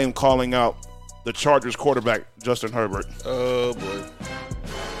 I am calling out the Chargers quarterback, Justin Herbert. Oh boy.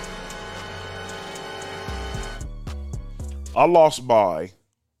 I lost by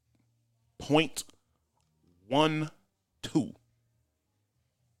 0.12.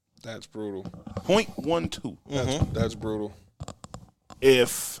 That's brutal. 0.12. That's brutal.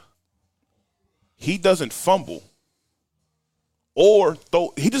 If he doesn't fumble or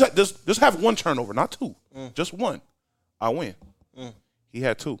throw, he just have one turnover, not two, just one, I win. He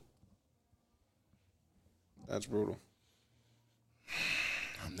had two. That's brutal.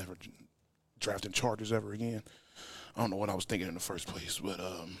 I'm never drafting Chargers ever again. I don't know what I was thinking in the first place, but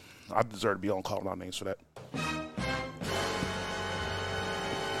I deserve to be on calling out names for that.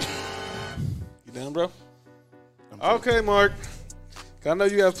 You down, bro? Okay, Mark. I know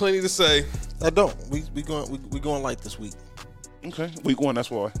you have plenty to say. I don't. We going light this week. Okay, week one.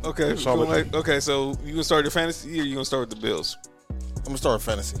 That's why. Okay, so you gonna start your fantasy, or you gonna start with the Bills? I'm gonna start with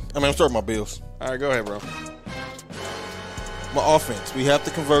fantasy. I'm starting my Bills. All right, go ahead, bro. My offense. We have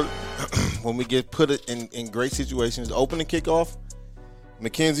to convert when we get put in great situations. Open and kickoff.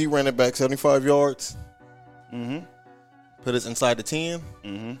 McKenzie ran it back 75 yards. Mm-hmm. Put us inside the 10.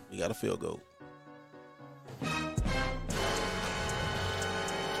 Mm-hmm. We got a field goal.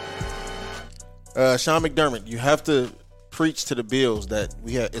 Sean McDermott, you have to preach to the Bills that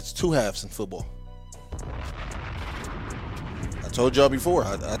it's two halves in football. I told y'all before.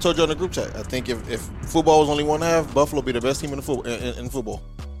 I told y'all in the group chat. I think if football was only one half, Buffalo be the best team in football.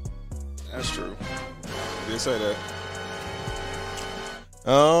 That's true. You did say that.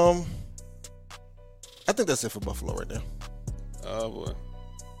 I think that's it for Buffalo right now. Oh boy.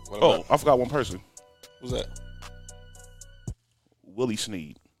 Oh, I forgot one person. Who's that? Willie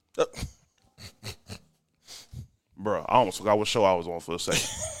Snead. Bruh, I almost forgot what show I was on for a second.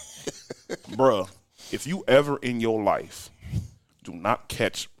 Bruh, if you ever in your life do not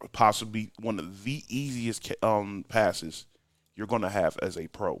catch possibly one of the easiest passes you're going to have as a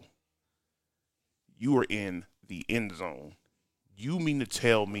pro, you are in the end zone. You mean to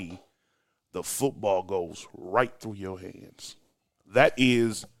tell me the football goes right through your hands? That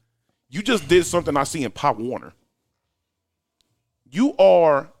is, you just did something I see in Pop Warner. You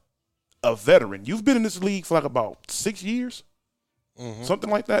are a veteran. You've been in this league for like about 6 years, something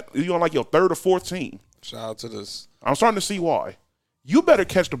like that. You're on like your third or fourth team. Shout out to this. I'm starting to see why. You better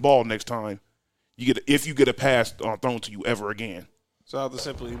catch the ball next time if you get a pass thrown to you ever again. Shout out to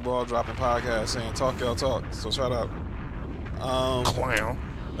Simply Ball Dropping Podcast saying talk y'all talk. So shout out. Clown.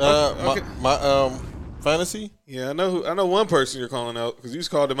 Okay. My fantasy. Yeah, I know one person you're calling out because you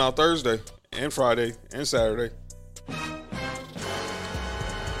just called him out Thursday and Friday and Saturday.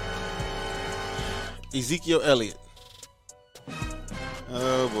 Ezekiel Elliott.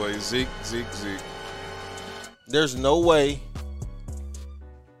 Oh boy, Zeke. There's no way,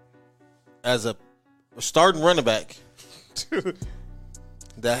 as a starting running back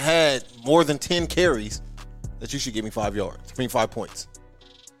that had more than 10 carries, that you should give me 5 yards. I mean 5 points.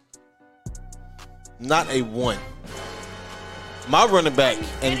 Not a one. My running back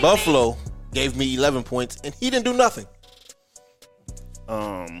in Buffalo gave me 11 points, and he didn't do nothing.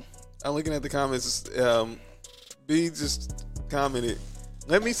 I'm looking at the comments. B just commented,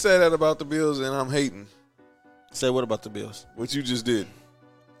 "Let me say that about the Bills, and I'm hating." Say what about the Bills? What you just did.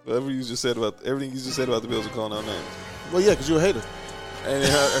 Whatever you just said about everything you just said about the Bills are calling out names. Well, yeah, because you're a hater. And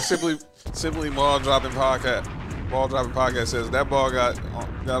simply ball dropping podcast. Ball dropping podcast says that ball got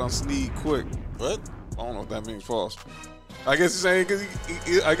on Snead quick. What? I don't know if that means false. I guess he's saying because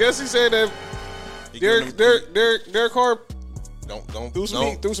I guess he said that Derek Carr threw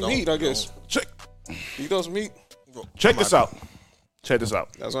some heat. I guess he throw some heat. Check this out. That's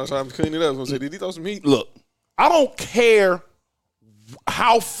why I'm trying to clean it up. I was gonna say, did he throw some heat? Look, I don't care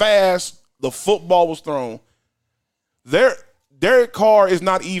how fast the football was thrown. Derek Carr is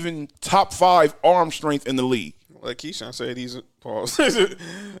not even top 5 arm strength in the league. Like Keyshawn said, he's a pause.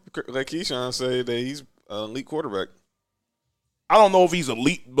 Like Keyshawn said that he's an elite quarterback. I don't know if he's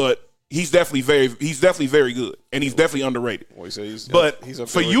elite, but he's definitely very good, and he's definitely underrated. Well, he said he's up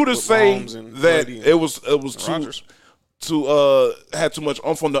for there you to with say Mahomes and that Brady it was Rodgers. too had too much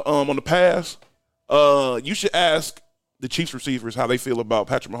on the pass, you should ask the Chiefs receivers how they feel about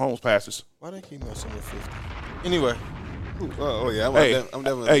Patrick Mahomes' passes. Why they keep messing with 50? Anyway. Oh yeah, I'm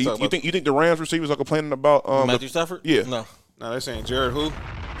definitely. Hey, you think the Rams receivers are complaining about Matthew Stafford? Yeah. No, they're saying Jared who?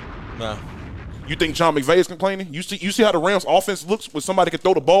 no. You think Sean McVay is complaining? You see how the Rams offense looks when somebody can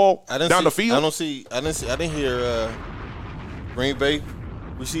throw the ball down the field? I didn't hear Green Bay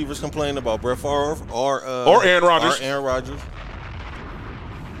receivers complain about Brett Favre or Aaron Rodgers.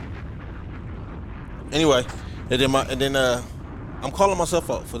 Anyway, and then I'm calling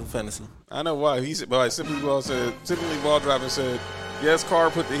myself out for the fantasy. I know why. He said, but Simply Ball Dropping said, yes,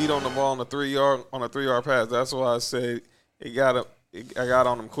 Carr put the heat on the ball on a 3-yard pass. That's why I said I got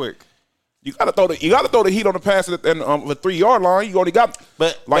on him quick. You gotta throw the heat on the pass and the 3-yard line. You only got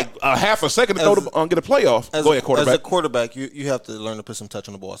a half a second to get a playoff. Go ahead, quarterback. As a quarterback, you have to learn to put some touch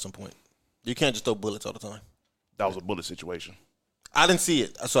on the ball at some point. You can't just throw bullets all the time. That was a bullet situation. I didn't see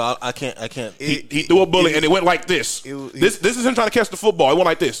it, so I can't. He threw a bullet and it went like this. This is him trying to catch the football. It went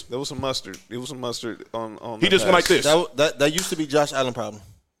like this. There was some mustard. It was some mustard on. He just went like this. That used to be Josh Allen's problem.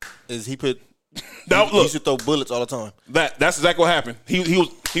 Is he put? He used to throw bullets all the time. That's exactly what happened.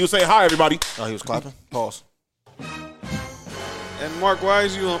 He was saying hi everybody. Oh, he was clapping. Pause. And Mark, why are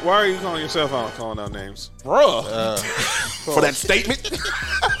you calling yourself out, calling out names, bruh? For that statement.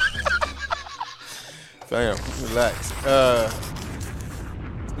 Fam, relax.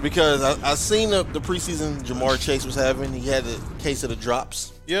 Because I seen the preseason Jamar Chase was having. He had a case of the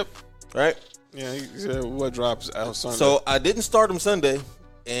drops. Yep. Right? Yeah, he said what drops out Sunday. So I didn't start him Sunday,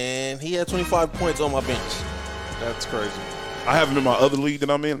 and he had 25 points on my bench. That's crazy. I have him in my other league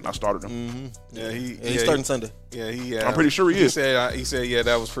that I'm in. I started him. Mm-hmm. Yeah, he's starting Sunday. Yeah, I'm pretty sure he is. He said, yeah,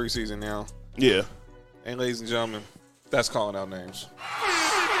 that was preseason now. Yeah. And ladies and gentlemen, that's calling out names.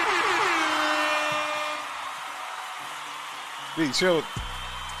 B, chill.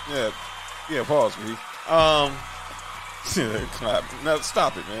 Yeah, pause, B. Clap. No,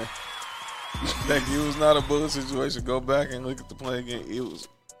 stop it, man. Thank you. It was not a bullet situation. Go back and look at the play again.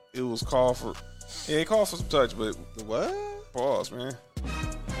 It was called for. Yeah, it called for some touch, but what? Pause, man.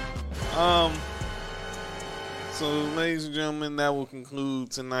 So, ladies and gentlemen, that will conclude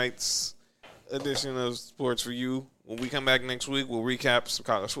tonight's edition of Sports for You. When we come back next week, we'll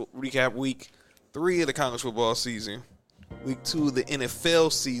recap week 3 of the college football season. Week 2 of the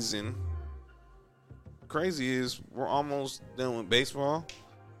NFL season. Crazy is we're almost done with baseball,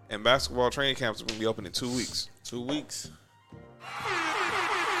 and basketball training camps are going to be open in 2 weeks. 2 weeks.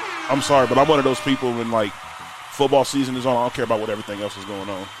 I'm sorry, but I'm one of those people when like football season is on. I don't care about what everything else is going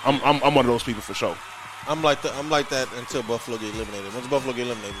on. I'm one of those people for sure. I'm like that until Buffalo get eliminated. Once Buffalo get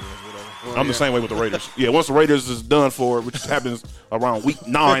eliminated, whatever. I'm the same way with the Raiders. Yeah, once the Raiders is done for, which happens around week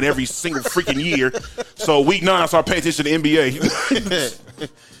 9 every single freaking year. So week 9, I start paying attention to the NBA.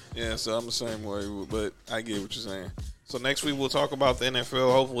 Yeah, so I'm the same way, but I get what you're saying. So next week we'll talk about the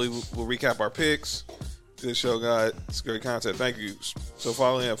NFL. Hopefully we'll recap our picks. This show got it's great content. Thank you. So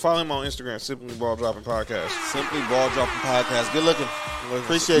follow him. Follow him on Instagram. Simply Ball Dropping Podcast. Simply Ball Dropping Podcast. Good looking.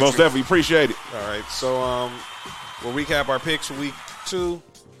 Appreciate Most you. definitely appreciate it. All right. So we'll recap our picks for week 2.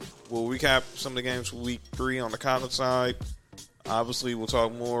 We'll recap some of the games for week 3 on the college side. Obviously, we'll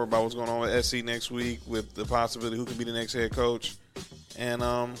talk more about what's going on with SC next week with the possibility who could be the next head coach. And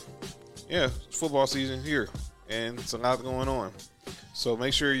it's football season here, and it's a lot going on. So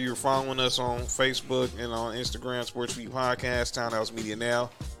make sure you're following us on Facebook and on Instagram, Sports Beat Podcast, Townhouse Media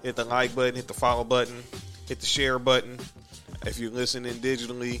Now. Hit the like button, hit the follow button, hit the share button. If you're listening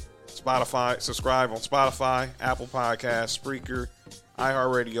digitally, Spotify, subscribe on Spotify, Apple Podcasts, Spreaker,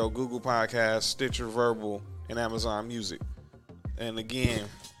 iHeartRadio, Google Podcasts, Stitcher, Verbal, and Amazon Music. And again,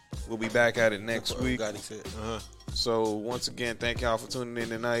 we'll be back at it next week. So once again, thank y'all for tuning in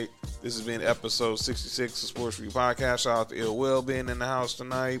tonight. This has been episode 66 of Sports Review Podcast. Shout out to Ill Will being in the house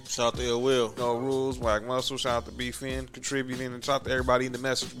tonight. Shout out to Ill Will. No Rules, Black Muscle. Shout out to B-Fin contributing. And shout out to everybody in the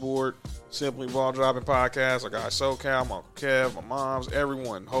message board. Simply Ball Dropping Podcast. I got SoCal, my Uncle Kev, my moms,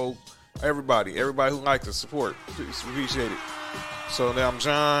 everyone. Hope, everybody who liked the support. Appreciate it. So now I'm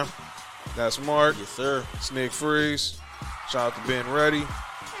John. That's Mark. Yes, sir. It's Nick Freeze. Shout out to Ben Reddy.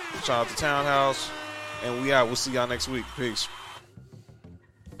 Shout out to Townhouse. And we out. We'll see y'all next week. Peace.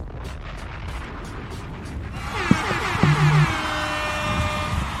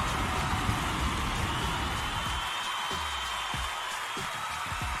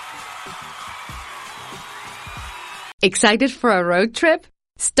 Excited for a road trip?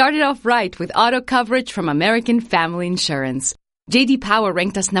 Start it off right with auto coverage from American Family Insurance. J.D. Power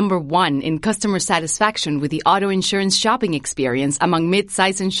ranked us number 1 in customer satisfaction with the auto insurance shopping experience among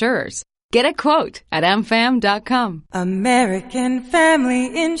mid-size insurers. Get a quote at amfam.com. American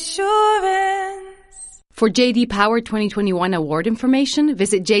Family Insurance. For J.D. Power 2021 award information,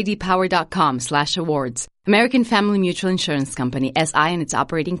 visit jdpower.com/awards. American Family Mutual Insurance Company, SI and its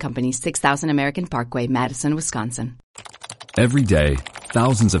operating company, 6000 American Parkway, Madison, Wisconsin. Every day,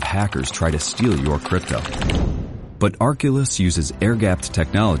 thousands of hackers try to steal your crypto. But Arculus uses air-gapped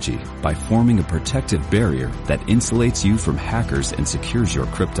technology by forming a protective barrier that insulates you from hackers and secures your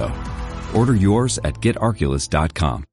crypto. Order yours at getarculus.com.